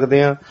ਬਚ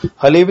ਸਕਦੇ ਹਾਂ।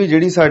 ਹਲੇ ਵੀ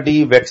ਜਿਹੜੀ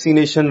ਸਾਡੀ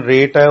ਵੈਕਸੀਨੇਸ਼ਨ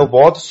ਰੇਟ ਹੈ ਉਹ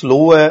ਬਹੁਤ ਸਲੋ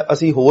ਹੈ।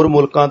 ਅਸੀਂ ਹੋਰ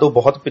ਮੁਲਕਾਂ ਤੋਂ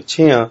ਬਹੁਤ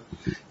ਪਿੱਛੇ ਹਾਂ।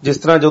 ਜਿਸ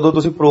ਤਰ੍ਹਾਂ ਜਦੋਂ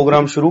ਤੁਸੀਂ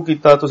ਪ੍ਰੋਗਰਾਮ ਸ਼ੁਰੂ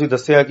ਕੀਤਾ ਤੁਸੀਂ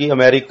ਦੱਸਿਆ ਕਿ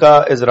ਅਮਰੀਕਾ,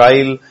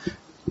 ਇਜ਼ਰਾਈਲ,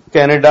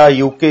 ਕੈਨੇਡਾ,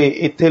 ਯੂਕੇ,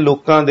 ਇੱਥੇ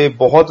ਲੋਕਾਂ ਦੇ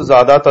ਬਹੁਤ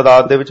ਜ਼ਿਆਦਾ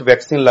ਤਾਦਾਦ ਦੇ ਵਿੱਚ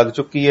ਵੈਕਸੀਨ ਲੱਗ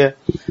ਚੁੱਕੀ ਹੈ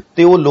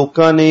ਤੇ ਉਹ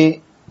ਲੋਕਾਂ ਨੇ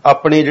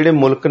ਆਪਣੇ ਜਿਹੜੇ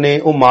ਮੁਲਕ ਨੇ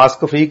ਉਹ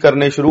ਮਾਸਕ ਫ੍ਰੀ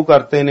ਕਰਨੇ ਸ਼ੁਰੂ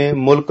ਕਰਤੇ ਨੇ।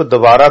 ਮੁਲਕ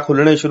ਦੁਬਾਰਾ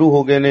ਖੁੱਲਣੇ ਸ਼ੁਰੂ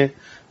ਹੋ ਗਏ ਨੇ,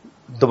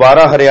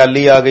 ਦੁਬਾਰਾ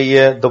ਹਰਿਆਲੀ ਆ ਗਈ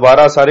ਹੈ,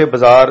 ਦੁਬਾਰਾ ਸਾਰੇ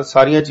ਬਾਜ਼ਾਰ,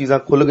 ਸਾਰੀਆਂ ਚੀਜ਼ਾਂ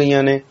ਖੁੱਲ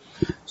ਗਈਆਂ ਨੇ।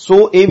 ਸੋ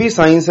ਇਹ ਵੀ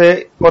ਸਾਇੰਸ ਹੈ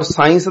ਔਰ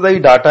ਸਾਇੰਸ ਦਾ ਹੀ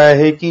ਡਾਟਾ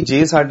ਹੈ ਕਿ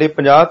ਜੇ ਸਾਡੇ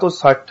 50 ਤੋਂ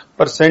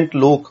 60%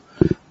 ਲੋਕ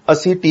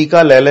ਅਸੀਂ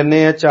ਟੀਕਾ ਲੈ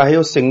ਲੈਂਦੇ ਹਾਂ, ਚਾਹੇ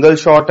ਉਹ ਸਿੰਗਲ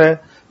ਸ਼ਾਟ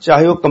ਹੈ,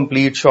 ਚਾਹੇ ਉਹ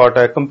ਕੰਪਲੀਟ ਸ਼ਾਟ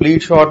ਹੈ।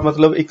 ਕੰਪਲੀਟ ਸ਼ਾਟ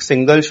ਮਤਲਬ ਇੱਕ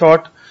ਸਿੰਗਲ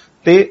ਸ਼ਾਟ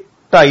ਤੇ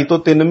 2.5 ਤੋਂ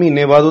 3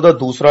 ਮਹੀਨੇ ਬਾਅਦ ਉਹਦਾ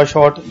ਦੂਸਰਾ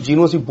ਸ਼ਾਟ,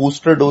 ਜਿਹਨੂੰ ਅਸੀਂ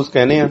ਬੂਸਟਰ ਡੋਜ਼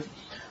ਕਹਿੰਦੇ ਆ।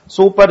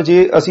 ਸੋ ਪਰ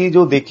ਜੇ ਅਸੀਂ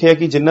ਜੋ ਦੇਖਿਆ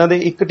ਕਿ ਜਿਨ੍ਹਾਂ ਦੇ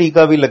ਇੱਕ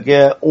ਟੀਕਾ ਵੀ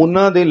ਲੱਗਿਆ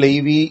ਉਹਨਾਂ ਦੇ ਲਈ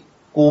ਵੀ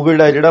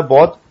ਕੋਵਿਡ ਹੈ ਜਿਹੜਾ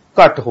ਬਹੁਤ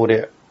ਘੱਟ ਹੋ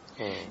ਰਿਹਾ।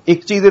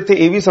 ਇੱਕ ਚੀਜ਼ ਇੱਥੇ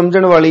ਇਹ ਵੀ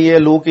ਸਮਝਣ ਵਾਲੀ ਹੈ,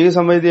 ਲੋਕ ਇਹ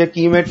ਸਮਝਦੇ ਆ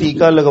ਕਿ ਮੈਂ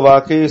ਟੀਕਾ ਲਗਵਾ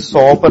ਕੇ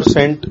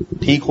 100%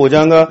 ਠੀਕ ਹੋ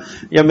ਜਾਵਾਂਗਾ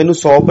ਜਾਂ ਮੈਨੂੰ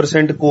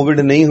 100% ਕੋਵਿਡ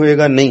ਨਹੀਂ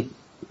ਹੋਏਗਾ। ਨਹੀਂ,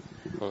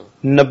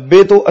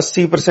 90 ਤੋਂ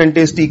 80%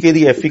 ਇਸ ਟੀਕੇ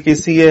ਦੀ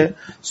ਐਫੀਕੇਸੀ ਹੈ।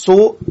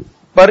 ਸੋ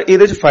ਪਰ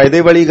ਇਹਦੇ ਚ ਫਾਇਦੇ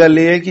ਵਾਲੀ ਗੱਲ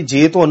ਇਹ ਹੈ ਕਿ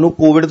ਜੇ ਤੁਹਾਨੂੰ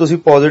ਕੋਵਿਡ ਤੁਸੀਂ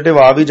ਪੋਜ਼ਿਟਿਵ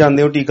ਆ ਵੀ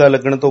ਜਾਂਦੇ ਹੋ ਟੀਕਾ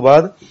ਲੱਗਣ ਤੋਂ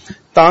ਬਾਅਦ,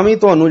 ਤਾਂ ਵੀ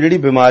ਤੁਹਾਨੂੰ ਜਿਹੜੀ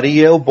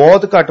ਬਿਮਾਰੀ ਹੈ ਉਹ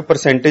ਬਹੁਤ ਘੱਟ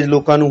ਪਰਸੈਂਟੇਜ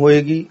ਲੋਕਾਂ ਨੂੰ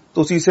ਹੋਏਗੀ।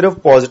 ਤੁਸੀਂ ਸਿਰਫ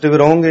ਪੋਜ਼ਿਟਿਵ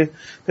ਰਹੋਗੇ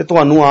ਤੇ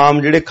ਤੁਹਾਨੂੰ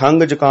ਆਮ ਜਿਹੜੇ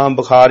ਖੰਘ, ਜ਼ੁਕਾਮ,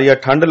 ਬੁਖਾਰ ਜਾਂ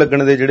ਠੰਡ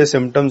ਲੱਗਣ ਦੇ ਜਿਹੜੇ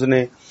ਸਿੰਪਟਮਸ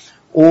ਨੇ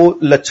ਉਹ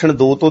ਲੱਛਣ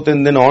 2 ਤੋਂ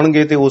 3 ਦਿਨ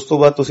ਆਉਣਗੇ ਤੇ ਉਸ ਤੋਂ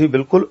ਬਾਅਦ ਤੁਸੀਂ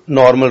ਬਿਲਕੁਲ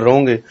ਨਾਰਮਲ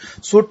ਰਹੋਗੇ।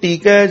 ਸੋ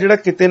ਟੀਕਾ ਹੈ ਜਿਹੜਾ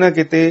ਕਿਤੇ ਨਾ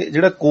ਕਿਤੇ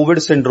ਜਿਹੜਾ ਕੋਵਿਡ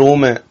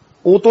ਸਿੰਡਰੋਮ ਹੈ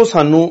ਉਹ ਤੋਂ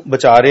ਸਾਨੂੰ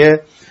ਬਚਾ ਰਿਹਾ ਹੈ,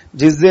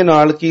 ਜਿਸ ਦੇ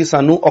ਨਾਲ ਕਿ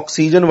ਸਾਨੂੰ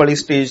ਆਕਸੀਜਨ ਵਾਲੀ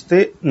ਸਟੇਜ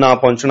ਤੇ ਨਾ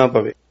ਪਹੁੰਚਣਾ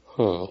ਪਵੇ।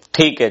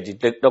 ਠੀਕ ਹੈ ਜੀ।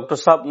 ਡਾਕਟਰ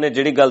ਸਾਹਿਬ ਨੇ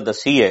ਜਿਹੜੀ ਗੱਲ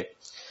ਦੱਸੀ ਹੈ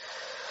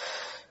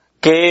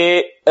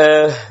ਕਿ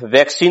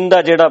ਵੈਕਸੀਨ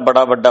ਦਾ ਜਿਹੜਾ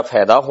ਬੜਾ ਵੱਡਾ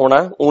ਫਾਇਦਾ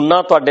ਹੋਣਾ,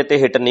 ਉਹਨਾਂ ਤੁਹਾਡੇ ਤੇ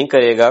ਹਿੱਟ ਨਹੀਂ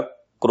ਕਰੇਗਾ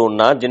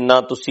ਕਰੋਨਾ ਜਿੰਨਾ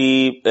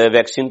ਤੁਸੀਂ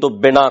ਵੈਕਸੀਨ ਤੋਂ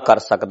ਬਿਨਾਂ ਕਰ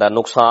ਸਕਦਾ।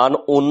 ਨੁਕਸਾਨ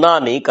ਉਹਨਾਂ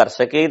ਨਹੀਂ ਕਰ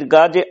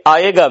ਸਕੇਗਾ, ਜੇ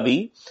ਆਏਗਾ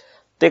ਵੀ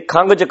ਤੇ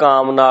ਖੰਘ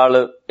ਜ਼ੁਕਾਮ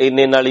ਨਾਲ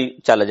ਇੰਨੇ ਨਾਲ ਹੀ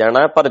ਚੱਲ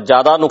ਜਾਣਾ, ਪਰ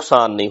ਜ਼ਿਆਦਾ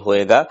ਨੁਕਸਾਨ ਨਹੀਂ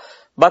ਹੋਏਗਾ।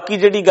 ਬਾਕੀ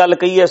ਜਿਹੜੀ ਗੱਲ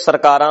ਕਹੀ ਹੈ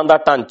ਸਰਕਾਰਾਂ ਦਾ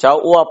ਢਾਂਚਾ,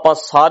 ਉਹ ਆਪਾਂ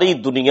ਸਾਰੀ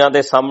ਦੁਨੀਆ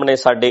ਦੇ ਸਾਹਮਣੇ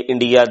ਸਾਡੇ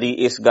ਇੰਡੀਆ ਦੀ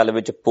ਇਸ ਗੱਲ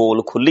ਵਿੱਚ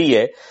ਪੋਲ ਖੁੱਲੀ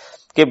ਹੈ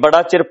ਕਿ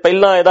ਬੜਾ ਚਿਰ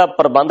ਪਹਿਲਾਂ ਇਹਦਾ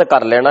ਪ੍ਰਬੰਧ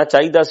ਕਰ ਲੈਣਾ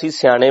ਚਾਹੀਦਾ ਸੀ,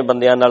 ਸਿਆਣੇ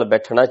ਬੰਦਿਆਂ ਨਾਲ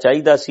ਬੈਠਣਾ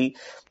ਚਾਹੀਦਾ ਸੀ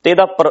ਤੇ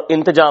ਇਹਦਾ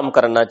ਇੰਤਜ਼ਾਮ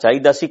ਕਰਨਾ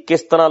ਚਾਹੀਦਾ ਸੀ।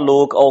 ਕਿਸ ਤਰ੍ਹਾਂ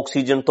ਲੋਕ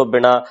ਆਕਸੀਜਨ ਤੋਂ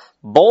ਬਿਨਾਂ,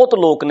 ਬਹੁਤ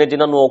ਲੋਕ ਨੇ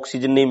ਜਿਨ੍ਹਾਂ ਨੂੰ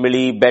ਆਕਸੀਜਨ ਨਹੀਂ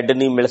ਮਿਲੀ, ਬੈੱਡ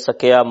ਨਹੀਂ ਮਿਲ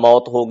ਸਕਿਆ,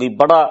 ਮੌਤ ਹੋ ਗਈ,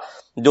 ਬੜਾ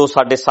ਜੋ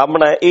ਸਾਡੇ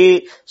ਸਾਹਮਣਾ ਹੈ ਇਹ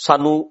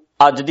ਸਾਨੂੰ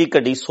ਅੱਜ ਦੀ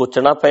ਘੜੀ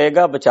ਸੋਚਣਾ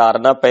ਪਏਗਾ,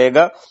 ਵਿਚਾਰਨਾ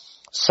ਪਏਗਾ।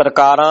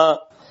 ਸਰਕਾਰਾਂ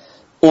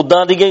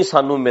ਉਦਾਂ ਦੀਆਂ ਹੀ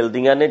ਸਾਨੂੰ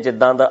ਮਿਲਦੀਆਂ ਨੇ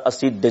ਜਿੱਦਾਂ ਦਾ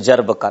ਅਸੀਂ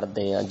ਡਿਜ਼ਰਵ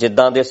ਕਰਦੇ ਹਾਂ,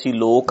 ਜਿੱਦਾਂ ਦੇ ਅਸੀਂ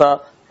ਲੋਕ ਆ,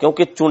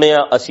 ਕਿਉਂਕਿ ਚੁਣਿਆ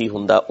ਅਸੀਂ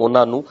ਹੁੰਦਾ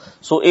ਉਹਨਾਂ ਨੂੰ।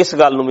 ਸੋ ਇਸ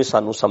ਗੱਲ ਨੂੰ ਵੀ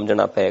ਸਾਨੂੰ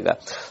ਸਮਝਣਾ ਪਏਗਾ।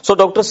 ਸੋ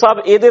ਡਾਕਟਰ ਸਾਹਿਬ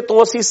ਇਹਦੇ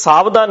ਤੋਂ ਅਸੀਂ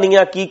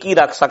ਸਾਵਧਾਨੀਆਂ ਕੀ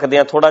ਰੱਖ ਸਕਦੇ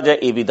ਹਾਂ, ਥੋੜਾ ਜਿਹਾ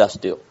ਇਹ ਵੀ ਦੱਸ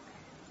ਦਿਓ।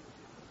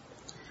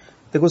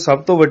 ਦੇਖੋ,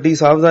 ਸਭ ਤੋਂ ਵੱਡੀ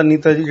ਸਾਵਧਾਨੀ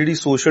ਤਾਂ ਜੀ ਜਿਹੜੀ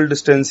ਸੋਸ਼ਲ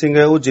ਡਿਸਟੈਂਸਿੰਗ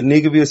ਹੈ ਉਹ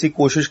ਜਿੰਨੀ ਕੁ ਵੀ ਅਸੀਂ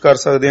ਕੋਸ਼ਿਸ਼ ਕਰ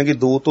ਸਕਦੇ ਹਾਂ ਕਿ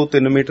 2 ਤੋਂ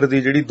 3 ਮੀਟਰ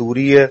ਦੀ ਜਿਹੜੀ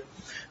ਦੂਰੀ ਹੈ।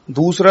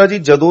 ਦੂਸਰਾ ਜੀ,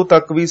 ਜਦੋਂ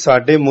ਤੱਕ ਵੀ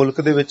ਸਾਡੇ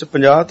ਮੁਲਕ ਦੇ ਵਿੱਚ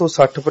 50 ਤੋਂ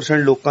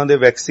 60% ਲੋਕਾਂ ਦੇ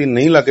ਵੈਕਸੀਨ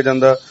ਨਹੀਂ ਲੱਗ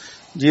ਜਾਂਦਾ,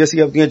 ਜੇ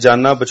ਅਸੀਂ ਆਪਣੀਆਂ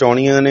ਜਾਨਾਂ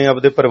ਬਚਾਉਣੀਆਂ ਨੇ,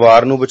 ਆਪਦੇ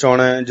ਪਰਿਵਾਰ ਨੂੰ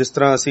ਬਚਾਉਣਾ ਹੈ, ਜਿਸ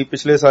ਤਰ੍ਹਾਂ ਅਸੀਂ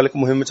ਪਿਛਲੇ ਸਾਲ ਇੱਕ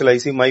ਮੁਹਿੰਮ ਚਲਾਈ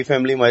ਸੀ ਮਾਈ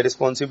ਫੈਮਿਲੀ ਮਾਈ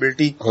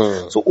ਰਿਸਪੌਂਸਿਬਿਲਟੀ,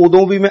 ਸੋ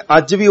ਉਦੋਂ ਵੀ ਮੈਂ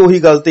ਅੱਜ ਵੀ ਉਹੀ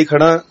ਗੱਲ ਤੇ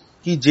ਖੜਾ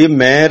ਕਿ ਜੇ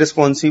ਮੈਂ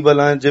ਰਿਸਪੌਂਸਿਬਲ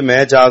ਹਾਂ, ਜੇ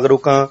ਮੈਂ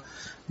ਜਾਗਰੂਕ ਹਾਂ,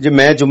 ਜੇ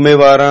ਮੈਂ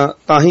ਜ਼ਿੰਮੇਵਾਰ ਹਾਂ,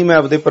 ਤਾਂ ਹੀ ਮੈਂ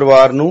ਆਪਦੇ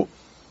ਪਰਿਵਾਰ ਨੂੰ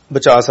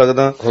ਬਚਾ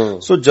ਸਕਦਾ।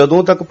 ਸੋ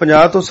ਜਦੋਂ ਤੱਕ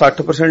 50 ਤੋਂ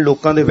 60%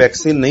 ਲੋਕਾਂ ਦੇ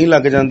ਵੈਕਸੀਨ ਨਹੀਂ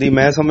ਲੱਗ ਜਾਂਦੀ,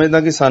 ਮੈਂ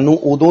ਸਮਝਦਾ ਕਿ ਸਾਨੂੰ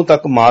ਉਦੋਂ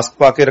ਤੱਕ ਮਾਸਕ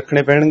ਪਾ ਕੇ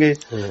ਰੱਖਣੇ ਪੈਣਗੇ,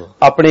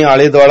 ਆਪਣੇ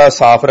ਆਲੇ ਦੁਆਲਾ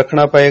ਸਾਫ਼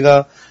ਰੱਖਣਾ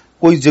ਪਏਗਾ।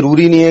 ਕੋਈ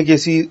ਜ਼ਰੂਰੀ ਨਹੀਂ ਹੈ ਕਿ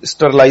ਅਸੀਂ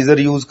ਸਟਰਲਾਈਜ਼ਰ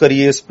ਯੂਜ਼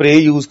ਕਰੀਏ, ਸਪਰੇ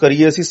ਯੂਜ਼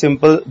ਕਰੀਏ। ਅਸੀਂ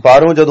ਸਿੰਪਲ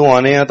ਬਾਹਰੋਂ ਜਦੋਂ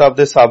ਆਨੇ ਆ ਤਾਂ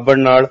ਆਪਦੇ ਸਾਬਣ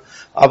ਨਾਲ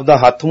ਆਪਦਾ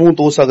ਹੱਥ ਮੂੰਹ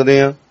ਧੋ ਸਕਦੇ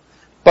ਆ,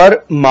 ਪਰ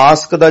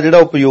ਮਾਸਕ ਦਾ ਜਿਹੜਾ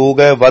ਉਪਯੋਗ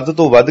ਹੈ ਵੱਧ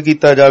ਤੋਂ ਵੱਧ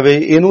ਕੀਤਾ ਜਾਵੇ।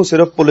 ਇਹਨੂੰ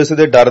ਸਿਰਫ ਪੁਲਿਸ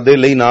ਦੇ ਡਰ ਦੇ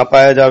ਲਈ ਨਾ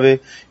ਪਾਇਆ ਜਾਵੇ,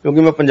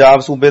 ਕਿਉਂਕਿ ਮੈਂ ਪੰਜਾਬ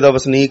ਸੂਬੇ ਦਾ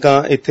ਵਸਨੀਕ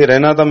ਹਾਂ, ਇੱਥੇ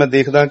ਰਹਿਣਾ, ਤਾਂ ਮੈਂ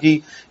ਦੇਖਦਾ ਕਿ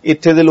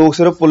ਇੱਥੇ ਦੇ ਲੋਕ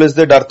ਸਿਰਫ ਪੁਲਿਸ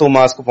ਦੇ ਡਰ ਤੋਂ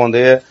ਮਾਸਕ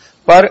ਪਾਉਂਦੇ ਆ,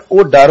 ਪਰ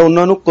ਉਹ ਡਰ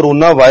ਉਹਨਾਂ ਨੂੰ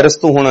ਕਰੋਨਾ ਵਾਇਰਸ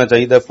ਤੋਂ ਹੋਣਾ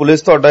ਚਾਹੀਦਾ।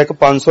 ਪੁਲਿਸ ਤੁਹਾਡਾ ਇੱਕ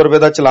 500 ਰੁਪਏ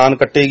ਦਾ ਚਲਾਨ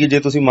ਕੱਟੇਗੀ ਜੇ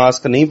ਤੁਸੀਂ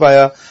ਮਾਸਕ ਨਹੀਂ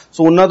ਪਾਇਆ,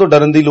 ਸੋ ਉਹਨਾਂ ਤੋਂ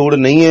ਡਰਨ ਦੀ ਲੋੜ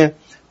ਨਹੀਂ ਹੈ,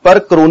 ਪਰ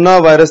ਕਰੋਨਾ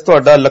ਵਾਇਰਸ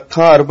ਤੁਹਾਡਾ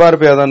ਲੱਖਾਂ ਅਰਬਾਂ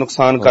ਰੁਪਏ ਦਾ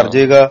ਨੁਕਸਾਨ ਕਰ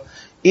ਜਾਏਗਾ।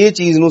 ਇਹ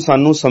ਚੀਜ਼ ਨੂੰ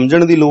ਸਾਨੂੰ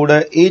ਸਮਝਣ ਦੀ ਲੋੜ ਹੈ,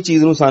 ਇਹ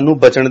ਚੀਜ਼ ਨੂੰ ਸਾਨੂੰ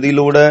ਬਚਣ ਦੀ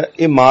ਲੋੜ ਹੈ।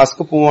 ਇਹ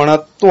ਮਾਸਕ ਪਵਾਉਣਾ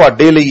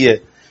ਤੁਹਾਡੇ ਲਈ ਹੈ,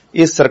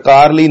 ਇਹ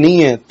ਸਰਕਾਰ ਲਈ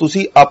ਨਹੀਂ ਹੈ।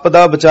 ਤੁਸੀਂ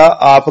ਆਪਦਾ ਬਚਾਅ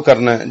ਆਪ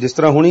ਕਰਨਾ ਹੈ। ਜਿਸ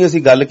ਤਰ੍ਹਾਂ ਹੁਣੀ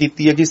ਅਸੀਂ ਗੱਲ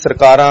ਕੀਤੀ ਹੈ ਕਿ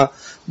ਸਰਕਾਰਾਂ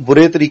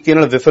ਬੁਰੇ ਤਰੀਕੇ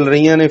ਨਾਲ ਵਿਫਲ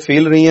ਰਹੀਆਂ ਨੇ,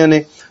 ਫੇਲ ਰਹੀਆਂ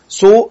ਨੇ,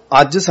 ਸੋ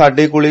ਅੱਜ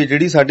ਸਾਡੇ ਕੋਲੇ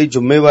ਜਿਹੜੀ ਸਾਡੀ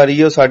ਜ਼ਿੰਮੇਵਾਰੀ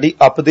ਹੈ ਉਹ ਸਾਡੀ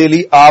ਆਪਦੇ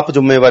ਲਈ ਆਪ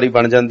ਜ਼ਿੰਮੇਵਾਰੀ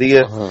ਬਣ ਜਾਂਦੀ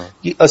ਹੈ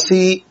ਕਿ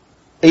ਅਸੀਂ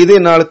ਇਹਦੇ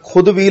ਨਾਲ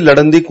ਖੁਦ ਵੀ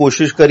ਲੜਨ ਦੀ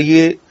ਕੋਸ਼ਿਸ਼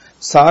ਕਰੀਏ।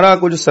 ਸਾਰਾ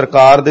ਕੁਝ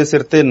ਸਰਕਾਰ ਦੇ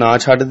ਸਿਰ ਤੇ ਨਾ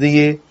ਛੱਡ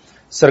ਦਈਏ।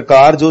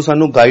 ਸਰਕਾਰ ਜੋ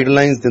ਸਾਨੂੰ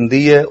ਗਾਈਡਲਾਈਨਸ ਦਿੰਦੀ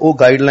ਹੈ ਉਹ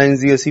ਗਾਈਡਲਾਈਨਸ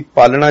ਦੀ ਅਸੀਂ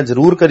ਪਾਲਣਾ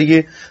ਜ਼ਰੂਰ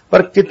ਕਰੀਏ,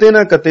 ਪਰ ਕਿਤੇ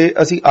ਨਾ ਕਿਤੇ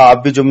ਅਸੀਂ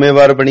ਆਪ ਵੀ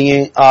ਜ਼ਿੰਮੇਵਾਰ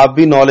ਬਣੀਏ, ਆਪ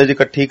ਵੀ ਨੌਲੇਜ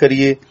ਇਕੱਠੀ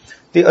ਕਰੀਏ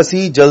ਤੇ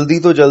ਅਸੀਂ ਜਲਦੀ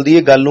ਤੋਂ ਜਲਦੀ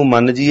ਇਹ ਗੱਲ ਨੂੰ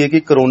ਮੰਨ ਜਾਈਏ ਕਿ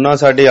ਕਰੋਨਾ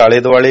ਸਾਡੇ ਆਲੇ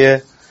ਦੁਆਲੇ ਹੈ,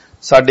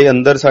 ਸਾਡੇ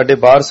ਅੰਦਰ ਸਾਡੇ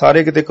ਬਾਹਰ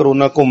ਸਾਰੇ ਕਿਤੇ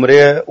ਕਰੋਨਾ ਘੁੰਮ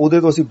ਰਿਹਾ ਹੈ। ਉਹਦੇ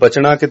ਤੋਂ ਅਸੀਂ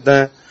ਬਚਣਾ ਕਿੱਦਾਂ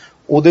ਹੈ,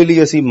 ਉਹਦੇ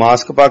ਲਈ ਅਸੀਂ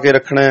ਮਾਸਕ ਪਾ ਕੇ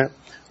ਰੱਖਣਾ ਹੈ,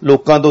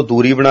 ਲੋਕਾਂ ਤੋਂ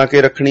ਦੂਰੀ ਬਣਾ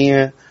ਕੇ ਰੱਖਣੀ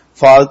ਹੈ,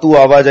 ਫਾਲਤੂ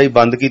ਆਵਾਜਾਈ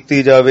ਬੰਦ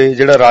ਕੀਤੀ ਜਾਵੇ,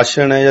 ਜਿਹੜਾ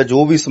ਰਾਸ਼ਨ ਹੈ ਜਾਂ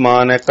ਜੋ ਵੀ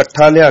ਸਮਾਨ ਹੈ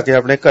ਇਕੱਠਾ ਲਿਆ ਕੇ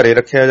ਆਪਣੇ ਘਰੇ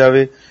ਰੱਖਿਆ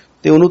ਜਾਵੇ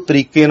ਤੇ ਉਹਨੂੰ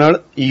ਤਰੀਕੇ ਨਾਲ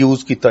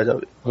ਯੂਜ਼ ਕੀਤਾ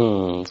ਜਾਵੇ।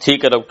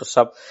 ਠੀਕ ਹੈ ਡਾਕਟਰ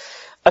ਸਾਹਿਬ।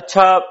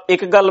 ਅੱਛਾ,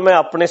 ਇੱਕ ਗੱਲ ਮੈਂ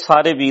ਆਪਣੇ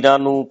ਸਾਰੇ ਵੀਰਾਂ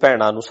ਨੂੰ,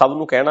 ਭੈਣਾਂ ਨੂੰ, ਸਭ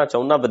ਨੂੰ ਕਹਿਣਾ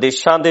ਚਾਹੁੰਦਾ,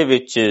 ਵਿਦੇਸ਼ਾਂ ਦੇ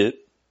ਵਿੱਚ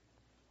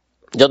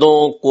ਜਦੋਂ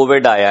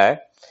ਕੋਵਿਡ ਆਇਆ ਹੈ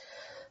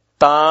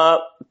ਤਾਂ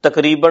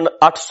ਤਕਰੀਬਨ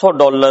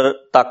 $800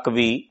 ਤੱਕ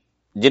ਵੀ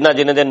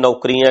ਜਿਨ੍ਹਾਂ ਦੇ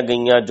ਨੌਕਰੀਆਂ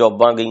ਗਈਆਂ,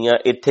 ਜੌਬਾਂ ਗਈਆਂ,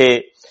 ਇੱਥੇ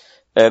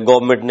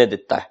ਗਵਰਨਮੈਂਟ ਨੇ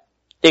ਦਿੱਤਾ ਹੈ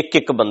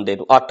ਇੱਕ ਬੰਦੇ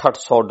ਨੂੰ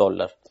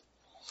 $800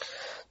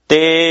 ਤੇ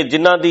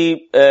ਜਿਨ੍ਹਾਂ ਦੀ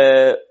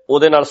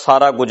ਉਹਦੇ ਨਾਲ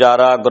ਸਾਰਾ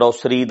ਗੁਜ਼ਾਰਾ,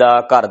 ਗਰੋਸਰੀ ਦਾ,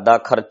 ਘਰ ਦਾ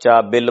ਖਰਚਾ,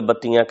 ਬਿੱਲ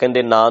ਬੱਤੀਆਂ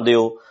ਕਹਿੰਦੇ ਨਾ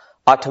ਦਿਓ,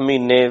 8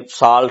 ਮਹੀਨੇ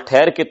ਸਾਲ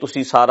ਠਹਿਰ ਕੇ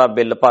ਤੁਸੀਂ ਸਾਰਾ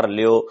ਬਿੱਲ ਭਰ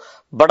ਲਿਓ,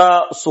 ਬੜਾ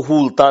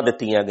ਸਹੂਲਤਾਂ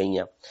ਦਿੱਤੀਆਂ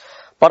ਗਈਆਂ।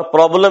 ਪਰ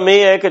ਪ੍ਰੋਬਲਮ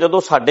ਇਹ ਹੈ ਕਿ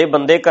ਜਦੋਂ ਸਾਡੇ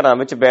ਬੰਦੇ ਘਰਾਂ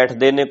ਵਿੱਚ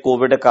ਬੈਠਦੇ ਨੇ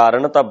ਕੋਵਿਡ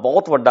ਕਾਰਨ ਤਾਂ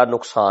ਬਹੁਤ ਵੱਡਾ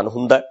ਨੁਕਸਾਨ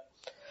ਹੁੰਦਾ ਹੈ,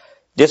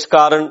 ਜਿਸ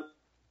ਕਾਰਨ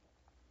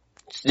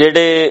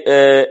ਜਿਹੜੇ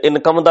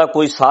ਇਨਕਮ ਦਾ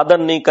ਕੋਈ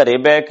ਸਾਧਨ ਨਹੀਂ, ਘਰੇ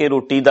ਬਹਿ ਕੇ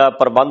ਰੋਟੀ ਦਾ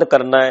ਪ੍ਰਬੰਧ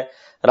ਕਰਨਾ ਹੈ,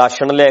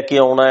 ਰਾਸ਼ਨ ਲੈ ਕੇ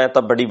ਆਉਣਾ ਹੈ,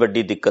 ਤਾਂ ਬੜੀ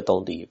ਵੱਡੀ ਦਿੱਕਤ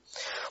ਆਉਂਦੀ ਹੈ।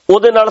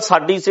 ਉਹਦੇ ਨਾਲ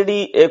ਸਾਡੀ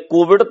ਜਿਹੜੀ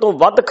ਕੋਵਿਡ ਤੋਂ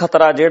ਵੱਧ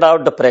ਖਤਰਾ ਜਿਹੜਾ ਉਹ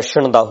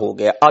ਡਿਪਰੈਸ਼ਨ ਦਾ ਹੋ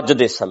ਗਿਆ ਅੱਜ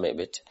ਦੇ ਸਮੇਂ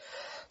ਵਿੱਚ।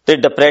 ਤੇ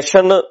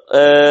ਡਿਪਰੈਸ਼ਨ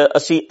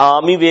ਅਸੀਂ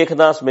ਆਮ ਹੀ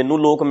ਵੇਖਦਾ, ਮੈਨੂੰ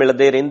ਲੋਕ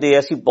ਮਿਲਦੇ ਰਹਿੰਦੇ ਆ,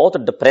 ਅਸੀਂ ਬਹੁਤ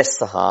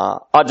ਡਿਪਰੈਸ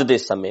ਹਾਂ ਅੱਜ ਦੇ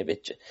ਸਮੇਂ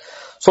ਵਿੱਚ।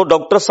 ਸੋ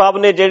ਡਾਕਟਰ ਸਾਹਿਬ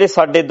ਨੇ ਜਿਹੜੇ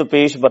ਸਾਡੇ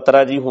ਦੁਪੇਸ਼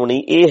ਬਤਰਾ ਜੀ ਹੋਣੀ,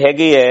 ਇਹ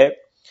ਹੈਗੇ ਹੈ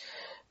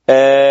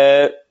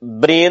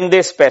ਬ੍ਰੇਨ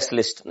ਦੇ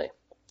ਸਪੈਸ਼ਲਿਸਟ ਨੇ,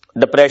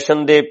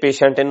 ਡਿਪਰੈਸ਼ਨ ਦੇ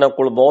ਪੇਸ਼ੈਂਟ ਇਹਨਾਂ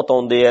ਕੋਲ ਬਹੁਤ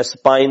ਆਉਂਦੇ ਆ,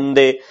 ਸਪਾਈਨ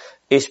ਦੇ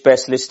ਇਹ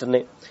ਸਪੈਸ਼ਲਿਸਟ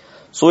ਨੇ।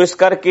 ਸੋ ਇਸ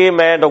ਕਰਕੇ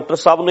ਮੈਂ ਡਾਕਟਰ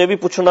ਸਾਹਿਬ ਨੂੰ ਇਹ ਵੀ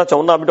ਪੁੱਛਣਾ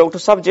ਚਾਹੁੰਦਾ ਵੀ ਡਾਕਟਰ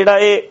ਸਾਹਿਬ ਜਿਹੜਾ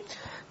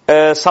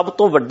ਇਹ ਸਭ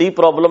ਤੋਂ ਵੱਡੀ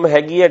ਪ੍ਰੋਬਲਮ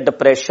ਹੈਗੀ ਹੈ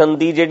ਡਿਪਰੈਸ਼ਨ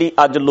ਦੀ, ਜਿਹੜੀ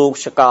ਅੱਜ ਲੋਕ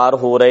ਸ਼ਿਕਾਰ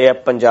ਹੋ ਰਹੇ ਆ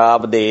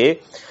ਪੰਜਾਬ ਦੇ,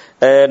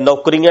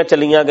 ਨੌਕਰੀਆਂ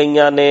ਚਲੀਆਂ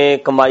ਗਈਆਂ ਨੇ,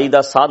 ਕਮਾਈ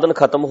ਦਾ ਸਾਧਨ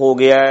ਖਤਮ ਹੋ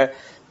ਗਿਆ ਹੈ,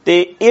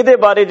 ਤੇ ਇਹਦੇ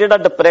ਬਾਰੇ ਜਿਹੜਾ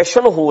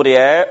ਡਿਪਰੈਸ਼ਨ ਹੋ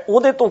ਰਿਹਾ ਹੈ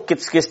ਉਹਦੇ ਤੋਂ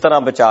ਕਿਸ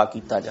ਤਰ੍ਹਾਂ ਬਚਾਅ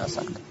ਕੀਤਾ ਜਾ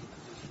ਸਕਦਾ?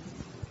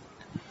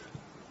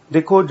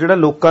 ਦੇਖੋ, ਜਿਹੜਾ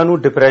ਲੋਕਾਂ ਨੂੰ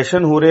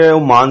ਡਿਪਰੈਸ਼ਨ ਹੋ ਰਿਹਾ ਹੈ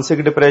ਉਹ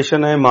ਮਾਨਸਿਕ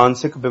ਡਿਪਰੈਸ਼ਨ ਹੈ,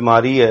 ਮਾਨਸਿਕ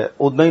ਬਿਮਾਰੀ ਹੈ।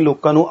 ਉਦਾਂ ਹੀ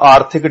ਲੋਕਾਂ ਨੂੰ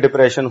ਆਰਥਿਕ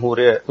ਡਿਪਰੈਸ਼ਨ ਹੋ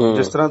ਰਿਹਾ ਹੈ।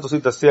 ਜਿਸ ਤਰ੍ਹਾਂ ਤੁਸੀਂ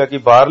ਦੱਸਿਆ ਕਿ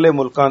ਬਾਹਰਲੇ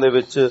ਮੁਲਕਾਂ ਦੇ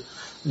ਵਿੱਚ,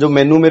 ਜੋ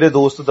ਮੈਨੂੰ ਮੇਰੇ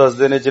ਦੋਸਤ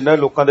ਦੱਸਦੇ ਨੇ, ਜਿਨ੍ਹਾਂ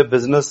ਲੋਕਾਂ ਦੇ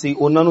ਬਿਜ਼ਨਸ ਸੀ,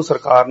 ਉਹਨਾਂ ਨੂੰ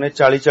ਸਰਕਾਰ ਨੇ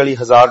 $40,000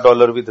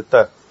 ਹਜ਼ਾਰ ਵੀ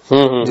ਦਿੱਤਾ,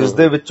 ਜਿਸ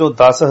ਦੇ ਵਿੱਚੋਂ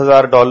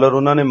 $10,000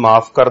 ਉਹਨਾਂ ਨੇ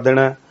ਮਾਫ ਕਰ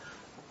ਦੇਣਾ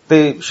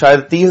ਤੇ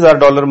ਸ਼ਾਇਦ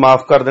 $30,000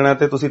 ਮਾਫ ਕਰ ਦੇਣਾ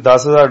ਤੇ ਤੁਸੀਂ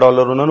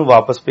 $10,000 ਉਹਨਾਂ ਨੂੰ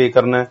ਵਾਪਸ ਪੇ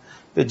ਕਰਨਾ।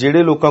 ਤੇ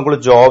ਜਿਹੜੇ ਲੋਕਾਂ ਕੋਲ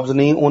ਜੌਬਸ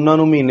ਨਹੀਂ ਉਹਨਾਂ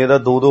ਨੂੰ ਮਹੀਨੇ ਦਾ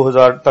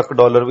 $2,000 ਤੱਕ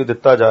ਵੀ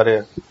ਦਿੱਤਾ ਜਾ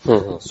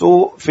ਰਿਹਾ। ਸੋ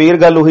ਫੇਰ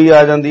ਗੱਲ ਉਹੀ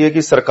ਆ ਜਾਂਦੀ ਹੈ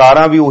ਕਿ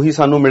ਸਰਕਾਰਾਂ ਵੀ ਉਹੀ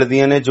ਸਾਨੂੰ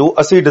ਮਿਲਦੀਆਂ ਨੇ ਜੋ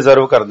ਅਸੀਂ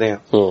ਡਿਜ਼ਰਵ ਕਰਦੇ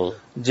ਹਾਂ।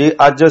 ਜੇ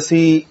ਅੱਜ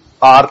ਅਸੀਂ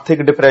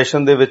ਆਰਥਿਕ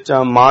ਡਿਪਰੈਸ਼ਨ ਦੇ ਵਿੱਚ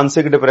ਆ,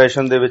 ਮਾਨਸਿਕ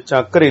ਡਿਪਰੈਸ਼ਨ ਦੇ ਵਿੱਚ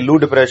ਆ, ਘਰੇਲੂ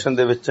ਡਿਪਰੈਸ਼ਨ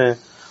ਦੇ ਵਿੱਚ ਆ,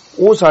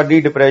 ਉਹ ਸਾਡੀ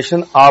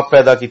ਡਿਪਰੈਸ਼ਨ ਆਪ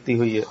ਪੈਦਾ ਕੀਤੀ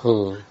ਹੋਈ ਹੈ।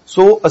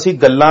 ਸੋ ਅਸੀਂ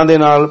ਗੱਲਾਂ ਦੇ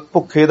ਨਾਲ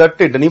ਭੁੱਖੇ ਦਾ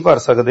ਢਿੱਡ ਨਹੀਂ ਭਰ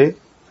ਸਕਦੇ।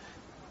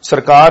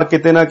 ਸਰਕਾਰ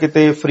ਕਿਤੇ ਨਾ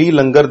ਕਿਤੇ ਫ੍ਰੀ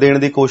ਲੰਗਰ ਦੇਣ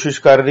ਦੀ ਕੋਸ਼ਿਸ਼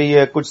ਕਰ ਰਹੀ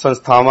ਹੈ। ਕੁਝ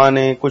ਸੰਸਥਾਵਾਂ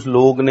ਨੇ, ਕੁਝ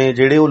ਲੋਕ ਨੇ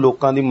ਜਿਹੜੇ ਉਹ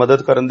ਲੋਕਾਂ ਦੀ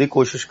ਮਦਦ ਕਰਨ ਦੀ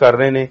ਕੋਸ਼ਿਸ਼ ਕਰ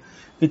ਰਹੇ ਨੇ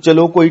ਕਿ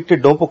ਚਲੋ ਕੋਈ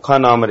ਢਿੱਡੋਂ ਭੁੱਖਾ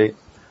ਨਾ ਮਰੇ।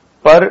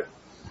 ਪਰ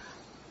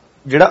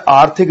ਜਿਹੜਾ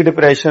ਆਰਥਿਕ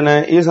ਡਿਪਰੈਸ਼ਨ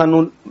ਹੈ ਇਹ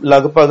ਸਾਨੂੰ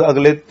ਲਗਭਗ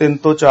ਅਗਲੇ 3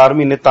 ਤੋਂ 4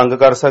 ਮਹੀਨੇ ਤੰਗ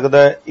ਕਰ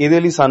ਸਕਦਾ ਹੈ। ਇਹਦੇ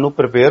ਲਈ ਸਾਨੂੰ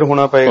ਪ੍ਰਿਪੇਅਰ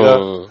ਹੋਣਾ ਪਏਗਾ।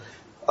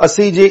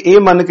 ਅਸੀਂ ਜੇ ਇਹ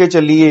ਮੰਨ ਕੇ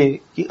ਚੱਲੀਏ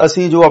ਕਿ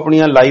ਅਸੀਂ ਜੋ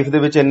ਆਪਣੀਆਂ ਲਾਈਫ ਦੇ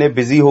ਵਿੱਚ ਇੰਨੇ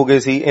ਬਿਜ਼ੀ ਹੋ ਗਏ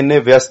ਸੀ, ਇੰਨੇ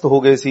ਵਿਅਸਤ ਹੋ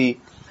ਗਏ ਸੀ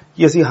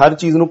ਕਿ ਅਸੀਂ ਹਰ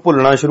ਚੀਜ਼ ਨੂੰ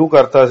ਭੁੱਲਣਾ ਸ਼ੁਰੂ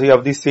ਕਰਤਾ ਸੀ,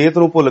 ਆਪਦੀ ਸਿਹਤ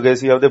ਨੂੰ ਭੁੱਲ ਗਏ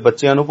ਸੀ, ਆਪਦੇ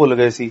ਬੱਚਿਆਂ ਨੂੰ ਭੁੱਲ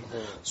ਗਏ ਸੀ।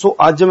 ਸੋ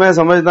ਅੱਜ ਮੈਂ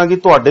ਸਮਝਦਾ ਕਿ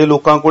ਤੁਹਾਡੇ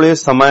ਲੋਕਾਂ ਕੋਲ ਇਹ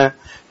ਸਮਾਂ ਹੈ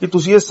ਕਿ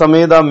ਤੁਸੀਂ ਇਸ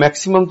ਸਮੇਂ ਦਾ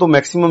ਮੈਕਸਿਮਮ ਤੋਂ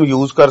ਮੈਕਸਿਮਮ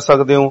ਯੂਜ਼ ਕਰ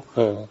ਸਕਦੇ ਹੋ।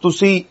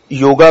 ਤੁਸੀਂ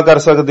ਯੋਗਾ ਕਰ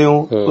ਸਕਦੇ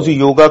ਹੋ, ਤੁਸੀਂ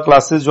ਯੋਗਾ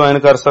ਕਲਾਸਿਸ ਜੁਆਇਨ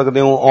ਕਰ ਸਕਦੇ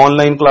ਹੋ,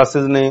 ਆਨਲਾਈਨ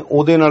ਕਲਾਸਿਸ ਨੇ,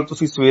 ਉਹਦੇ ਨਾਲ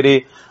ਤੁਸੀਂ ਸਵੇਰੇ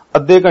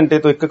ਅੱਧੇ ਘੰਟੇ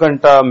ਤੋਂ 1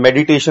 ਘੰਟਾ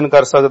ਮੈਡੀਟੇਸ਼ਨ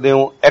ਕਰ ਸਕਦੇ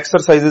ਹੋ,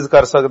 ਐਕਸਰਸਾਈਜ਼ਸ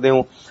ਕਰ ਸਕਦੇ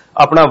ਹੋ,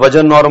 ਆਪਣਾ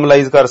ਵਜਨ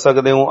ਨਾਰਮਲਾਈਜ਼ ਕਰ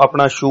ਸਕਦੇ ਹੋ,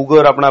 ਆਪਣਾ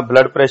ਸ਼ੂਗਰ, ਆਪਣਾ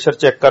ਬਲੱਡ ਪ੍ਰੈਸ਼ਰ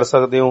ਚੈੱਕ ਕਰ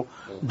ਸਕਦੇ ਹੋ।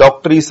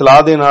 ਡਾਕਟਰੀ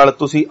ਸਲਾਹ ਦੇ ਨਾਲ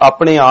ਤੁਸੀਂ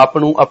ਆਪਣੇ ਆਪ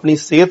ਨੂੰ, ਆਪਣੀ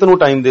ਸਿਹਤ ਨੂੰ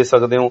ਟਾਈਮ ਦੇ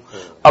ਸਕਦੇ ਹੋ,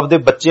 ਆਪਦੇ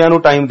ਬੱਚਿਆਂ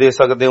ਨੂੰ ਟਾਈਮ ਦੇ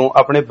ਸਕਦੇ ਹੋ,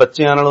 ਆਪਣੇ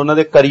ਬੱਚਿਆਂ ਨਾਲ ਉਹਨਾਂ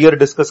ਦੇ ਕੈਰੀਅਰ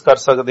ਡਿਸਕਸ ਕਰ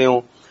ਸਕਦੇ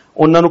ਹੋ,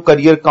 ਉਹਨਾਂ ਨੂੰ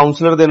ਕੈਰੀਅਰ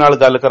ਕਾਉਂਸਲਰ ਦੇ ਨਾਲ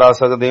ਗੱਲ ਕਰਾ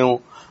ਸਕਦੇ ਹੋ,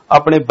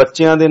 ਆਪਣੇ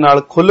ਬੱਚਿਆਂ ਦੇ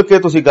ਨਾਲ ਖੁੱਲ੍ਹ ਕੇ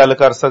ਤੁਸੀਂ ਗੱਲ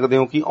ਕਰ ਸਕਦੇ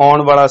ਹੋ ਕਿ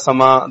ਆਉਣ ਵਾਲਾ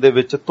ਸਮਾਂ ਦੇ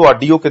ਵਿੱਚ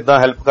ਤੁਹਾਡੀ ਉਹ ਕਿੱਦਾਂ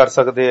ਹੈਲਪ ਕਰ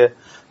ਸਕਦੇ ਹੈ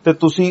ਤੇ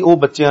ਤੁਸੀਂ ਉਹ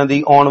ਬੱਚਿਆਂ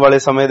ਦੀ ਆਉਣ ਵਾਲੇ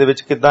ਸਮੇਂ ਦੇ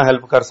ਵਿੱਚ ਕਿੱਦਾਂ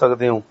ਹੈਲਪ ਕਰ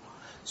ਸਕਦੇ ਹੋ।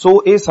 ਸੋ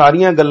ਇਹ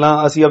ਸਾਰੀਆਂ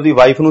ਗੱਲਾਂ ਅਸੀਂ ਆਪਦੀ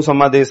ਵਾਈਫ ਨੂੰ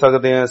ਸਮਾਂ ਦੇ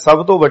ਸਕਦੇ ਹਾਂ।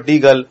 ਸਭ ਤੋਂ ਵੱਡੀ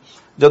ਗੱਲ,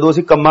 ਜਦੋਂ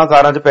ਅਸੀਂ ਕੰਮਾਂ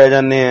ਕਾਰਾਂ 'ਚ ਪੈ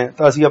ਜਾਂਦੇ ਹਾਂ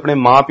ਤਾਂ ਅਸੀਂ ਆਪਣੇ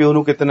ਮਾਂ ਪਿਓ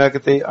ਨੂੰ ਕਿਤੇ ਨਾ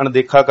ਕਿਤੇ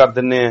ਅਣਦੇਖਾ ਕਰ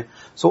ਦਿੰਦੇ ਹਾਂ।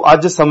 ਸੋ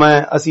ਅੱਜ ਸਮਾਂ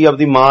ਅਸੀਂ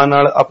ਆਪਦੀ ਮਾਂ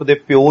ਨਾਲ, ਆਪਦੇ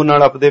ਪਿਓ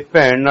ਨਾਲ, ਆਪਦੇ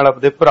ਭੈਣ ਨਾਲ,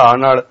 ਆਪਦੇ ਭਰਾ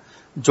ਨਾਲ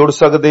ਜੁੜ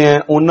ਸਕਦੇ ਹਾਂ,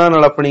 ਉਹਨਾਂ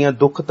ਨਾਲ ਆਪਣੀਆਂ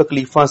ਦੁੱਖ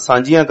ਤਕਲੀਫਾਂ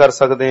ਸਾਂਝੀਆਂ ਕਰ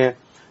ਸਕਦੇ ਹਾਂ,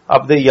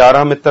 ਆਪਦੇ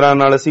ਯਾਰਾਂ ਮਿੱਤਰਾਂ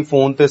ਨਾਲ ਅਸੀਂ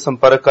ਫੋਨ ਤੇ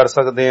ਸੰਪਰਕ ਕਰ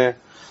ਸਕਦੇ ਹਾਂ।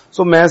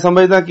 ਸੋ ਮੈਂ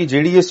ਸਮਝਦਾ ਕਿ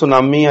ਜਿਹੜੀ ਇਹ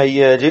ਸੁਨਾਮੀ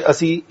ਆਈ ਹੈ, ਜੇ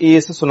ਅਸੀਂ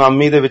ਇਸ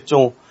ਸੁਨਾਮੀ ਦੇ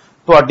ਵਿੱਚੋਂ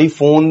ਤੁਹਾਡੀ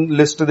ਫੋਨ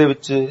ਲਿਸਟ ਦੇ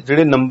ਵਿੱਚ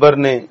ਜਿਹੜੇ ਨੰਬਰ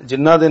ਨੇ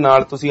ਜਿਨ੍ਹਾਂ ਦੇ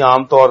ਨਾਲ ਤੁਸੀਂ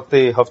ਆਮ ਤੌਰ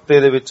ਤੇ ਹਫ਼ਤੇ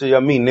ਦੇ ਵਿੱਚ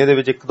ਜਾਂ ਮਹੀਨੇ ਦੇ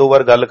ਵਿੱਚ 1-2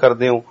 ਵਾਰ ਗੱਲ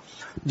ਕਰਦੇ ਹੋ,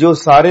 ਜੇ ਉਹ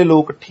ਸਾਰੇ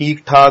ਲੋਕ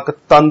ਠੀਕ ਠਾਕ,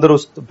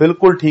 ਤੰਦਰੁਸਤ,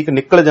 ਬਿਲਕੁਲ ਠੀਕ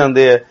ਨਿਕਲ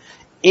ਜਾਂਦੇ ਹੈ,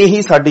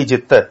 ਇਹੀ ਸਾਡੀ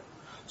ਜਿੱਤ ਹੈ।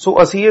 ਸੋ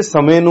ਅਸੀਂ ਇਹ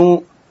ਸਮੇਂ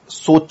ਨੂੰ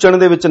ਸੋਚਣ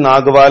ਦੇ ਵਿੱਚ ਨਾ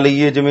ਗਵਾ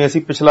ਲਈਏ ਜਿਵੇਂ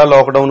ਅਸੀਂ ਪਿਛਲਾ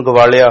ਲਾਕਡਾਊਨ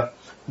ਗਵਾ ਲਿਆ।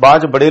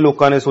 ਬਾਅਦ 'ਚ ਬੜੇ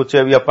ਲੋਕਾਂ ਨੇ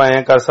ਸੋਚਿਆ ਵੀ ਆਪਾਂ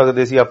ਐਂ ਕਰ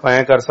ਸਕਦੇ ਸੀ, ਆਪਾਂ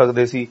ਐਂ ਕਰ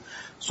ਸਕਦੇ ਸੀ।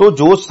 ਸੋ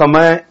ਜੋ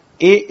ਸਮਾਂ,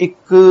 ਇਹ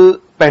ਇੱਕ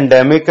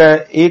ਪੈਂਡੈਮਿਕ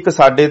ਹੈ, ਇਹ ਇੱਕ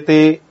ਸਾਡੇ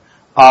ਤੇ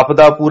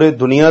ਆਪਦਾ ਪੂਰੇ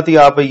ਦੁਨੀਆ ਤੇ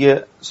ਆ ਪਈ ਹੈ।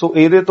 ਸੋ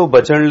ਇਹਦੇ ਤੋਂ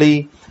ਬਚਣ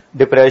ਲਈ,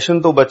 ਡਿਪਰੈਸ਼ਨ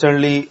ਤੋਂ ਬਚਣ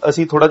ਲਈ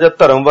ਅਸੀਂ ਥੋੜਾ ਜਿਹਾ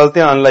ਧਰਮ ਵੱਲ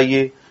ਧਿਆਨ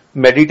ਲਾਈਏ,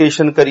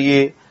 ਮੈਡੀਟੇਸ਼ਨ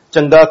ਕਰੀਏ,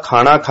 ਚੰਗਾ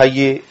ਖਾਣਾ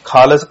ਖਾਈਏ,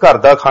 ਖਾਲਸ ਘਰ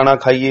ਦਾ ਖਾਣਾ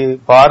ਖਾਈਏ,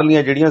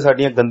 ਬਾਹਰਲੀਆਂ ਜਿਹੜੀਆਂ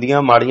ਸਾਡੀਆਂ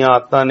ਗੰਦੀਆਂ ਮਾੜੀਆਂ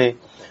ਆਦਤਾਂ ਨੇ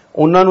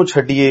ਉਹਨਾਂ ਨੂੰ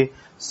ਛੱਡੀਏ।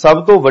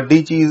 ਸਭ ਤੋਂ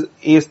ਵੱਡੀ ਚੀਜ਼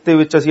ਇਸ ਦੇ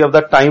ਵਿੱਚ ਅਸੀਂ ਆਪਦਾ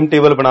ਟਾਈਮ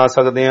ਟੇਬਲ ਬਣਾ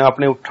ਸਕਦੇ ਹਾਂ,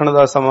 ਆਪਣੇ ਉੱਠਣ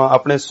ਦਾ ਸਮਾਂ,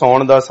 ਆਪਣੇ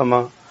ਸੌਣ ਦਾ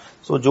ਸਮਾਂ।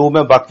 ਸੋ ਜੋ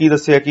ਮੈਂ ਬਾਕੀ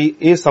ਦੱਸਿਆ ਕਿ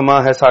ਇਹ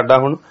ਸਮਾਂ ਹੈ ਸਾਡਾ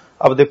ਹੁਣ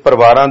ਆਪਦੇ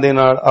ਪਰਿਵਾਰਾਂ ਦੇ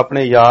ਨਾਲ,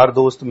 ਆਪਣੇ ਯਾਰ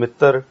ਦੋਸਤ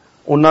ਮਿੱਤਰ,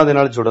 ਉਹਨਾਂ ਦੇ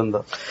ਨਾਲ ਜੁੜਨ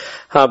ਦਾ।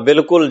 ਹਾਂ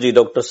ਬਿਲਕੁਲ ਜੀ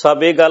ਡਾਕਟਰ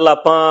ਸਾਹਿਬ, ਇਹ ਗੱਲ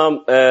ਆਪਾਂ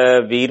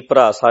ਵੀਰ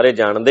ਭਰਾ ਸਾਰੇ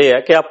ਜਾਣਦੇ ਆ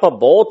ਕਿ ਆਪਾਂ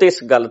ਬਹੁਤ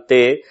ਇਸ ਗੱਲ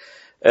ਤੇ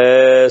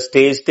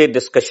ਸਟੇਜ ਤੇ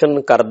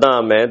ਡਿਸਕਸ਼ਨ ਕਰਦਾ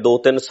ਮੈਂ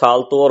 2-3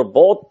 ਸਾਲ ਤੋਂ, ਔਰ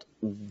ਬਹੁਤ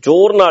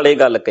ਜ਼ੋਰ ਨਾਲ ਇਹ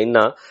ਗੱਲ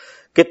ਕਹਿਣਾ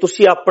ਕਿ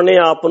ਤੁਸੀਂ ਆਪਣੇ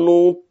ਆਪ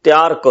ਨੂੰ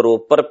ਤਿਆਰ ਕਰੋ,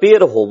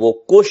 ਪ੍ਰਪੇਅਰ ਹੋਵੋ,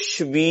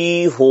 ਕੁਛ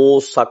ਵੀ ਹੋ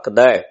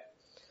ਸਕਦਾ ਹੈ।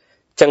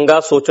 ਚੰਗਾ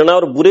ਸੋਚਣਾ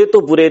ਔਰ ਬੁਰੇ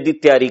ਤੋਂ ਬੁਰੇ ਦੀ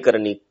ਤਿਆਰੀ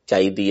ਕਰਨੀ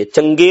ਚਾਹੀਦੀ ਹੈ।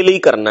 ਚੰਗੇ ਲਈ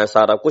ਕਰਨਾ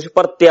ਸਾਰਾ ਕੁਝ,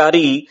 ਪਰ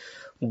ਤਿਆਰੀ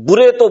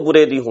ਬੁਰੇ ਤੋਂ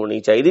ਬੁਰੇ ਦੀ ਹੋਣੀ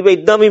ਚਾਹੀਦੀ ਵੀ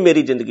ਏਦਾਂ ਵੀ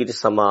ਮੇਰੀ ਜ਼ਿੰਦਗੀ 'ਚ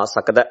ਸਮਾਂ ਆ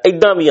ਸਕਦਾ,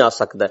 ਏਦਾਂ ਵੀ ਆ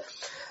ਸਕਦਾ।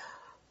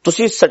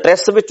 ਤੁਸੀਂ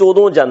ਸਟ੍ਰੈਸ ਵਿੱਚ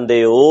ਉਦੋਂ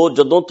ਜਾਂਦੇ ਹੋ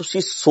ਜਦੋਂ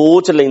ਤੁਸੀਂ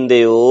ਸੋਚ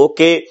ਲੈਂਦੇ ਹੋ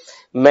ਕਿ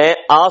ਮੈਂ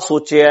ਆਹ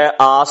ਸੋਚਿਆ,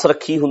 ਆਸ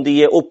ਰੱਖੀ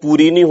ਹੁੰਦੀ ਹੈ, ਉਹ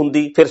ਪੂਰੀ ਨਹੀਂ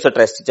ਹੁੰਦੀ, ਫਿਰ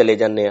ਸਟ੍ਰੈਸ 'ਚ ਚਲੇ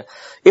ਜਾਂਦੇ ਆ।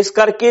 ਇਸ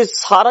ਕਰਕੇ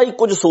ਸਾਰਾ ਹੀ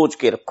ਕੁਝ ਸੋਚ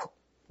ਕੇ ਰੱਖੋ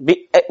ਵੀ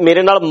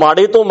ਮੇਰੇ ਨਾਲ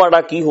ਮਾੜੇ ਤੋਂ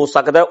ਮਾੜਾ ਕੀ ਹੋ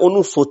ਸਕਦਾ,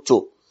 ਉਹਨੂੰ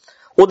ਸੋਚੋ।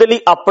 ਉਹਦੇ ਲਈ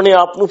ਆਪਣੇ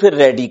ਆਪ ਨੂੰ ਫਿਰ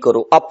ਰੈਡੀ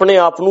ਕਰੋ, ਆਪਣੇ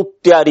ਆਪ ਨੂੰ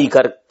ਤਿਆਰੀ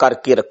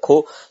ਕਰਕੇ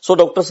ਰੱਖੋ। ਸੋ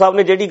ਡਾਕਟਰ ਸਾਹਿਬ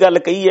ਨੇ ਜਿਹੜੀ ਗੱਲ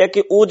ਕਹੀ ਹੈ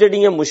ਕਿ ਉਹ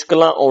ਜਿਹੜੀਆਂ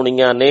ਮੁਸ਼ਕਲਾਂ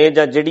ਆਉਣੀਆਂ ਨੇ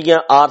ਜਾਂ ਜਿਹੜੀਆਂ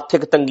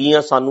ਆਰਥਿਕ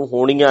ਤੰਗੀਆਂ ਸਾਨੂੰ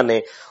ਹੋਣੀਆਂ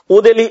ਨੇ,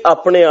 ਉਹਦੇ ਲਈ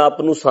ਆਪਣੇ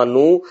ਆਪ ਨੂੰ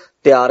ਸਾਨੂੰ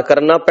ਤਿਆਰ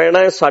ਕਰਨਾ ਪੈਣਾ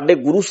ਹੈ। ਸਾਡੇ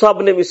ਗੁਰੂ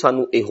ਸਾਹਿਬ ਨੇ ਵੀ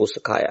ਸਾਨੂੰ ਇਹੋ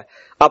ਸਿਖਾਇਆ।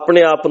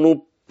 ਆਪਣੇ ਆਪ ਨੂੰ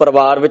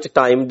ਪਰਿਵਾਰ ਵਿੱਚ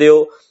ਟਾਈਮ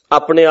ਦਿਓ,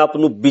 ਆਪਣੇ ਆਪ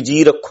ਨੂੰ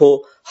ਬਿਜੀ ਰੱਖੋ,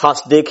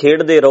 ਹੱਸਦੇ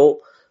ਖੇਡਦੇ ਰਹੋ।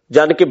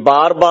 ਜਾਨ ਕਿ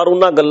ਬਾਰ-ਬਾਰ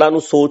ਉਹਨਾਂ ਗੱਲਾਂ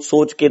ਨੂੰ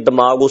ਸੋਚ-ਸੋਚ ਕੇ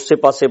ਦਿਮਾਗ ਉਸੇ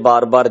ਪਾਸੇ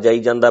ਬਾਰ-ਬਾਰ ਜਾਈ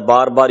ਜਾਂਦਾ,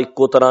 ਬਾਰ-ਬਾਰ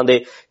ਇੱਕੋ ਤਰ੍ਹਾਂ ਦੇ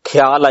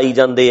ਖਿਆਲ ਆਈ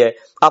ਜਾਂਦੇ ਐ।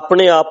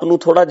 ਆਪਣੇ ਆਪ ਨੂੰ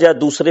ਥੋੜਾ ਜਿਹਾ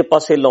ਦੂਸਰੇ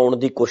ਪਾਸੇ ਲਾਉਣ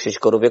ਦੀ ਕੋਸ਼ਿਸ਼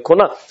ਕਰੋ। ਵੇਖੋ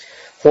ਨਾ,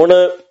 ਹੁਣ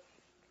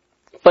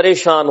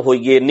ਪਰੇਸ਼ਾਨ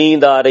ਹੋਈਏ,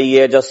 ਨੀਂਦ ਆ ਰਹੀ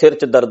ਹੈ ਜਾਂ ਸਿਰ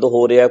 'ਚ ਦਰਦ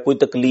ਹੋ ਰਿਹਾ, ਕੋਈ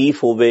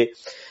ਤਕਲੀਫ ਹੋਵੇ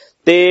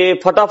ਤੇ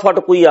ਫਟਾਫਟ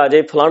ਕੋਈ ਆ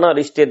ਜਾਏ, ਫਲਾਣਾ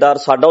ਰਿਸ਼ਤੇਦਾਰ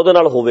ਸਾਡਾ, ਉਹਦੇ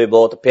ਨਾਲ ਹੋਵੇ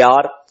ਬਹੁਤ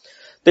ਪਿਆਰ,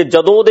 ਤੇ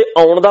ਜਦੋਂ ਉਹਦੇ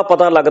ਆਉਣ ਦਾ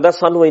ਪਤਾ ਲੱਗਦਾ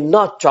ਸਾਨੂੰ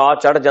ਇੰਨਾ ਚਾਅ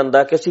ਚੜ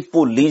ਜਾਂਦਾ ਕਿ ਅਸੀਂ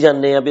ਭੁੱਲ ਹੀ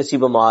ਜਾਂਦੇ ਆ ਵੀ ਅਸੀਂ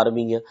ਬਿਮਾਰ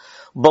ਵੀ ਆ।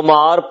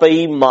 ਬਿਮਾਰ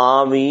ਪਈ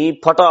ਮਾਂ ਵੀ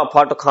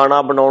ਫਟਾਫਟ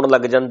ਖਾਣਾ ਬਣਾਉਣ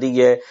ਲੱਗ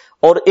ਜਾਂਦੀ ਹੈ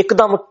ਔਰ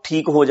ਇੱਕਦਮ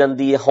ਠੀਕ ਹੋ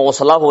ਜਾਂਦੀ ਹੈ,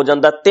 ਹੌਸਲਾ ਹੋ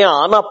ਜਾਂਦਾ,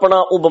 ਧਿਆਨ ਆਪਣਾ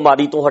ਉਹ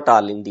ਬਿਮਾਰੀ ਤੋਂ ਹਟਾ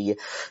ਲੈਂਦੀ ਹੈ।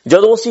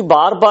 ਜਦੋਂ ਅਸੀਂ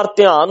ਬਾਰ-ਬਾਰ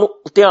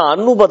ਧਿਆਨ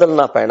ਨੂੰ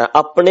ਬਦਲਣਾ ਪੈਣਾ,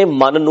 ਆਪਣੇ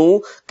ਮਨ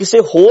ਨੂੰ ਕਿਸੇ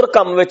ਹੋਰ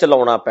ਕੰਮ ਵਿੱਚ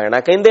ਲਾਉਣਾ ਪੈਣਾ।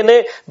 ਕਹਿੰਦੇ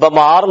ਨੇ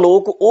ਬਿਮਾਰ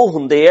ਲੋਕ ਉਹ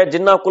ਹੁੰਦੇ ਆ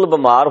ਜਿਨ੍ਹਾਂ ਕੋਲ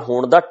ਬਿਮਾਰ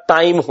ਹੋਣ ਦਾ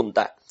ਟਾਈਮ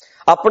ਹੁੰਦਾ ਹੈ।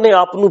 ਆਪਣੇ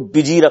ਆਪ ਨੂੰ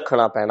ਬਿਜੀ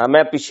ਰੱਖਣਾ ਪੈਣਾ।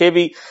 ਮੈਂ ਪਿੱਛੇ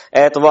ਵੀ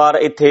ਐਤਵਾਰ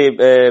ਇੱਥੇ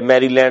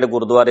ਮੈਰੀਲੈਂਡ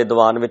ਗੁਰਦੁਆਰੇ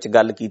ਦੀਵਾਨ ਵਿੱਚ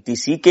ਗੱਲ ਕੀਤੀ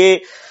ਸੀ ਕਿ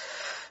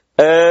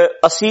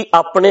ਅਸੀਂ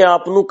ਆਪਣੇ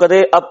ਆਪ ਨੂੰ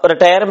ਕਦੇ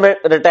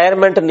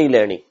ਰਿਟਾਇਰਮੈਂਟ ਨਹੀਂ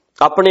ਲੈਣੀ,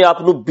 ਆਪਣੇ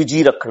ਆਪ ਨੂੰ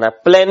ਬਿਜੀ ਰੱਖਣਾ,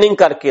 ਪਲੈਨਿੰਗ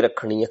ਕਰਕੇ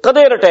ਰੱਖਣੀ ਹੈ।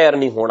 ਕਦੇ ਰਿਟਾਇਰ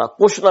ਨਹੀਂ ਹੋਣਾ,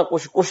 ਕੁਛ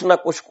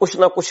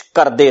ਨਾ ਕੁਛ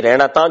ਕਰਦੇ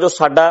ਰਹਿਣਾ ਤਾਂ ਜੋ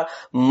ਸਾਡਾ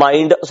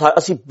ਮਾਈਂਡ,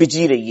 ਅਸੀਂ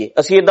ਬਿਜੀ ਰਹੀਏ।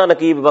 ਅਸੀਂ ਏਦਾਂ ਨਾ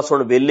ਕਿ ਬਸ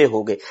ਹੁਣ ਵਿਹਲੇ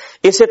ਹੋ ਗਏ।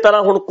 ਇਸੇ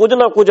ਤਰ੍ਹਾਂ ਹੁਣ ਕੁਝ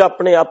ਨਾ ਕੁਝ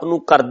ਆਪਣੇ ਆਪ ਨੂੰ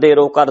ਕਰਦੇ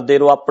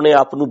ਰਹੋ, ਆਪਣੇ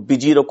ਆਪ ਨੂੰ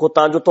ਬਿਜੀ ਰੱਖੋ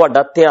ਤਾਂ ਜੋ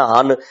ਤੁਹਾਡਾ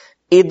ਧਿਆਨ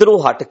ਇਧਰੋਂ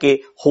ਹਟ ਕੇ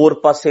ਹੋਰ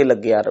ਪਾਸੇ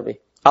ਲੱਗਿਆ ਰਵੇ।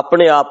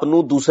 ਆਪਣੇ ਆਪ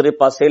ਨੂੰ ਦੂਸਰੇ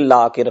ਪਾਸੇ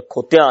ਲਾ ਕੇ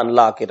ਰੱਖੋ, ਧਿਆਨ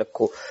ਲਾ ਕੇ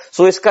ਰੱਖੋ।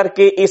 ਸੋ ਇਸ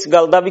ਕਰਕੇ ਇਸ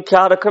ਗੱਲ ਦਾ ਵੀ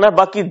ਖਿਆਲ ਰੱਖਣਾ।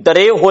 ਬਾਕੀ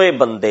ਡਰੇ ਹੋਏ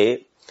ਬੰਦੇ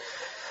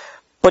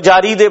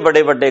ਪੁਜਾਰੀ ਦੇ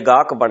ਬੜੇ ਵੱਡੇ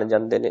ਗਾਹਕ ਬਣ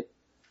ਜਾਂਦੇ ਨੇ।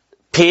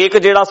 ਫੇਕ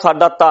ਜਿਹੜਾ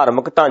ਸਾਡਾ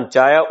ਧਾਰਮਿਕ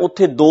ਢਾਂਚਾ ਆ,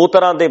 ਉੱਥੇ 2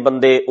 ਤਰ੍ਹਾਂ ਦੇ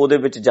ਬੰਦੇ ਉਹਦੇ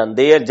ਵਿੱਚ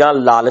ਜਾਂਦੇ ਆ, ਜਾਂ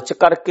ਲਾਲਚ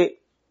ਕਰਕੇ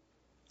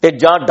ਤੇ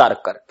ਜਾਂ ਡਰ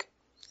ਕਰਕੇ।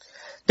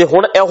 ਤੇ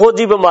ਹੁਣ ਇਹੋ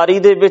ਜੀ ਬਿਮਾਰੀ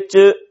ਦੇ ਵਿੱਚ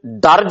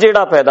ਡਰ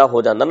ਜਿਹੜਾ ਪੈਦਾ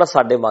ਹੋ ਜਾਂਦਾ ਨਾ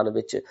ਸਾਡੇ ਮਨ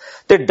ਵਿੱਚ,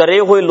 ਤੇ ਡਰੇ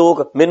ਹੋਏ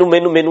ਲੋਕ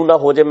ਮੈਨੂੰ ਨਾ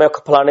ਹੋ ਜੇ, ਮੈਂ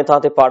ਫਲਾਣੇ ਥਾਂ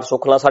ਤੇ ਪਾਠ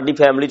ਸੁੱਖ ਲਾਂ, ਸਾਡੀ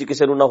ਫੈਮਿਲੀ 'ਚ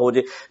ਕਿਸੇ ਨੂੰ ਨਾ ਹੋ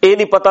ਜੇ। ਇਹ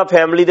ਨਹੀਂ ਪਤਾ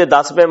ਫੈਮਿਲੀ ਦੇ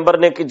 10 ਮੈਂਬਰ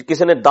ਨੇ,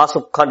 ਕਿਸੇ ਨੇ 10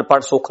 ਅਖੰਡ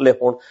ਪਾਠ ਸੁੱਖ ਲਏ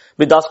ਹੋਣ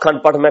ਵੀ 10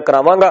 ਅਖੰਡ ਪਾਠ ਮੈਂ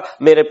ਕਰਾਵਾਂਗਾ,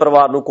 ਮੇਰੇ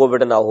ਪਰਿਵਾਰ ਨੂੰ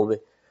ਕੋਵਿਡ ਨਾ ਹੋਵੇ।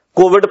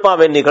 ਕੋਵਿਡ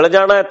ਭਾਵੇਂ ਨਿਕਲ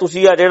ਜਾਣਾ ਹੈ,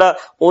 ਤੁਸੀਂ ਆ ਜਿਹੜਾ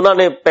ਉਹਨਾਂ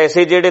ਨੇ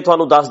ਪੈਸੇ ਜਿਹੜੇ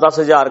ਤੁਹਾਨੂੰ 10-10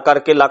 ਹਜ਼ਾਰ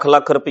ਕਰਕੇ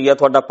ਲੱਖ ਰੁਪਈਆ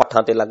ਤੁਹਾਡਾ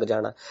ਪਾਠਾਂ ਤੇ ਲੱਗ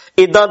ਜਾਣਾ।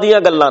 ਇਦਾਂ ਦੀਆਂ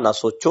ਗੱਲਾਂ ਨਾ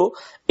ਸੋਚੋ,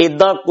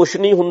 ਇਦਾਂ ਕੁਛ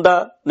ਨਹੀਂ ਹੁੰਦਾ।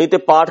 ਨਹੀਂ ਤੇ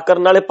ਪਾਠ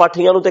ਕਰਨ ਵਾਲੇ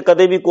ਪਾਠੀਆਂ ਨੂੰ ਤੇ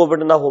ਕਦੇ ਵੀ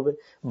ਕੋਵਿਡ ਨਾ ਹੋਵੇ।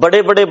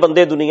 ਬੜੇ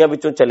ਬੰਦੇ ਦੁਨੀਆ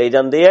ਵਿੱਚੋਂ ਚਲੇ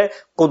ਜਾਂਦੇ ਐ।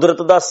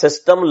 ਕੁਦਰਤ ਦਾ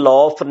ਸਿਸਟਮ,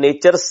 ਲਾਅ ਆਫ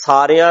ਨੇਚਰ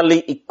ਸਾਰਿਆਂ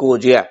ਲਈ ਇੱਕੋ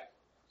ਜਿਹਾ।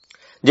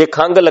 ਜੇ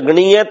ਖੰਘ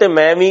ਲੱਗਣੀ ਹੈ ਤੇ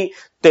ਮੈਂ ਵੀ,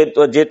 ਤੇ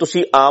ਜੇ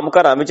ਤੁਸੀਂ ਆਮ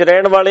ਘਰਾਂ ਵਿੱਚ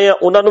ਰਹਿਣ ਵਾਲੇ ਆ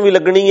ਉਹਨਾਂ ਨੂੰ ਵੀ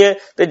ਲੱਗਣੀ ਹੈ,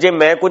 ਤੇ ਜੇ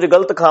ਮੈਂ ਕੁਝ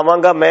ਗਲਤ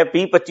ਖਾਵਾਂਗਾ, ਮੈਂ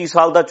 20-25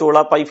 ਸਾਲ ਦਾ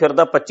ਚੋਲਾ ਪਾਈ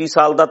ਫਿਰਦਾ, 25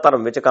 ਸਾਲ ਦਾ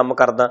ਧਰਮ ਵਿੱਚ ਕੰਮ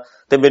ਕਰਦਾ,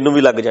 ਤੇ ਮੈਨੂੰ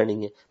ਵੀ ਲੱਗ ਜਾਣੀ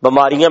ਹੈ।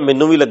 ਬਿਮਾਰੀਆਂ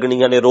ਮੈਨੂੰ ਵੀ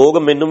ਲੱਗਣੀਆਂ ਨੇ, ਰੋਗ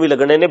ਮੈਨੂੰ ਵੀ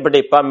ਲੱਗਣੇ ਨੇ,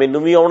 ਬੁਢੇਪਾ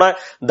ਮੈਨੂੰ ਵੀ ਆਉਣਾ,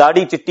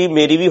 ਦਾੜੀ ਚਿੱਟੀ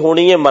ਮੇਰੀ ਵੀ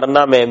ਹੋਣੀ ਹੈ,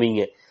 ਮਰਨਾ ਮੈਂ ਵੀ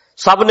ਹੈ,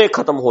 ਸਭ ਨੇ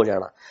ਖਤਮ ਹੋ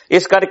ਜਾਣਾ।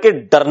 ਇਸ ਕਰਕੇ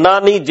ਡਰਨਾ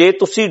ਨਹੀਂ। ਜੇ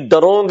ਤੁਸੀਂ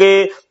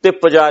ਡਰੋਗੇ ਤੇ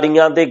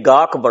ਪੁਜਾਰੀਆਂ ਦੇ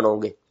ਗਾਹਕ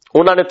ਬਣੋਗੇ,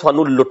 ਉਹਨਾਂ ਨੇ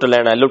ਤੁਹਾਨੂੰ ਲੁੱਟ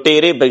ਲੈਣਾ।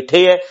 ਲੁਟੇਰੇ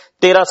ਬੈਠੇ ਐ,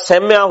 ਤੇਰਾ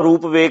ਸਹਿਮਿਆ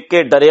ਰੂਪ ਵੇਖ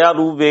ਕੇ, ਡਰਿਆ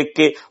ਰੂਪ ਵੇਖ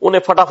ਕੇ ਉਹਨੇ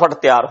ਫਟਾਫਟ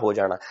ਤਿਆਰ ਹੋ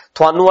ਜਾਣਾ।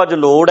 ਤੁਹਾਨੂੰ ਅੱਜ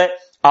ਲੋੜ ਹੈ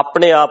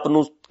ਆਪਣੇ ਆਪ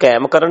ਨੂੰ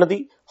ਕਾਇਮ ਕਰਨ ਦੀ,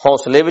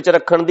 ਹੌਸਲੇ ਵਿੱਚ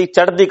ਰੱਖਣ ਦੀ,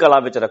 ਚੜ੍ਹਦੀ ਕਲਾ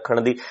ਵਿੱਚ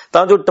ਰੱਖਣ ਦੀ,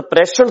 ਤਾਂ ਜੋ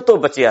ਡਿਪਰੈਸ਼ਨ ਤੋਂ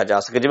ਬਚਿਆ ਜਾ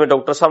ਸਕੇ। ਜਿਵੇਂ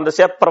ਡਾਕਟਰ ਸਾਹਿਬ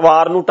ਦੱਸਿਆ,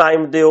 ਪਰਿਵਾਰ ਨੂੰ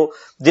ਟਾਈਮ ਦਿਓ,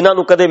 ਜਿਨ੍ਹਾਂ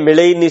ਨੂੰ ਕਦੇ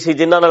ਮਿਲੇ ਹੀ ਨਹੀਂ ਸੀ,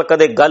 ਜਿਨ੍ਹਾਂ ਨਾਲ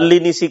ਕਦੇ ਗੱਲ ਹੀ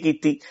ਨਹੀਂ ਸੀ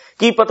ਕੀਤੀ,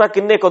 ਕੀ ਪਤਾ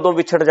ਕਿੰਨੇ ਕਦੋਂ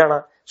ਵਿਛੜ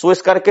ਜਾਣਾ। ਸੋ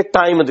ਇਸ ਕਰਕੇ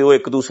ਟਾਈਮ ਦਿਓ,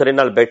 ਇੱਕ ਦੂਸਰੇ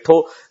ਨਾਲ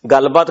ਬੈਠੋ,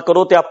 ਗੱਲਬਾਤ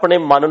ਕਰੋ, ਤੇ ਆਪਣੇ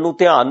ਮਨ ਨੂੰ,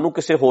 ਧਿਆਨ ਨੂੰ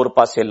ਕਿਸੇ ਹੋਰ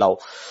ਪਾਸੇ ਲਾਓ।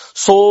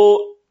 ਸੋ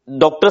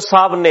ਡਾਕਟਰ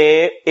ਸਾਹਿਬ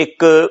ਨੇ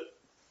ਇੱਕ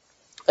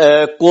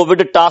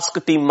ਕੋਵਿਡ ਟਾਸਕ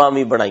ਟੀਮਾਂ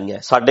ਵੀ ਬਣਾਈਆਂ।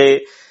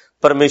 ਸਾਡੇ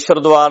ਪਰਮੇਸ਼ਰ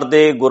ਦੁਆਰ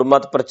ਦੇ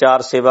ਗੁਰਮਤਿ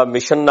ਪ੍ਰਚਾਰ ਸੇਵਾ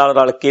ਮਿਸ਼ਨ ਨਾਲ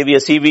ਰਲ ਕੇ ਵੀ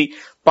ਅਸੀਂ ਵੀ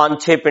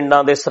 5-6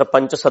 ਪਿੰਡਾਂ ਦੇ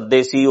ਸਰਪੰਚ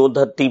ਸੱਦੇ ਸੀ,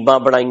 ਉਹ ਟੀਮਾਂ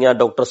ਬਣਾਈਆਂ।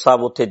 ਡਾਕਟਰ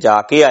ਸਾਹਿਬ ਉੱਥੇ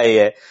ਜਾ ਕੇ ਆਏ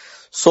ਹੈ।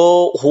 ਸੋ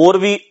ਹੋਰ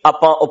ਵੀ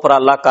ਆਪਾਂ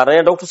ਉਪਰਾਲਾ ਕਰ ਰਹੇ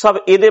ਹਾਂ। ਡਾਕਟਰ ਸਾਹਿਬ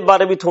ਇਹਦੇ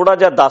ਬਾਰੇ ਵੀ ਥੋੜਾ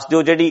ਜਿਹਾ ਦੱਸ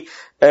ਦਿਓ, ਜਿਹੜੀ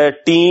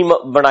ਟੀਮ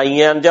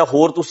ਬਣਾਈ ਹੈ, ਜਾਂ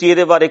ਹੋਰ ਤੁਸੀਂ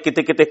ਇਹਦੇ ਬਾਰੇ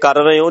ਕਿਤੇ ਕਰ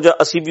ਰਹੇ ਹੋ, ਜਾਂ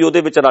ਅਸੀਂ ਵੀ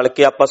ਉਹਦੇ ਵਿੱਚ ਰਲ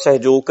ਕੇ ਆਪਾਂ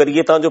ਸਹਿਯੋਗ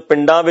ਕਰੀਏ ਤਾਂ ਜੋ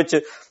ਪਿੰਡਾਂ ਵਿੱਚ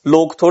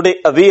ਲੋਕ ਥੋੜੇ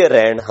ਅਵੇਅਰ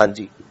ਰਹਿਣ।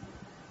 ਹਾਂਜੀ,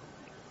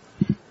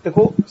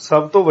 ਦੇਖੋ,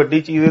 ਸਭ ਤੋਂ ਵੱਡੀ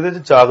ਚੀਜ਼ ਇਹਦੇ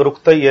ਚ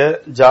ਜਾਗਰੂਕਤਾ ਹੀ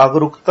ਹੈ।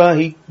 ਜਾਗਰੂਕਤਾ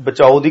ਹੀ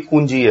ਬਚਾਓ ਦੀ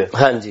ਕੁੰਜੀ ਹੈ।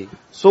 ਹਾਂਜੀ।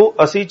 ਸੋ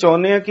ਅਸੀਂ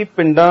ਚਾਹੁੰਦੇ ਹਾਂ ਕਿ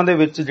ਪਿੰਡਾਂ ਦੇ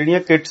ਵਿੱਚ ਜਿਹੜੀਆਂ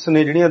ਕਿਟਸ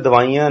ਨੇ, ਜਿਹੜੀਆਂ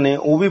ਦਵਾਈਆਂ ਨੇ,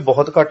 ਉਹ ਵੀ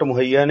ਬਹੁਤ ਘੱਟ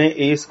ਮੁਹੱਈਆ ਨੇ।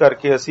 ਇਸ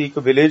ਕਰਕੇ ਅਸੀਂ ਇੱਕ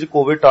ਵਿਲੇਜ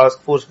ਕੋਵਿਡ ਟਾਸਕ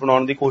ਫੋਰਸ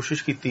ਬਣਾਉਣ ਦੀ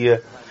ਕੋਸ਼ਿਸ਼ ਕੀਤੀ ਹੈ,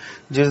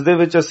 ਜਿਸ ਦੇ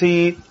ਵਿੱਚ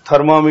ਅਸੀਂ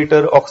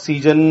ਥਰਮਾਮੀਟਰ,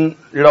 ਆਕਸੀਜਨ,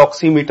 ਜਿਹੜਾ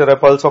ਆਕਸੀਮੀਟਰ ਹੈ,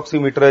 ਪਲਸ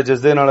ਆਕਸੀਮੀਟਰ ਹੈ, ਜਿਸ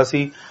ਦੇ ਨਾਲ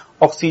ਅਸੀਂ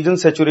ਆਕਸੀਜਨ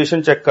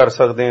ਸੈਚੂਰੇਸ਼ਨ ਚੈੱਕ ਕਰ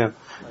ਸਕਦੇ ਹਾਂ।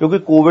 ਕਿਉਂਕਿ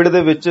ਕੋਵਿਡ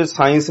ਦੇ ਵਿੱਚ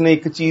ਸਾਇੰਸ ਨੇ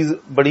ਇੱਕ ਚੀਜ਼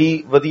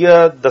ਬੜੀ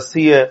ਵਧੀਆ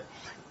ਦੱਸੀ ਹੈ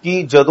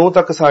ਕਿ ਜਦੋਂ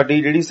ਤੱਕ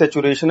ਸਾਡੀ ਜਿਹੜੀ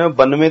ਸੈਚੂਰੇਸ਼ਨ ਹੈ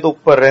 92 ਤੋਂ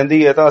ਉੱਪਰ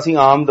ਰਹਿੰਦੀ ਹੈ, ਤਾਂ ਅਸੀਂ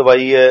ਆਮ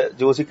ਦਵਾਈ ਹੈ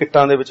ਜੋ ਅਸੀਂ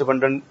ਕਿੱਟਾਂ ਦੇ ਵਿੱਚ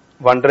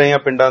ਵੰਡ ਰਹੇ ਹਾਂ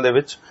ਪਿੰਡਾਂ ਦੇ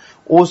ਵਿੱਚ,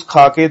 ਉਸ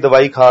ਖਾ ਕੇ,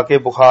 ਦਵਾਈ ਖਾ ਕੇ,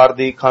 ਬੁਖਾਰ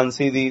ਦੀ,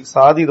 ਖਾਂਸੀ ਦੀ,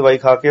 ਸਾਹ ਦੀ ਦਵਾਈ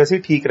ਖਾ ਕੇ ਅਸੀਂ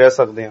ਠੀਕ ਰਹਿ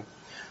ਸਕਦੇ ਹਾਂ।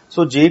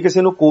 ਸੋ ਜੇ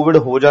ਕਿਸੇ ਨੂੰ ਕੋਵਿਡ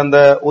ਹੋ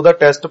ਜਾਂਦਾ ਹੈ, ਉਹਦਾ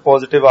ਟੈਸਟ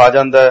ਪੋਜ਼ਿਟਿਵ ਆ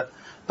ਜਾਂਦਾ ਹੈ,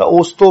 ਤਾਂ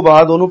ਉਸ ਤੋਂ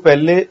ਬਾਅਦ ਉਹਨੂੰ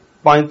ਪਹਿਲੇ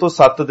 5 ਤੋਂ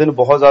 7 ਦਿਨ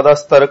ਬਹੁਤ ਜ਼ਿਆਦਾ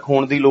ਸਤਰਕ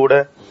ਹੋਣ ਦੀ ਲੋੜ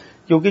ਹੈ,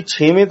 ਕਿਉਂਕਿ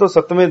 6ਵੇਂ ਤੋਂ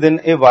 7ਵੇਂ ਦਿਨ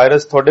ਇਹ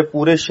ਵਾਇਰਸ ਤੁਹਾਡੇ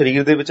ਪੂਰੇ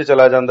ਸਰੀਰ ਦੇ ਵਿੱਚ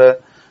ਚਲਾ ਜਾਂਦਾ ਹੈ,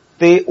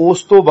 ਤੇ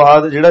ਉਸ ਤੋਂ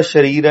ਬਾਅਦ ਜਿਹੜਾ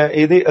ਸਰੀਰ ਹੈ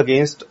ਇਹਦੇ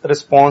ਅਗੇਂਸਟ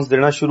ਰਿਸਪੌਂਸ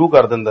ਦੇਣਾ ਸ਼ੁਰੂ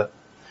ਕਰ ਦਿੰਦਾ।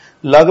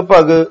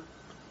 ਲਗਭਗ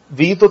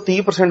 20 ਤੋਂ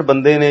 30%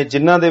 ਬੰਦੇ ਨੇ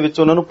ਜਿਨ੍ਹਾਂ ਦੇ ਵਿੱਚ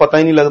ਉਹਨਾਂ ਨੂੰ ਪਤਾ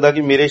ਹੀ ਨਹੀਂ ਲੱਗਦਾ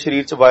ਕਿ ਮੇਰੇ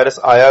ਸਰੀਰ 'ਚ ਵਾਇਰਸ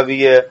ਆਇਆ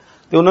ਵੀ ਹੈ,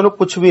 ਤੇ ਉਹਨਾਂ ਨੂੰ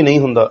ਕੁਝ ਵੀ ਨਹੀਂ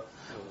ਹੁੰਦਾ।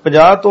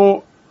 50 ਤੋਂ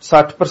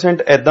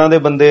 60% ਏਦਾਂ ਦੇ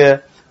ਬੰਦੇ ਹੈ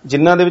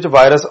ਜਿਨ੍ਹਾਂ ਦੇ ਵਿੱਚ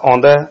ਵਾਇਰਸ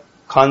ਆਉਂਦਾ ਹੈ,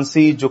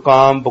 ਖਾਂਸੀ,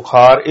 ਜ਼ੁਕਾਮ,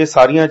 ਬੁਖਾਰ, ਇਹ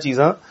ਸਾਰੀਆਂ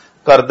ਚੀਜ਼ਾਂ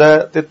ਕਰਦਾ ਹੈ,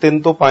 ਤੇ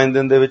 3 ਤੋਂ 5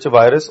 ਦਿਨ ਦੇ ਵਿੱਚ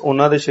ਵਾਇਰਸ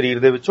ਉਹਨਾਂ ਦੇ ਸਰੀਰ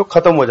ਦੇ ਵਿੱਚੋਂ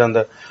ਖਤਮ ਹੋ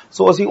ਜਾਂਦਾ।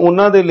 ਸੋ ਅਸੀਂ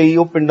ਉਹਨਾਂ ਦੇ ਲਈ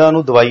ਉਹ ਪਿੰਡਾਂ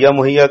ਨੂੰ ਦਵਾਈਆਂ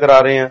ਮੁਹੱਈਆ ਕਰਾ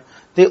ਰਹੇ ਹਾਂ,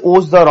 ਤੇ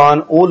ਉਸ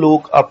ਦੌਰਾਨ ਉਹ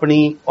ਲੋਕ ਆਪਣੀ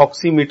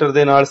ਆਕਸੀਮੀਟਰ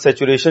ਦੇ ਨਾਲ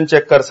ਸੈਚੂਰੇਸ਼ਨ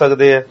ਚੈੱਕ ਕਰ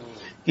ਸਕਦੇ ਹੈ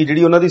ਕਿ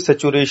ਜਿਹੜੀ ਉਹਨਾਂ ਦੀ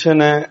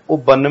ਸੈਚੂਰੇਸ਼ਨ ਹੈ ਉਹ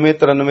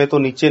 92-93 ਤੋਂ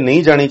ਨੀਚੇ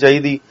ਨਹੀਂ ਜਾਣੀ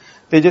ਚਾਹੀਦੀ।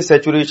 ਤੇ ਜੇ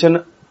ਸੈਚੂਰੇਸ਼ਨ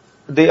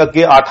ਦੇ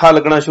ਅੱਗੇ 8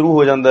 ਲੱਗਣਾ ਸ਼ੁਰੂ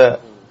ਹੋ ਜਾਂਦਾ ਹੈ,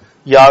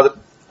 ਯਾਦ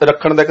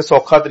ਰੱਖਣ ਦਾ ਇੱਕ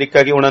ਸੌਖਾ ਤਰੀਕਾ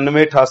ਹੈ ਕਿ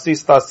 99, 88,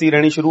 87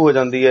 ਰਹਿਣੀ ਸ਼ੁਰੂ ਹੋ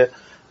ਜਾਂਦੀ ਹੈ,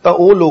 ਤਾਂ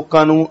ਉਹ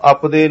ਲੋਕਾਂ ਨੂੰ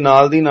ਆਪਦੇ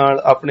ਨਾਲ ਦੀ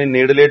ਨਾਲ ਆਪਣੇ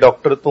ਨੇੜਲੇ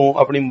ਡਾਕਟਰ ਤੋਂ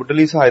ਆਪਣੀ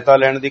ਮੁੱਢਲੀ ਸਹਾਇਤਾ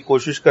ਲੈਣ ਦੀ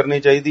ਕੋਸ਼ਿਸ਼ ਕਰਨੀ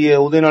ਚਾਹੀਦੀ ਹੈ।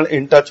 ਉਹਦੇ ਨਾਲ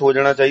ਇਨ ਟੱਚ ਹੋ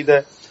ਜਾਣਾ ਚਾਹੀਦਾ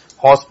ਹੈ,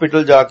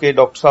 ਹਸਪੀਟਲ ਜਾ ਕੇ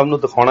ਡਾਕਟਰ ਸਾਹਿਬ ਨੂੰ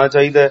ਦਿਖਾਉਣਾ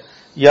ਚਾਹੀਦਾ ਹੈ,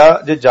 ਜਾਂ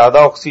ਜੇ ਜ਼ਿਆਦਾ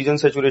ਆਕਸੀਜਨ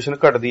ਸੈਚੂਰੇਸ਼ਨ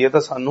ਘਟਦੀ ਹੈ ਤਾਂ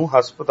ਸਾਨੂੰ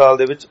ਹਸਪਤਾਲ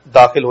ਦੇ ਵਿੱਚ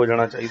ਦਾਖਲ ਹੋ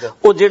ਜਾਣਾ ਚਾਹੀਦਾ।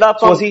 ਉਹ ਜਿਹੜਾ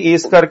ਆਪਾਂ ਅਸੀਂ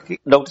ਇਸ ਕਰਕੇ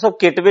ਡਾਕਟਰ ਸਾਹਿਬ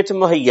ਕਿਟ ਵਿੱਚ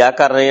ਮੁਹੱਈਆ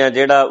ਕਰ ਰਹੇ ਹਾਂ,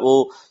 ਜਿਹੜਾ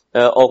ਉਹ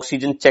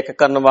ਆਕਸੀਜਨ ਚੈੱਕ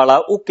ਕਰਨ ਵਾਲਾ,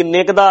 ਉਹ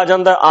ਕਿੰਨੇ ਕੁ ਦਾ ਆ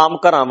ਜਾਂਦਾ? ਆਮ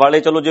ਘਰਾਂ ਵਾਲੇ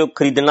ਚਲੋ ਜੇ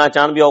ਖਰੀਦਣਾ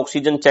ਚਾਹਣ ਵੀ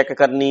ਆਕਸੀਜਨ ਚੈੱਕ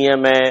ਕਰਨੀ ਹੈ,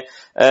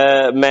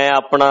 ਮੈਂ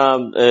ਆਪਣਾ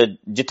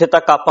ਜਿੱਥੇ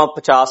ਤੱਕ ਆਪਾਂ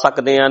ਪਹੁੰਚਾ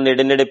ਸਕਦੇ ਹਾਂ,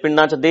 ਨੇੜੇ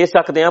ਪਿੰਡਾਂ 'ਚ ਦੇ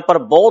ਸਕਦੇ ਹਾਂ, ਪਰ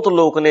ਬਹੁਤ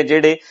ਲੋਕ ਨੇ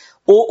ਜਿਹੜੇ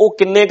ਉਹ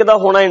ਕਿੰਨੇ ਕੁ ਦਾ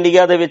ਹੋਣਾ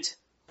ਇੰਡੀਆ ਦੇ ਵਿੱਚ?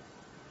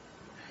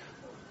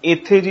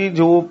 ਇੱਥੇ ਜੀ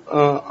ਜੋ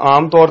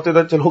ਆਮ ਤੌਰ ਤੇ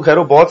ਤਾਂ ਚਲੋ ਖੈਰ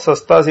ਉਹ ਬਹੁਤ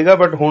ਸਸਤਾ ਸੀਗਾ,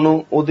 ਬਟ ਹੁਣ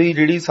ਉਹਦੀ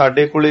ਜਿਹੜੀ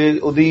ਸਾਡੇ ਕੋਲੇ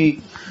ਉਹਦੀ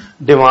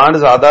ਡਿਮਾਂਡ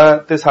ਜ਼ਿਆਦਾ ਹੈ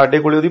ਤੇ ਸਾਡੇ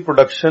ਕੋਲੇ ਉਹਦੀ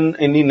ਪ੍ਰੋਡਕਸ਼ਨ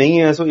ਇੰਨੀ ਨਹੀਂ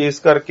ਹੈ। ਸੋ ਇਸ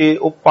ਕਰਕੇ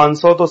ਉਹ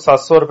 500 ਤੋਂ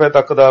 700 ਰੁਪਏ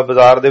ਤੱਕ ਦਾ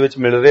ਬਾਜ਼ਾਰ ਦੇ ਵਿੱਚ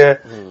ਮਿਲ ਰਿਹਾ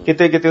ਹੈ।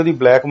 ਕਿਤੇ ਉਹਦੀ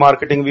ਬਲੈਕ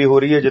ਮਾਰਕੀਟਿੰਗ ਵੀ ਹੋ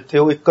ਰਹੀ ਹੈ, ਜਿੱਥੇ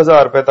ਉਹ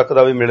 1000 ਰੁਪਏ ਤੱਕ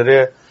ਦਾ ਵੀ ਮਿਲ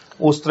ਰਿਹਾ ਹੈ।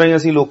 ਉਸ ਤਰ੍ਹਾਂ ਹੀ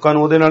ਅਸੀਂ ਲੋਕਾਂ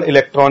ਨੂੰ ਉਹਦੇ ਨਾਲ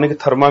ਇਲੈਕਟ੍ਰੋਨਿਕ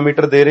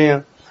ਥਰਮਾਮੀਟਰ ਦੇ ਰਹੇ ਹਾਂ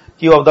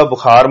ਕਿ ਉਹ ਆਪਦਾ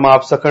ਬੁਖਾਰ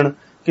ਮਾਪ ਸਕਣ।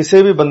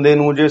 ਕਿਸੇ ਵੀ ਬੰਦੇ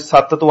ਨੂੰ ਜੇ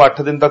 7 ਤੋਂ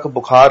 8 ਦਿਨ ਤੱਕ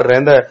ਬੁਖਾਰ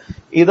ਰਹਿੰਦਾ ਹੈ,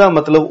 ਇਹਦਾ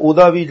ਮਤਲਬ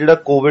ਉਹਦਾ ਵੀ ਜਿਹੜਾ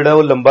ਕੋਵਿਡ ਹੈ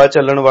ਉਹ ਲੰਬਾ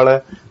ਚੱਲਣ ਵਾਲਾ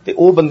ਹੈ, ਤੇ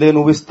ਉਹ ਬੰਦੇ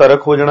ਨੂੰ ਵੀ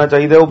ਸਤਰਕ ਹੋ ਜਾਣਾ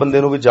ਚਾਹੀਦਾ, ਉਹ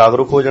ਬੰਦੇ ਨੂੰ ਵੀ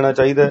ਜਾਗਰੂਕ ਹੋ ਜਾਣਾ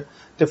ਚਾਹੀਦਾ ਹੈ।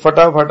 ਤੇ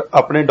ਫਟਾਫਟ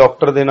ਆਪਣੇ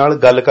ਡਾਕਟਰ ਦੇ ਨਾਲ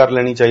ਗੱਲ ਕਰ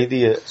ਲੈਣੀ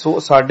ਚਾਹੀਦੀ ਹੈ। ਸੋ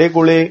ਸਾਡੇ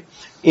ਕੋਲੇ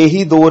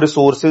ਇਹੀ 2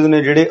 ਰਿਸੋਰਸਿਸ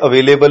ਨੇ ਜਿਹੜੇ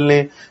ਅਵੇਲੇਬਲ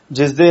ਨੇ,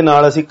 ਜਿਸ ਦੇ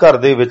ਨਾਲ ਅਸੀਂ ਘਰ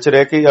ਦੇ ਵਿੱਚ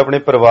ਰਹਿ ਕੇ ਆਪਣੇ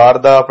ਪਰਿਵਾਰ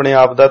ਦਾ, ਆਪਣੇ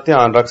ਆਪ ਦਾ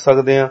ਧਿਆਨ ਰੱਖ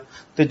ਸਕਦੇ ਹਾਂ।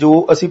 ਤੇ ਜੋ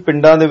ਅਸੀਂ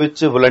ਪਿੰਡਾਂ ਦੇ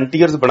ਵਿੱਚ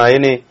ਵਲੰਟੀਅਰਸ ਬਣਾਏ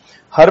ਨੇ,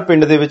 ਹਰ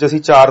ਪਿੰਡ ਦੇ ਵਿੱਚ ਅਸੀਂ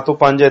 4 ਤੋਂ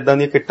 5 ਇਦਾਂ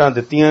ਦੀਆਂ ਕਿੱਟਾਂ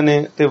ਦਿੱਤੀਆਂ ਨੇ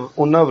ਤੇ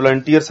ਉਹਨਾਂ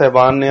ਵਲੰਟੀਅਰ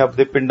ਸਾਹਿਬਾਨ ਨੇ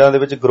ਆਪਣੇ ਪਿੰਡਾਂ ਦੇ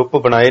ਵਿੱਚ ਗਰੁੱਪ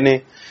ਬਣਾਏ ਨੇ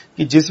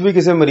ਕਿ ਜਿਸ ਵੀ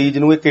ਕਿਸੇ ਮਰੀਜ਼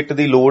ਨੂੰ ਇਹ ਕਿੱਟ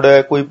ਦੀ ਲੋੜ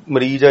ਹੈ, ਕੋਈ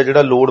ਮਰੀਜ਼ ਹੈ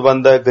ਜਿਹੜਾ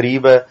ਲੋੜਵੰਦ ਹੈ,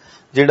 ਗਰੀਬ ਹੈ,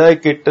 ਜਿਹੜਾ ਇਹ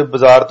ਕਿੱਟ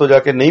ਬਾਜ਼ਾਰ ਤੋਂ ਜਾ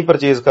ਕੇ ਨਹੀਂ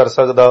ਪਰਚੇਜ਼ ਕਰ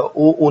ਸਕਦਾ,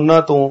 ਉਹ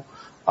ਉਹਨਾਂ ਤੋਂ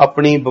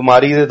ਆਪਣੀ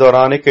ਬਿਮਾਰੀ ਦੇ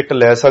ਦੌਰਾਨ ਇਹ ਕਿੱਟ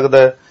ਲੈ ਸਕਦਾ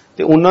ਹੈ।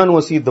 ਤੇ ਉਹਨਾਂ ਨੂੰ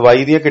ਅਸੀਂ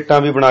ਦਵਾਈ ਦੀਆਂ ਕਿੱਟਾਂ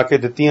ਵੀ ਬਣਾ ਕੇ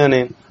ਦਿੱਤੀਆਂ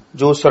ਨੇ,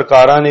 ਜੋ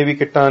ਸਰਕਾਰਾਂ ਨੇ ਵੀ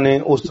ਕਿੱਟਾਂ ਨੇ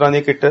ਉਸ ਤਰ੍ਹਾਂ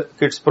ਦੀਆਂ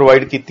ਕਿਟਸ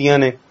ਪ੍ਰੋਵਾਈਡ ਕੀਤੀਆਂ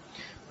ਨੇ।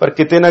 ਪਰ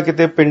ਕਿਤੇ ਨਾ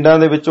ਕਿਤੇ ਪਿੰਡਾਂ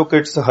ਦੇ ਵਿੱਚ ਉਹ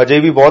ਕਿਟਸ ਹਜੇ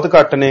ਵੀ ਬਹੁਤ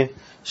ਘੱਟ ਨੇ।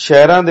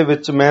 ਸ਼ਹਿਰਾਂ ਦੇ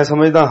ਵਿੱਚ ਮੈਂ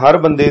ਸਮਝਦਾ ਹਰ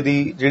ਬੰਦੇ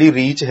ਦੀ ਜਿਹੜੀ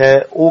ਰੀਚ ਹੈ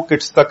ਉਹ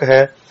ਕਿਟਸ ਤੱਕ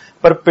ਹੈ,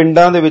 ਪਰ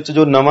ਪਿੰਡਾਂ ਦੇ ਵਿੱਚ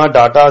ਜੋ ਨਵਾਂ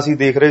ਡਾਟਾ ਅਸੀਂ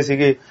ਦੇਖ ਰਹੇ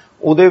ਸੀਗੇ,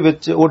 ਉਹਦੇ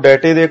ਵਿੱਚ ਉਹ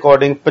ਡਾਟੇ ਦੇ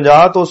ਅਕੋਰਡਿੰਗ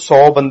 50 ਤੋਂ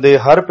 100 ਬੰਦੇ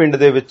ਹਰ ਪਿੰਡ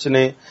ਦੇ ਵਿੱਚ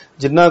ਨੇ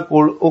ਜਿਨ੍ਹਾਂ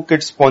ਕੋਲ ਉਹ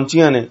ਕਿਟਸ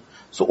ਪਹੁੰਚੀਆਂ ਨੇ।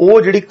 ਸੋ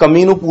ਉਹ ਜਿਹੜੀ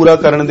ਕਮੀ ਨੂੰ ਪੂਰਾ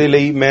ਕਰਨ ਦੇ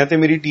ਲਈ ਮੈਂ ਤੇ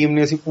ਮੇਰੀ ਟੀਮ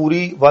ਨੇ ਅਸੀਂ ਪੂਰੀ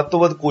ਵੱਧ ਤੋਂ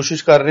ਵੱਧ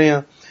ਕੋਸ਼ਿਸ਼ ਕਰ ਰਹੇ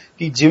ਹਾਂ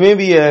ਕਿ ਜਿਵੇਂ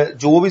ਵੀ ਹੈ,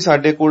 ਜੋ ਵੀ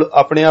ਸਾਡੇ ਕੋਲ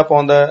ਆਪਣੇ ਆਪ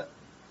ਆਉਂਦਾ,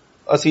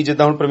 ਅਸੀਂ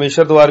ਜਿੱਦਾਂ ਹੁਣ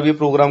ਪਰਮੇਸ਼ਰ ਦੁਆਰ ਵੀ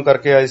ਪ੍ਰੋਗਰਾਮ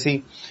ਕਰਕੇ ਆਏ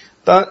ਸੀ,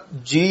 ਤਾਂ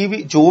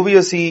ਜੋ ਵੀ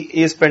ਅਸੀਂ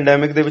ਇਸ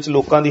ਪੈਂਡੈਮਿਕ ਦੇ ਵਿੱਚ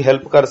ਲੋਕਾਂ ਦੀ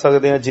ਹੈਲਪ ਕਰ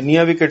ਸਕਦੇ ਹਾਂ,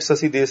 ਜਿੰਨੀਆਂ ਵੀ ਕਿਟਸ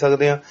ਅਸੀਂ ਦੇ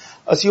ਸਕਦੇ ਹਾਂ,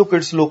 ਅਸੀਂ ਉਹ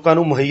ਕਿਟਸ ਲੋਕਾਂ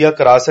ਨੂੰ ਮੁਹੱਈਆ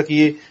ਕਰਾ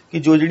ਸਕੀਏ ਕਿ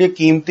ਜੋ ਜਿਹੜੀਆਂ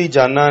ਕੀਮਤੀ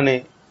ਜਾਨਾਂ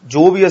ਨੇ,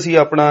 ਜੋ ਵੀ ਅਸੀਂ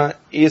ਆਪਣਾ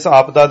ਇਸ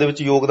ਆਪਦਾ ਦੇ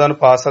ਵਿੱਚ ਯੋਗਦਾਨ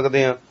ਪਾ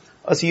ਸਕਦੇ ਹਾਂ,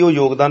 ਅਸੀਂ ਉਹ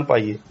ਯੋਗਦਾਨ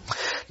ਪਾਈਏ।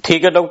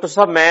 ਠੀਕ ਹੈ ਡਾਕਟਰ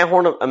ਸਾਹਿਬ, ਮੈਂ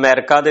ਹੁਣ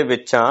ਅਮਰੀਕਾ ਦੇ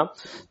ਵਿੱਚ ਹਾਂ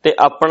ਤੇ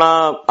ਆਪਣਾ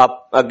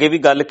ਅੱਗੇ ਵੀ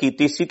ਗੱਲ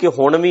ਕੀਤੀ ਸੀ ਕਿ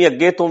ਹੁਣ ਵੀ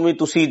ਅੱਗੇ ਤੋਂ ਵੀ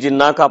ਤੁਸੀਂ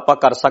ਜਿੰਨਾ ਕੁ ਆਪਾਂ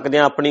ਕਰ ਸਕਦੇ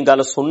ਹਾਂ ਆਪਣੀ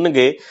ਗੱਲ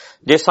ਸੁਣਨਗੇ।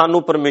 ਜੇ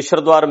ਸਾਨੂੰ ਪਰਮੇਸ਼ਰ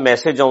ਦੁਆਰ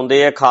ਮੈਸੇਜ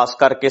ਆਉਂਦੇ ਆ ਖਾਸ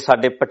ਕਰਕੇ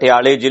ਸਾਡੇ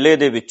ਪਟਿਆਲੇ ਜ਼ਿਲ੍ਹੇ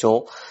ਦੇ ਵਿੱਚੋਂ,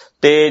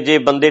 ਤੇ ਜੇ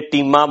ਬੰਦੇ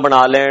ਟੀਮਾਂ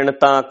ਬਣਾ ਲੈਣ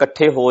ਤਾਂ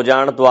ਇਕੱਠੇ ਹੋ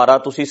ਜਾਣ, ਦੁਆਰਾ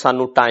ਤੁਸੀਂ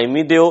ਸਾਨੂੰ ਟਾਈਮ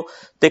ਹੀ ਦਿਓ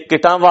ਤੇ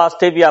ਕਿਟਾਂ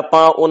ਵਾਸਤੇ ਵੀ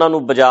ਆਪਾਂ ਉਹਨਾਂ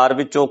ਨੂੰ ਬਾਜ਼ਾਰ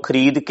ਵਿੱਚੋਂ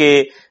ਖਰੀਦ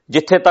ਕੇ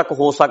ਜਿੱਥੇ ਤੱਕ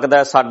ਹੋ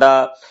ਸਕਦਾ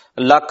ਸਾਡਾ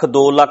ਲੱਖ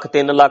 2 ਲੱਖ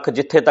 3 ਲੱਖ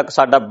ਜਿੱਥੇ ਤੱਕ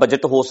ਸਾਡਾ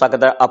ਬਜਟ ਹੋ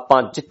ਸਕਦਾ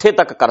ਆਪਾਂ ਜਿੱਥੇ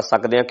ਤੱਕ ਕਰ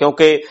ਸਕਦੇ ਹਾਂ,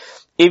 ਕਿਉਂਕਿ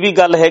ਇਹ ਵੀ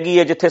ਗੱਲ ਹੈਗੀ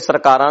ਹੈ ਜਿੱਥੇ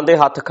ਸਰਕਾਰਾਂ ਦੇ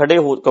ਹੱਥ ਖੜੇ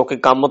ਹੋ, ਕਿਉਂਕਿ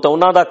ਕੰਮ ਤਾਂ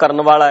ਉਹਨਾਂ ਦਾ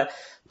ਕਰਨ ਵਾਲਾ ਹੈ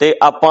ਤੇ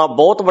ਆਪਾਂ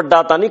ਬਹੁਤ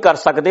ਵੱਡਾ ਤਾਂ ਨਹੀਂ ਕਰ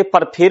ਸਕਦੇ,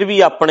 ਪਰ ਫਿਰ ਵੀ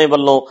ਆਪਣੇ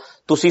ਵੱਲੋਂ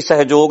ਤੁਸੀਂ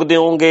ਸਹਿਯੋਗ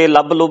ਦਿਓਗੇ,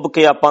 ਲੱਭ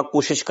ਕੇ ਆਪਾਂ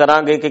ਕੋਸ਼ਿਸ਼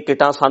ਕਰਾਂਗੇ ਕਿ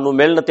ਕਿਟਾਂ ਸਾਨੂੰ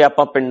ਮਿਲਣ ਤੇ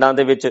ਆਪਾਂ ਪਿੰਡਾਂ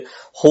ਦੇ ਵਿੱਚ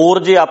ਹੋਰ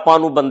ਜੇ ਆਪਾਂ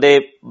ਨੂੰ ਬੰਦੇ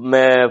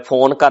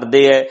ਫੋਨ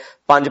ਕਰਦੇ ਹੈ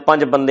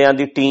 5-5 ਬੰਦਿਆਂ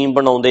ਦੀ ਟੀਮ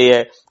ਬਣਾਉਂਦੇ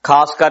ਹੈ,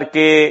 ਖਾਸ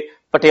ਕਰਕੇ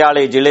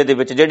ਪਟਿਆਲੇ ਜ਼ਿਲ੍ਹੇ ਦੇ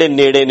ਵਿੱਚ ਜਿਹੜੇ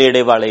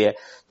ਨੇੜੇ ਵਾਲੇ ਹੈ,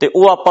 ਤੇ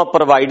ਉਹ ਆਪਾਂ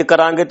ਪ੍ਰੋਵਾਈਡ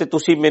ਕਰਾਂਗੇ ਤੇ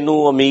ਤੁਸੀਂ ਮੈਨੂੰ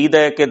ਉਮੀਦ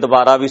ਹੈ ਕਿ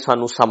ਦੁਬਾਰਾ ਵੀ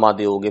ਸਾਨੂੰ ਸਮਾਂ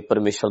ਦਿਓਗੇ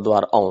ਪਰਮੇਸ਼ਰ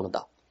ਦੁਆਰ ਆਉਣ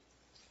ਦਾ।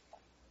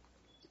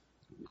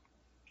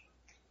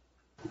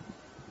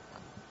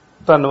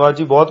 ਧੰਨਵਾਦ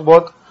ਜੀ,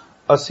 ਬਹੁਤ-ਬਹੁਤ।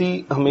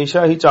 ਅਸੀਂ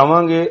ਹਮੇਸ਼ਾ ਹੀ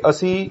ਚਾਹਾਂਗੇ,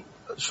 ਅਸੀਂ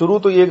ਸ਼ੁਰੂ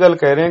ਤੋਂ ਇਹ ਗੱਲ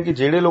ਕਹਿ ਰਹੇ ਹਾਂ ਕਿ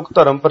ਜਿਹੜੇ ਲੋਕ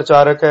ਧਰਮ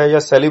ਪ੍ਰਚਾਰਕ ਹੈ ਜਾਂ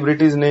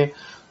ਸੈਲੀਬ੍ਰਿਟੀਜ਼ ਨੇ,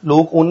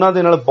 ਲੋਕ ਉਹਨਾਂ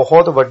ਦੇ ਨਾਲ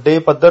ਬਹੁਤ ਵੱਡੇ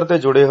ਪੱਧਰ ਤੇ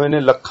ਜੁੜੇ ਹੋਏ ਨੇ।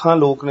 ਲੱਖਾਂ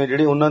ਲੋਕ ਨੇ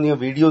ਜਿਹੜੇ ਉਹਨਾਂ ਦੀਆਂ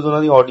ਵੀਡੀਓਜ਼,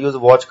 ਉਹਨਾਂ ਦੀਆਂ ਆਡੀਓਜ਼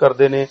ਵਾਚ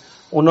ਕਰਦੇ ਨੇ,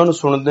 ਉਹਨਾਂ ਨੂੰ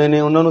ਸੁਣਦੇ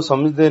ਨੇ, ਉਹਨਾਂ ਨੂੰ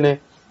ਸਮਝਦੇ ਨੇ।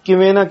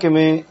 ਕਿਵੇਂ ਨਾ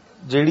ਕਿਵੇਂ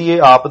ਜਿਹੜੀ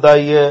ਇਹ ਆਪਦਾ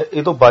ਹੀ ਹੈ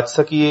ਇਹ ਤੋਂ ਬਚ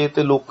ਸਕੀਏ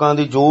ਤੇ ਲੋਕਾਂ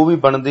ਦੀ ਜੋ ਵੀ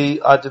ਬਣਦੀ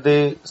ਅੱਜ ਦੇ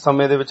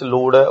ਸਮੇਂ ਦੇ ਵਿੱਚ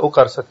ਲੋੜ ਹੈ ਉਹ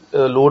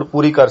ਲੋੜ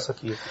ਪੂਰੀ ਕਰ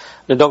ਸਕੀਏ।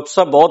 ਡਾਕਟਰ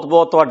ਸਾਹਿਬ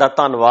ਬਹੁਤ ਤੁਹਾਡਾ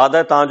ਧੰਨਵਾਦ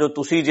ਹੈ, ਤਾਂ ਜੋ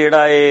ਤੁਸੀਂ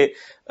ਜਿਹੜਾ ਇਹ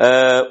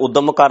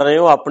ਉਦਮ ਕਰ ਰਹੇ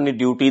ਹੋ ਆਪਣੀ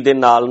ਡਿਊਟੀ ਦੇ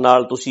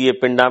ਨਾਲ ਤੁਸੀਂ ਇਹ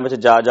ਪਿੰਡਾਂ ਵਿੱਚ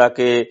ਜਾ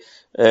ਕੇ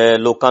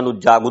ਲੋਕਾਂ ਨੂੰ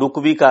ਜਾਗਰੂਕ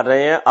ਵੀ ਕਰ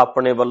ਰਹੇ ਆ,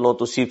 ਆਪਣੇ ਵੱਲੋਂ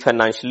ਤੁਸੀਂ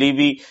ਫਾਈਨੈਂਸ਼ਲੀ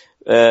ਵੀ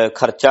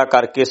ਖਰਚਾ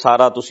ਕਰਕੇ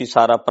ਤੁਸੀਂ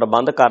ਸਾਰਾ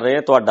ਪ੍ਰਬੰਧ ਕਰ ਰਹੇ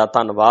ਆ। ਤੁਹਾਡਾ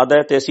ਧੰਨਵਾਦ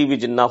ਹੈ ਤੇ ਅਸੀਂ ਵੀ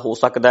ਜਿੰਨਾ ਹੋ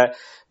ਸਕਦਾ ਹੈ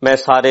ਮੈਂ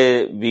ਸਾਰੇ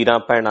ਵੀਰਾਂ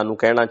ਭੈਣਾਂ ਨੂੰ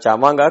ਕਹਿਣਾ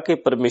ਚਾਹਾਂਗਾ ਕਿ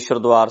ਪਰਮੇਸ਼ਰ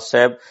ਦੁਆਰ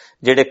ਸਾਹਿਬ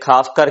ਜਿਹੜੇ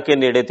ਖਾਸ ਕਰਕੇ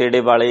ਨੇੜੇ ਤੇੜੇ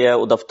ਵਾਲੇ ਆ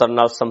ਉਹ ਦਫ਼ਤਰ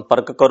ਨਾਲ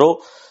ਸੰਪਰਕ ਕਰੋ।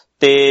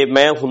 ਤੇ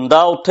ਮੈਂ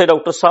ਹੁੰਦਾ ਉੱਥੇ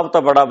ਡਾਕਟਰ ਸਾਹਿਬ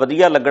ਤਾਂ ਬੜਾ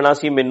ਵਧੀਆ ਲੱਗਣਾ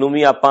ਸੀ ਮੈਨੂੰ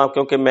ਵੀ,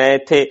 ਕਿਉਂਕਿ ਮੈਂ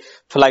ਇੱਥੇ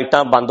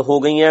ਫਲਾਈਟਾਂ ਬੰਦ ਹੋ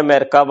ਗਈਆਂ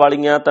ਅਮਰੀਕਾ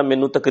ਵਾਲੀਆਂ, ਤਾਂ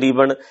ਮੈਨੂੰ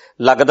ਤਕਰੀਬਨ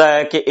ਲੱਗਦਾ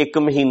ਹੈ ਕਿ 1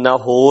 ਮਹੀਨਾ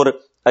ਹੋਰ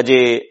ਅਜੇ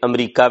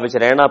ਅਮਰੀਕਾ ਵਿੱਚ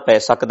ਰਹਿਣਾ ਪੈ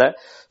ਸਕਦਾ।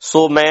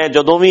 ਸੋ ਮੈਂ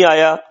ਜਦੋਂ ਵੀ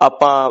ਆਇਆ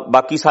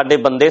ਬਾਕੀ ਸਾਡੇ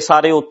ਬੰਦੇ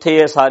ਸਾਰੇ ਉੱਥੇ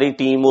ਹੈ, ਸਾਰੀ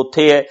ਟੀਮ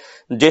ਉੱਥੇ ਹੈ,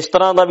 ਜਿਸ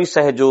ਤਰ੍ਹਾਂ ਦਾ ਵੀ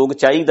ਸਹਿਯੋਗ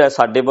ਚਾਹੀਦਾ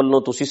ਸਾਡੇ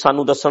ਵੱਲੋਂ ਤੁਸੀਂ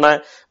ਸਾਨੂੰ ਦੱਸਣਾ ਹੈ।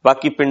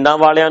 ਬਾਕੀ ਪਿੰਡਾਂ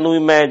ਵਾਲਿਆਂ ਨੂੰ ਵੀ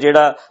ਮੈਂ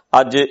ਜਿਹੜਾ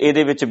ਅੱਜ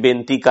ਇਹਦੇ ਵਿੱਚ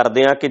ਬੇਨਤੀ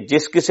ਕਰਦੇ ਹਾਂ ਕਿ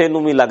ਜਿਸ ਕਿਸੇ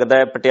ਨੂੰ ਵੀ ਲੱਗਦਾ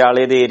ਹੈ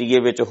ਪਟਿਆਲੇ ਦੇ ਏਰੀਏ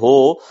ਵਿੱਚ ਹੋ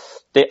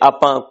ਤੇ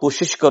ਆਪਾਂ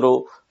ਕੋਸ਼ਿਸ਼ ਕਰੋ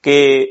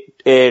ਕਿ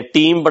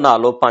ਟੀਮ ਬਣਾ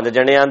ਲਓ 5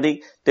 ਜਣਿਆਂ ਦੀ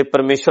ਤੇ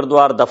ਪਰਮੇਸ਼ਰ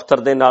ਦੁਆਰ ਦਫ਼ਤਰ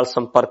ਦੇ ਨਾਲ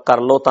ਸੰਪਰਕ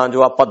ਕਰ ਲਓ, ਤਾਂ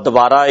ਜੋ ਆਪਾਂ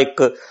ਦੁਬਾਰਾ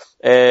ਇੱਕ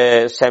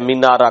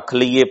ਸੈਮੀਨਾਰ ਰੱਖ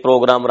ਲਈਏ,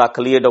 ਪ੍ਰੋਗਰਾਮ ਰੱਖ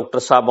ਲਈਏ। ਡਾਕਟਰ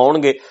ਸਾਹਿਬ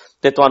ਆਉਣਗੇ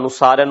ਤੇ ਤੁਹਾਨੂੰ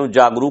ਸਾਰਿਆਂ ਨੂੰ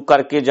ਜਾਗਰੂਕ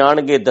ਕਰਕੇ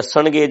ਜਾਣਗੇ,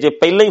 ਦੱਸਣਗੇ। ਜੇ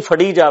ਪਹਿਲਾਂ ਹੀ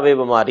ਫੜੀ ਜਾਵੇ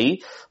ਬਿਮਾਰੀ,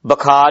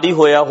 ਬੁਖਾਰ ਹੀ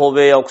ਹੋਇਆ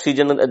ਹੋਵੇ,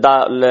 ਆਕਸੀਜਨ ਦਾ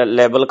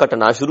ਲੈਵਲ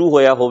ਘਟਣਾ ਸ਼ੁਰੂ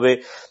ਹੋਇਆ ਹੋਵੇ,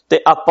 ਤੇ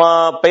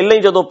ਆਪਾਂ ਪਹਿਲਾਂ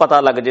ਹੀ ਜਦੋਂ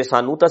ਪਤਾ ਲੱਗ ਜੇ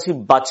ਸਾਨੂੰ, ਤਾਂ ਅਸੀਂ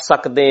ਬਚ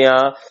ਸਕਦੇ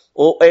ਹਾਂ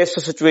ਉਹ ਇਸ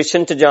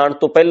ਸਿਚੁਏਸ਼ਨ 'ਚ ਜਾਣ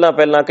ਤੋਂ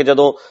ਪਹਿਲਾਂ ਕਿ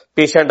ਜਦੋਂ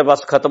ਪੇਸ਼ੈਂਟ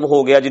ਬਸ ਖਤਮ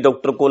ਹੋ ਗਿਆ ਜੀ,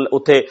 ਡਾਕਟਰ ਕੋਲ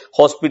ਉੱਥੇ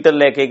ਹਸਪੀਟਲ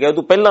ਲੈ ਕੇ ਗਏ,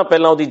 ਉਦੋਂ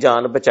ਪਹਿਲਾਂ ਉਹਦੀ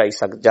ਜਾਨ ਬਚਾਈ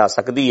ਜਾ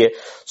ਸਕਦੀ ਹੈ।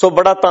 ਸੋ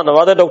ਬੜਾ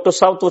ਧੰਨਵਾਦ ਹੈ ਡਾਕਟਰ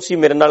ਸਾਹਿਬ, ਤੁਸੀਂ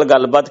ਮੇਰੇ ਨਾਲ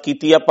ਗੱਲਬਾਤ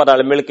ਕੀਤੀ, ਆਪਾਂ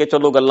ਰਲ ਮਿਲ ਕੇ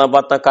ਚਲੋ ਗੱਲਾਂ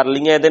ਬਾਤਾਂ ਕਰ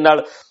ਲਈਆਂ, ਇਹਦੇ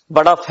ਨਾਲ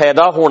ਬੜਾ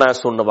ਫਾਇਦਾ ਹੋਣਾ ਹੈ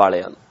ਸੁਣਨ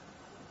ਵਾਲਿਆਂ ਨੂੰ।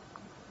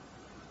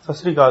 ਸਤਿ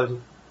ਸ੍ਰੀ ਅਕਾਲ ਜੀ।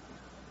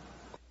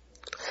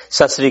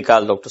 ਸਤਿ ਸ੍ਰੀ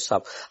ਅਕਾਲ ਡਾਕਟਰ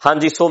ਸਾਹਿਬ।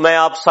 ਹਾਂਜੀ, ਸੋ ਮੈਂ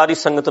ਆਪ ਸਾਰੀ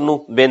ਸੰਗਤ ਨੂੰ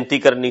ਬੇਨਤੀ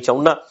ਕਰਨੀ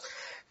ਚਾਹੁੰਦਾ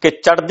ਕਿ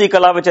ਚੜ੍ਹਦੀ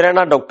ਕਲਾ ਵਿੱਚ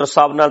ਰਹਿਣਾ। ਡਾਕਟਰ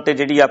ਸਾਹਿਬ ਨਾਲ ਤੇ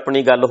ਜਿਹੜੀ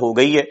ਆਪਣੀ ਗੱਲ ਹੋ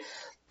ਗਈ ਹੈ,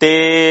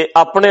 ਤੇ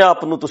ਆਪਣੇ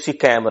ਆਪ ਨੂੰ ਤੁਸੀਂ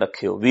ਕਾਇਮ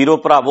ਰੱਖਿਓ ਵੀਰੋ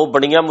ਭਰਾਵੋ।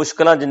 ਬੜੀਆਂ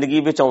ਮੁਸ਼ਕਲਾਂ ਜ਼ਿੰਦਗੀ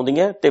ਵਿੱਚ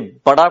ਆਉਂਦੀਆਂ ਤੇ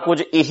ਬੜਾ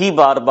ਕੁਝ ਇਹੀ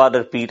ਬਾਰ-ਬਾਰ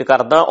ਰਿਪੀਟ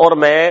ਕਰਦਾ, ਔਰ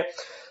ਮੈਂ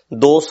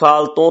 2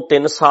 ਸਾਲ ਤੋਂ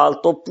 3 ਸਾਲ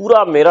ਤੋਂ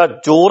ਪੂਰਾ ਮੇਰਾ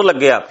ਜ਼ੋਰ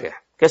ਲੱਗਿਆ ਪਿਆ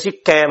ਕਿ ਅਸੀਂ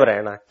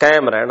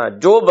ਕਾਇਮ ਰਹਿਣਾ,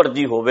 ਜੋ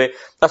ਮਰਜ਼ੀ ਹੋਵੇ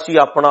ਅਸੀਂ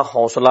ਆਪਣਾ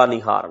ਹੌਸਲਾ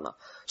ਨਹੀਂ ਹਾਰਨਾ।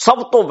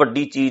 ਸਭ ਤੋਂ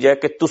ਵੱਡੀ ਚੀਜ਼ ਹੈ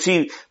ਕਿ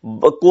ਤੁਸੀਂ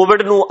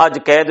ਕੋਵਿਡ ਨੂੰ ਅੱਜ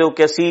ਕਹਿ ਦਿਓ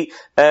ਕਿ ਅਸੀਂ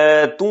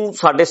ਤੂੰ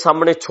ਸਾਡੇ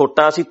ਸਾਹਮਣੇ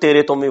ਛੋਟਾ, ਅਸੀਂ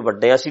ਤੇਰੇ ਤੋਂ ਵੀ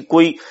ਵੱਡੇ ਹਾਂ, ਅਸੀਂ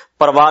ਕੋਈ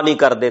ਪਰਵਾਹ ਨਹੀਂ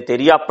ਕਰਦੇ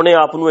ਤੇਰੀ। ਆਪਣੇ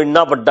ਆਪ ਨੂੰ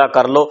ਇੰਨਾ ਵੱਡਾ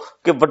ਕਰ ਲਓ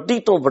ਕਿ ਵੱਡੀ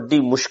ਤੋਂ ਵੱਡੀ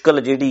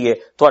ਮੁਸ਼ਕਲ ਜਿਹੜੀ ਹੈ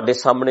ਤੁਹਾਡੇ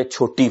ਸਾਹਮਣੇ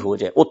ਛੋਟੀ ਹੋ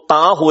ਜਾਏ। ਉਹ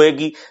ਤਾਂ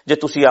ਹੋਏਗੀ ਜੇ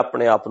ਤੁਸੀਂ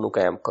ਆਪਣੇ ਆਪ ਨੂੰ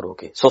ਕਾਇਮ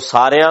ਕਰੋਗੇ। ਸੋ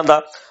ਸਾਰਿਆਂ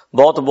ਦਾ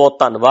ਬਹੁਤ ਬਹੁਤ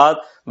ਧੰਨਵਾਦ।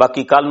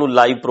 ਬਾਕੀ ਕੱਲ ਨੂੰ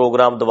ਲਾਈਵ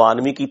ਪ੍ਰੋਗਰਾਮ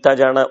ਦੀਵਾਨ ਵੀ ਕੀਤਾ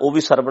ਜਾਣਾ, ਉਹ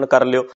ਵੀ ਸਰਵਣ ਕਰ ਲਿਓ।